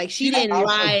though. Like she She didn't didn't-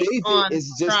 lie Affidavit on is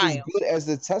just as trial. good as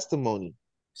the testimony.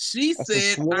 She That's a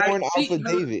said, sworn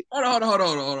affidavit. hold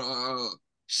on.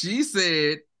 She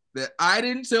said that I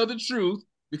didn't tell the truth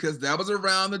because that was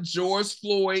around the George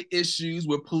Floyd issues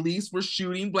where police were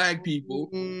shooting black people.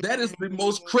 That is the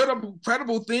most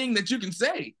credible thing that you can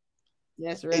say.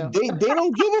 That's They, real. they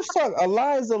don't give a fuck. A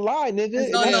lie is a lie,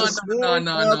 nigga. No, And no, that's a no, sworn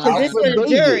no, Because it's for the affidavit.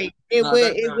 jury. It No,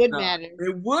 would matter.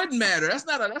 It would matter. That's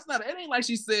not. It ain't like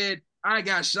she said I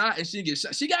got shot and she didn't get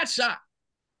shot. She got shot.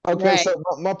 Okay, Right. so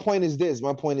my point is this.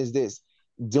 My point is this.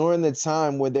 During the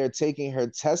time when they're taking her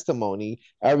testimony,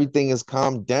 everything is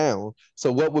calmed down.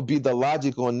 So what would be the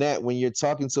logic on that when you're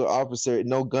talking to an officer,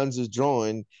 no guns is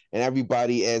drawn, and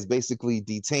everybody is basically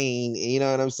detained? You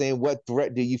know what I'm saying? What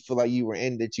threat do you feel like you were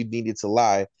in that you needed to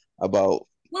lie about?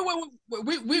 We're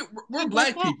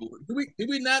black people.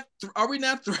 Are we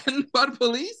not threatened by the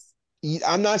police?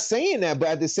 I'm not saying that, but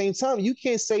at the same time, you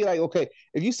can't say like, okay,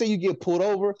 if you say you get pulled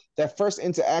over, that first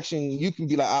interaction, you can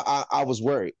be like, I was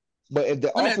worried. But if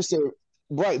the officer,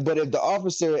 right, but if the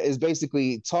officer is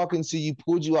basically talking to you,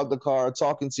 pulled you out the car,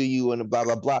 talking to you, and blah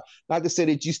blah blah, not to say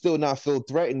that you still not feel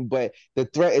threatened, but the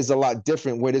threat is a lot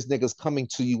different. Where this nigga's coming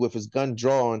to you with his gun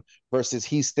drawn versus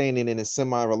he's standing in a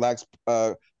semi-relaxed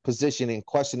position and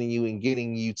questioning you and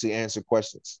getting you to answer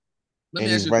questions. And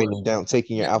he's writing them down,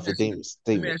 taking your affidavit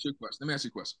statement. Let me ask you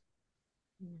a question.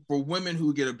 For women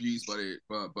who get abused by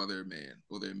their man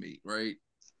or their mate, right?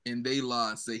 And they lie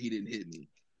and say he didn't hit me.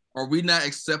 Are we not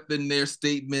accepting their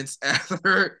statements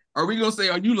after? Are we gonna say,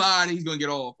 "Are you lying?" And he's gonna get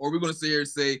off, or are we gonna sit here and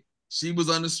say she was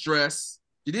under stress?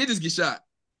 She did just get shot.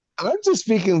 I'm just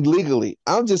speaking legally.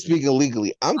 I'm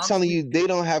telling you, they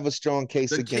don't have a strong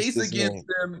case against this man.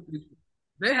 Them.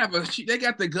 They got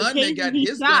the gun. They got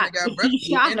his gun. They got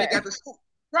residue, and they got the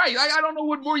right. I don't know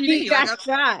what more you need. He got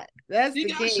shot. That's the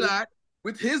case. Got shot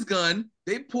with his gun.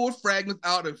 They pulled fragments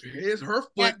out of her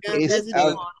foot.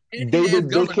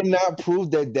 They cannot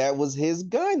prove that was his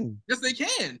gun. Yes, they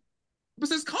can. It was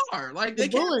his car. Like the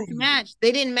bullets matched.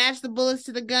 They didn't match the bullets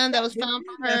to the gun that was found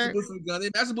for her. They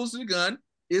matched the bullets to the gun.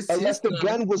 Unless the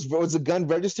gun was the gun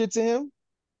registered to him?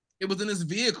 It was in his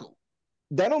vehicle.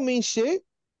 That don't mean shit.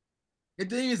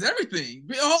 It means everything.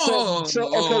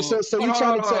 So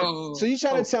you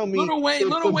trying to tell me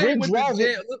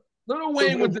Lil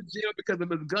Wayne went to jail because of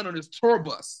his gun on his tour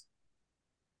bus.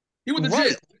 He went to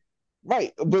jail.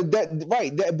 Right, but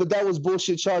that was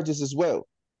bullshit charges as well.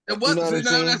 It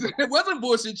wasn't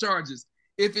bullshit charges.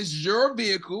 If it's your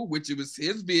vehicle, which it was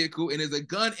his vehicle, and there's a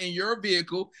gun in your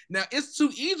vehicle, now it's too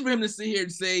easy for him to sit here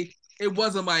and say it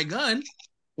wasn't my gun.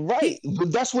 Right,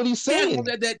 but that's what he's saying.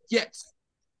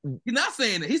 He's not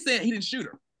saying that. He's saying he didn't shoot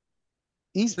her.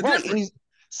 He's right.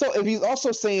 So if he's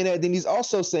also saying that, then he's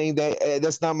also saying that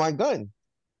that's not my gun.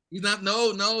 He's not.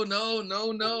 No. They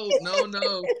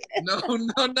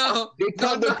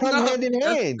come hand in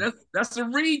hand. That's a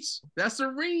reach.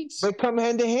 They come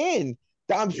hand in hand.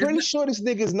 I'm pretty sure this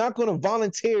nigga is not going to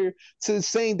volunteer to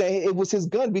saying that it was his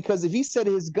gun, because if he said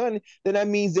his gun, then that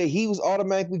means that he was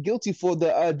automatically guilty for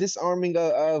the disarming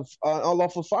of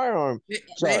unlawful firearm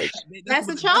charge. That's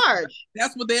a charge.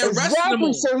 That's what they arrested him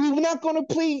on. So he's not going to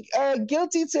plead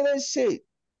guilty to that shit.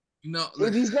 No,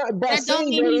 if he's not. That don't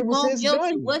mean he won't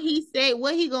guilty. What he say,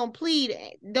 what he gonna plead,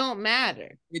 don't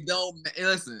matter. It don't.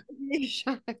 Listen.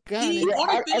 Shot a gun.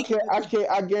 I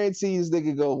guarantee you, this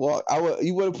nigga go walk.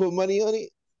 You would have put money on it.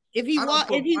 If he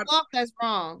walk, that's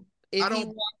wrong. I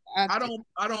don't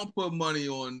put money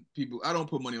on people. I don't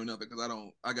put money on nothing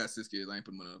because I got 6 kids. I ain't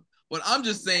put money on. But I'm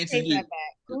just saying to you.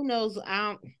 Who knows?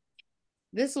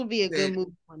 This will be a good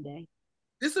movie one day.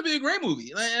 This would be a great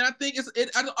movie, and I think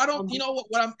I don't. You know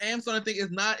what I'm starting to think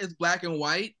is not as black and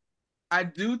white. I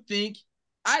do think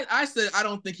I said I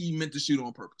don't think he meant to shoot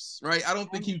on purpose, right? I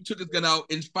don't think he took his gun out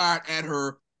and fired at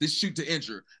her to shoot to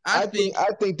injure. I think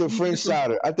the French shot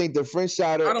her. I think the French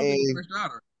shot her. I don't think the French shot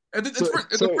her. If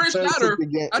the French shot her,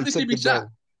 I think she'd be shot.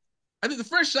 I think the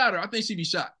French shot her. I think she'd be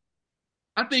shot.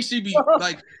 I think she'd be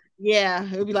like.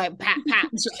 Yeah, it would be like pat,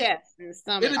 chest and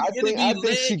stomach. I think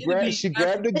she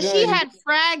grabbed the gun. She had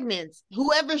fragments.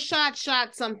 Whoever shot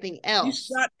something else. He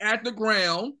shot at the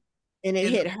ground. And it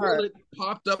hit her. It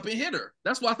popped up and hit her.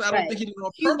 That's why I don't think he did it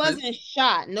on purpose. She wasn't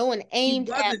shot. No one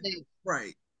aimed at them.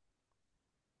 Right.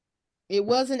 It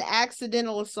wasn't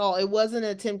accidental assault. It wasn't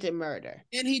attempted murder.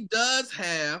 And he does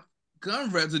have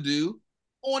gun residue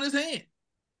on his hand.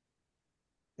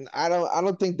 I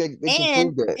don't think they can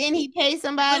prove that. Then he pay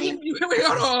somebody. You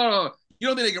don't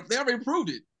think they already proved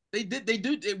it? They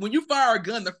do. When you fire a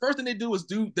gun, the first thing they do is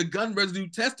do the gun residue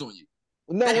test on you.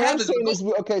 No, that what I'm have the saying go. is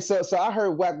okay. So I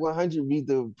heard Whack 100 read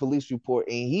the police report,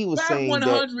 and he was Whack saying that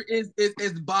 100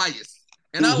 is biased,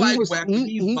 and I he like was Whack, but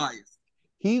he's biased.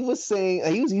 he was saying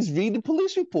he's reading the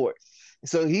police report.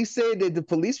 So he said that the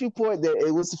police report that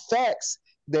it was facts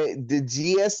that the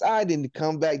GSI didn't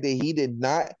come back that he did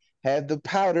not have the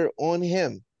powder on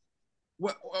him.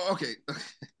 What? Okay.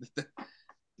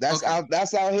 That's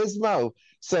Okay. out his mouth.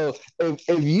 So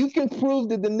if you can prove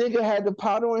that the nigga had the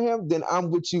powder on him, then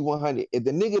I'm with you 100. If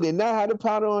the nigga did not have the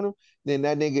powder on him, then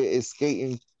that nigga is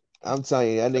skating. I'm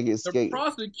telling you, that nigga is The skating.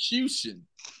 prosecution,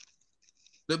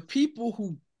 the people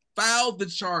who filed the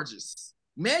charges,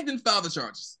 Meg didn't file the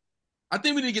charges. I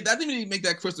think we need to make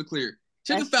that crystal clear.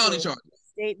 She didn't file any charges. The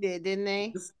state did, didn't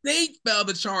they? The state filed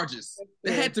the charges.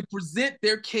 They had to present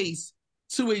their case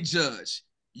to a judge.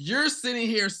 You're sitting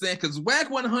here saying, because Whack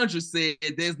 100 said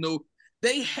there's no,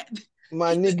 they had.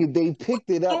 My nigga, they picked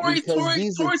it up because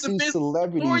these are two defense,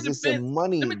 celebrities. It's a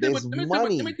money. There's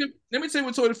money. Let me tell you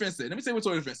what Tory Defense said.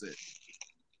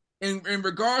 In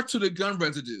regard to the gun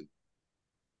residue,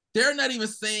 they're not even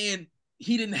saying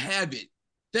he didn't have it.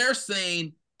 They're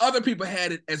saying other people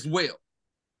had it as well.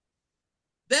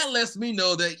 That lets me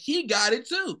know that he got it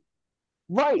too.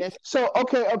 Right. So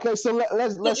okay. So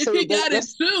let's if say he got it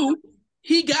too,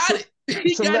 he got it.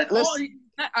 He got it all.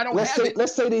 I don't have it.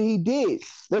 Let's say that he did.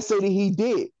 Let's say that he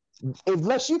did.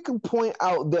 Unless you can point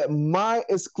out that my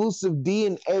exclusive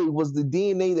DNA was the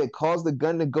DNA that caused the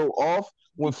gun to go off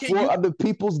when four other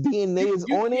people's DNA is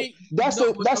on it,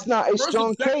 that's not a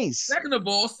strong case. Second of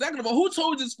all, who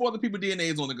told you this for other people's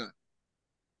DNA is on the gun?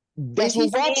 That's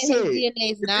what Whack said.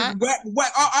 DNA is not.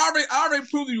 I already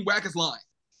proved you Whack is lying.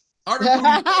 I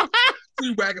already proved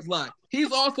you Whack is lying.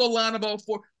 He's also lying about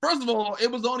four. First of all,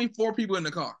 it was only 4 people in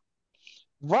the car.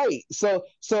 Right. So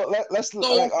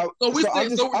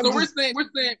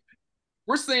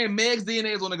we're saying Meg's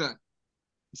DNA is on the gun.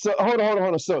 So hold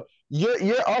on. So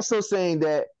you're also saying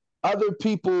that other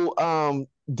people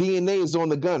DNA is on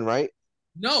the gun, right?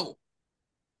 No.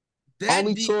 That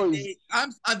only DNA,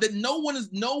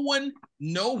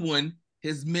 no one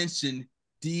has mentioned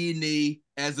DNA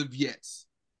as of yet.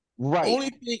 Right. The only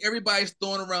thing everybody's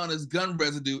throwing around is gun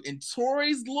residue. And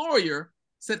Tory's lawyer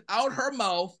said out her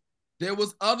mouth there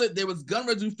was gun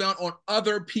residue found on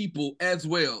other people as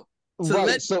well. To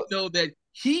let you know that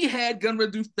he had gun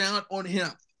residue found on him.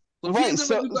 So if he had gun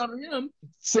residue found on him,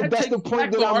 so that's the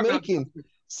point that I'm making.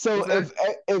 So if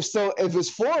it's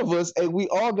 4 of us and we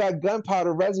all got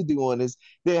gunpowder residue on us,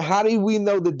 then how do we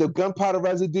know that the gunpowder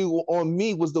residue on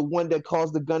me was the one that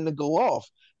caused the gun to go off?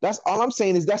 That's all I'm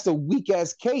saying is that's a weak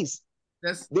ass case.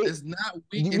 It's not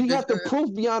weak. We have to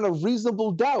prove beyond a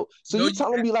reasonable doubt. So you're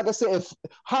telling me, like I said,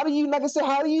 how do you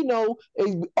know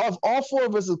if all 4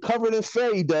 of us are covered in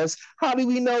fairy dust? How do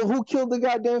we know who killed the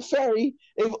goddamn fairy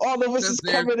if all of us is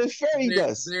covered in fairy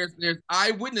dust? There's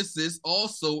eyewitnesses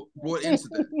also brought into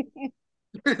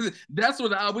that. That's where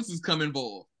the eyewitnesses come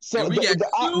involved. So we got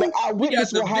the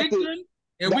eyewitness will have to,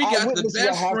 and we got the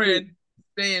best friend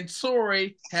saying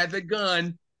Tory had the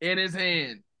gun in his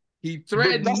hand. He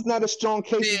threatened. But that's not a strong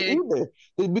case either,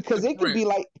 because it could be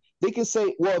like they can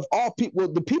say, well, if all people,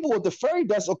 the people with the fairy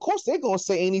dust, of course they're gonna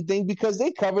say anything because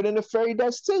they covered in the fairy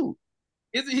dust too.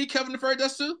 Isn't he covered in the fairy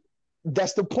dust too?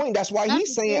 That's the point. That's why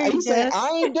he's saying I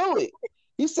ain't do it.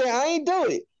 He's saying I ain't do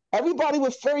it. Everybody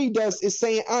with fairy dust is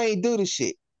saying I ain't do the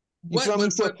shit. You feel me?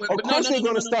 So of course they're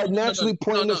gonna start naturally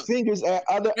pointing the fingers at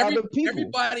other people.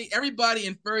 Everybody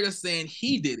in fairy dust saying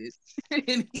he did it,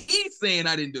 and he's saying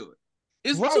I didn't do it.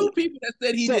 It's right. 2 people that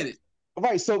said he did it.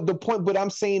 Right. So the point, but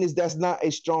I'm saying is that's not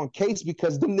a strong case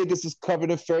because them niggas is covered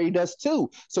in fairy dust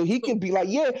too. So he can be like,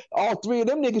 yeah, all 3 of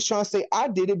them niggas trying to say I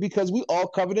did it because we all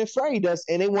covered in fairy dust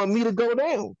and they want me to go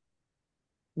down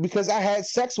because I had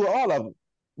sex with all of them.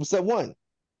 Except one.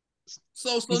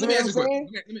 So let me ask you a question.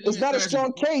 It's not a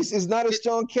strong case. It's not a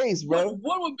strong case, bro.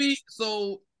 What would be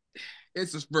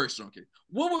it's a very strong case.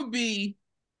 What would be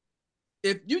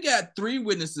if you got 3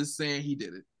 witnesses saying he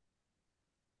did it?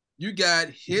 You got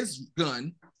his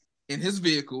gun in his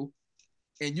vehicle,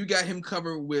 and you got him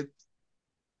covered with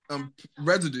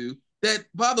residue. That,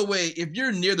 by the way, if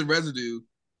you're near the residue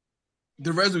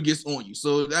gets on you.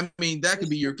 So I mean, that could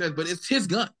be your test, but it's his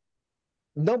gun.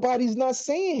 Nobody's not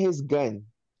saying his gun.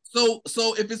 So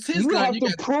if it's his gun, you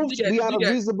have to prove beyond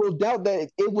a reasonable doubt that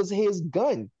it was his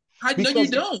gun. No, you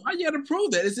don't. How you got to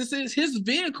prove that? It's his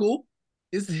vehicle.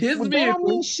 It's his vehicle. That don't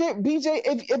mean shit, BJ.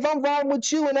 If I'm riding with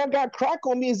you and I got crack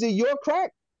on me, is it your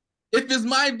crack? If it's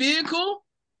my vehicle,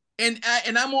 and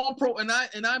I'm on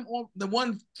I'm on the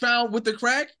one found with the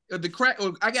crack,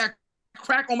 or I got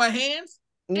crack on my hands,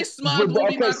 it's my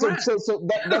crack. So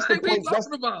that's the point.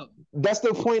 That's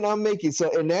the point I'm making.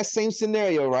 So in that same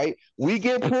scenario, right, we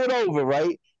get pulled over,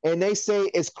 right, and they say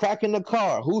it's cracking the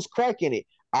car. Who's cracking it?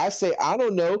 I say I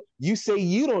don't know. You say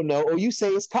you don't know, or you say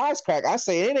it's Kai's crack. I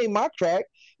say it ain't my crack.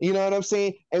 You know what I'm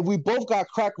saying? And we both got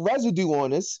crack residue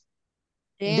on us.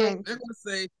 Damn. They're gonna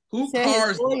say He who said cars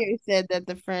his lawyer said that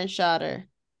the friend shot her.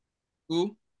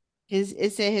 who?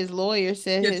 It said his lawyer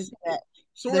said Yes, that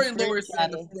Tory the friend Lawyer shot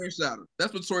said the her. friend shot her.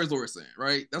 That's what Tory's lawyer saying,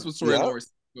 right? That's what Yeah.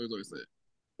 Tory's lawyer said.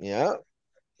 Yeah.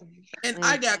 And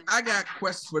I got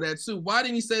questions for that too. Why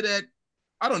didn't he say that?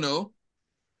 I don't know.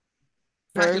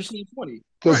 Back in First. 2020.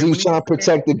 Because he Right, was when trying to said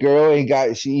protect the girl and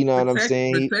got she, you know what I'm protect,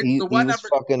 saying? protect. He So he was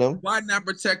fucking him why not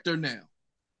protect her now?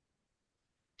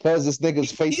 because this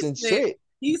nigga's He facing said shit.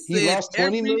 he He said lost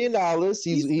 $20 million. said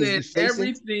He's facing.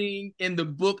 everything in the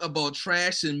book about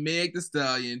trashing Meg Thee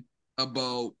Stallion,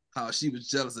 about how she was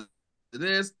jealous of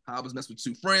this, how I was messing with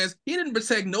two friends. He didn't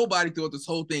protect nobody throughout this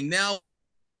whole thing. Now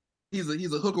he's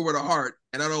a hooker with a heart,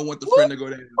 and I don't want the friend to go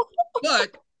down.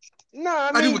 But No, I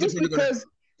I do mean want the friend to go down.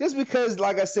 just because,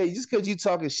 like I said, just because you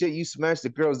talking shit, you smash the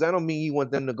girls. That don't mean you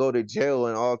want them to go to jail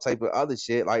and all type of other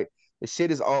shit. Like the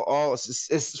shit is all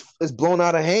it's blown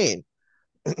out of hand.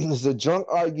 It's a drunk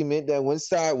argument that went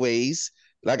sideways.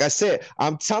 Like I said,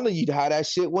 I'm telling you how that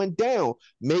shit went down.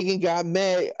 Megan got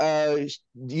mad.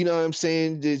 You know what I'm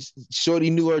saying? Shorty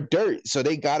knew her dirt, so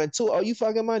they got into it. Oh, you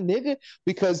fucking my nigga?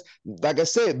 Because, like I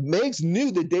said, Megs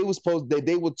knew that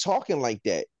they were talking like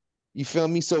that. You feel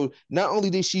me? So not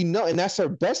only did she know, and that's her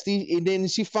bestie, and then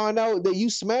she found out that you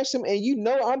smashed him, and you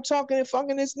know I'm talking and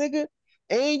fucking this nigga,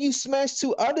 and you smashed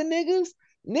two other niggas,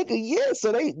 nigga. Yeah,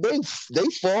 so they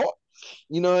fought.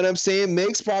 You know what I'm saying?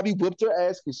 Megs probably whipped her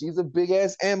ass because she's a big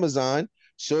ass Amazon.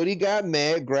 Shorty got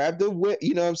mad, grabbed the whip,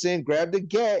 you know what I'm saying? Grabbed the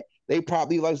gat. They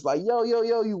probably was like, yo,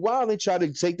 you wild, and tried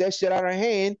to take that shit out of her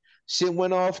hand. Shit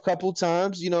went off a couple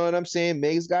times, you know what I'm saying?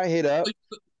 Megs got hit up. So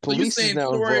you Police is saying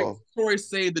now involved. Tory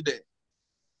saved the day?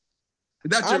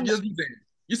 That's I'm- you're saying.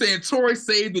 You're saying Tory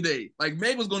saved the day. Like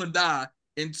Meg was gonna die,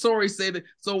 and Tory saved it.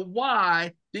 So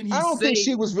why didn't he I don't say think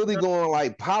she was really going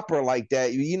like pop her like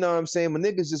that. You know what I'm saying? When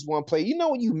niggas just want to play, you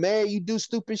know, when you mad, you do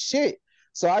stupid shit.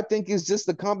 So I think it's just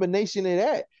a combination of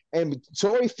that. And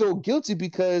Tory feel guilty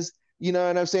because, you know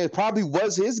what I'm saying, it probably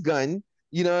was his gun,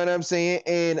 you know what I'm saying?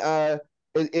 And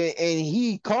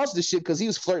he caused the shit because he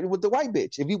was flirting with the white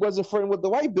bitch. If he wasn't flirting with the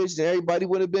white bitch, then everybody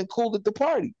would have been cool at the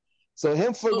party. So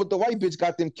him flirting with the white bitch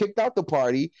got them kicked out the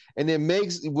party, and then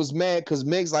Megs was mad because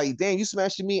Megs like, damn, you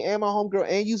smashing me and my homegirl,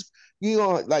 and you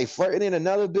know, like flirting in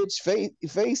another bitch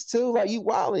face too, like you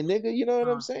wilding, nigga. You know what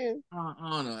I'm saying? I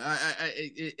don't know.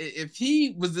 If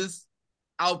he was this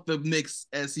out the mix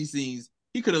as he seems,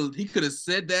 he could have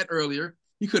said that earlier.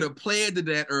 He could have played to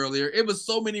that earlier. It was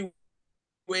so many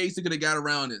ways he could have got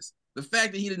around this. The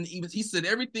fact that he said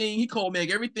everything, he called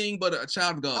Meg everything but a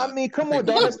child of God. I mean, come on,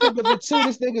 dog. Let's think of it too.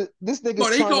 This nigga.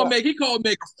 He called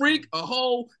Meg a freak, a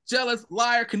hoe, jealous,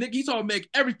 liar, connect. He told Meg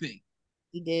everything.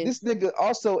 He did. This nigga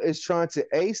also is trying to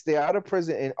stay out of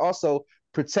prison and also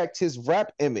protect his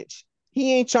rap image.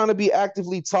 He ain't trying to be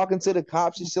actively talking to the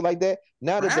cops and shit like that.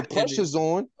 Now that the pressure's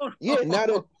on, yeah. Now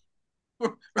that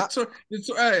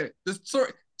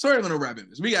Tory gonna rap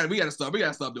image. We gotta stop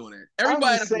doing that.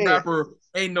 Everybody that's a rapper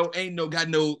ain't no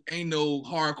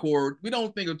hardcore. We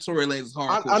don't think of Tory Lanez as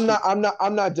hardcore.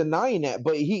 I'm not denying that,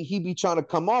 but he be trying to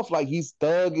come off like he's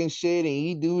thug and shit, and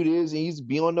he do this and he's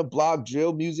be on the block,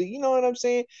 drill music. You know what I'm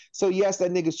saying? So yes,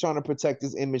 that nigga's trying to protect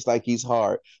his image like he's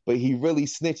hard, but he really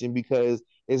snitching because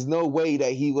there's no way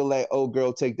that he will let old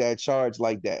girl take that charge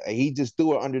like that. And he just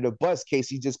threw her under the bus. Case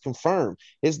he just confirmed.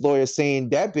 His lawyer saying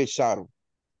that bitch shot him.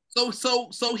 So it's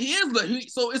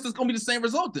just gonna be the same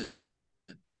result then,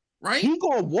 right? He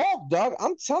gonna walk, dog.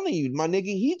 I'm telling you, my nigga,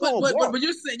 he gonna walk. But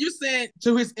you're saying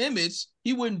to his image,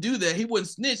 he wouldn't do that. He wouldn't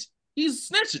snitch. He's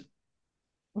snitching.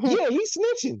 Yeah, he's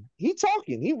snitching. He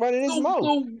talking. He running his mouth.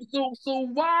 So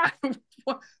why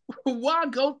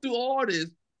go through all this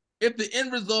if the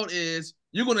end result is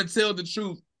you're gonna tell the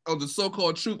truth or the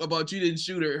so-called truth about you didn't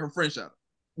shoot her friend shot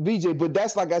her? BJ, but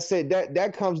that's like I said,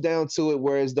 that comes down to it,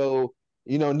 whereas though,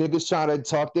 you know, niggas trying to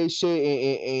talk their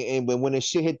shit and when the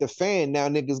shit hit the fan, now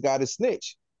niggas got to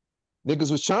snitch.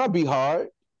 Niggas was trying to be hard.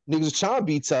 Niggas was trying to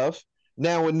be tough.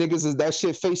 Now when niggas is that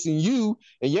shit facing you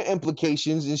and your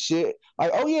implications and shit,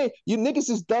 like, oh yeah, you niggas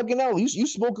is thugging out. You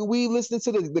smoking weed, listening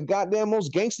to the goddamn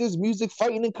most gangsters music,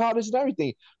 fighting in college and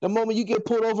everything. The moment you get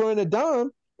pulled over in a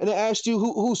dime and they asked you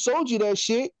who sold you that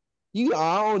shit, I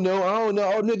don't know. Oh,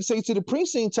 niggas say to the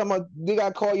precinct, talking about they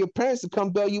gotta call your parents to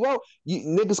come bail you out.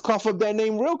 You niggas cough up that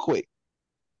name real quick.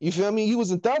 You feel me? You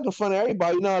was in thug in front of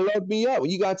everybody. Now lock me up.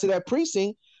 When you got to that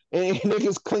precinct, and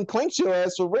niggas clink your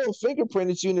ass for real,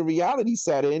 fingerprinted you in the reality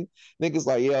setting. Niggas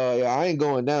like, yo, I ain't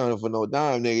going down for no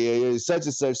dime, nigga. Such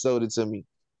and such sold it to me.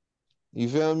 You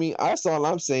feel me? That's all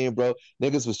I'm saying, bro.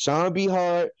 Niggas was trying to be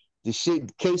hard. The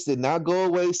case did not go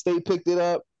away. State picked it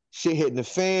up. Shit hitting the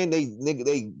fan.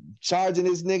 They charging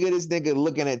this nigga. This nigga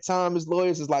looking at Tom, his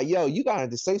lawyers is like, yo, you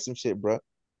gotta say some shit, bro.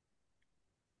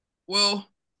 Well,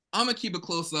 I'm gonna keep a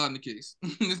close eye on the case.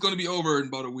 It's gonna be over in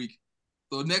about a week.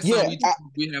 So next Yeah, time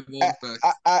we have all the facts.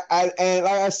 and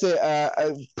like I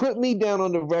said, put me down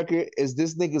on the record as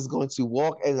this nigga's going to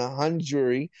walk in a hung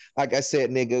jury. Like I said,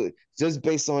 nigga, just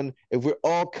based on if we're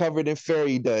all covered in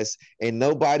fairy dust and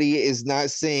nobody is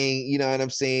not saying, you know what I'm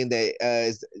saying,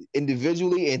 that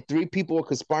individually and three people are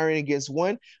conspiring against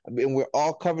one, and we're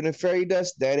all covered in fairy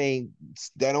dust, that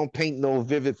don't paint no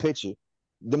vivid picture.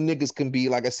 Them niggas can be,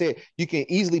 like I said, you can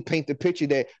easily paint the picture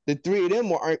that the three of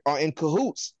them are in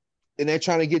cahoots. And they're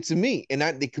trying to get to me, and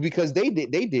because they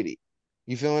did it.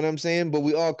 You feel what I'm saying? But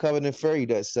we all covered in fairy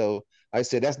dust. So I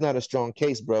said that's not a strong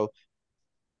case, bro.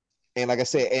 And like I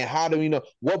said, and how do we know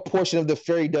what portion of the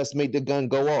fairy dust made the gun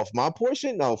go off? My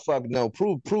portion? No, fuck no.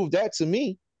 Prove that to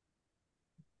me.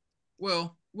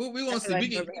 Well, we're gonna see.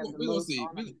 We're gonna see.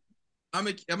 I'm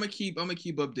gonna keep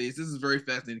updates. This is a very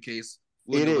fascinating case.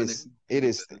 It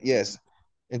is. Yes.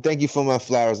 And thank you for my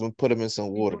flowers. I'm gonna put them in some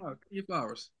water. Your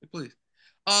flowers, please.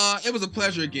 It was a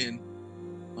pleasure again.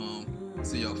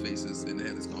 See y'all faces and to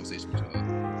have this conversation with y'all.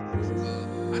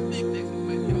 I think next week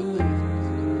might be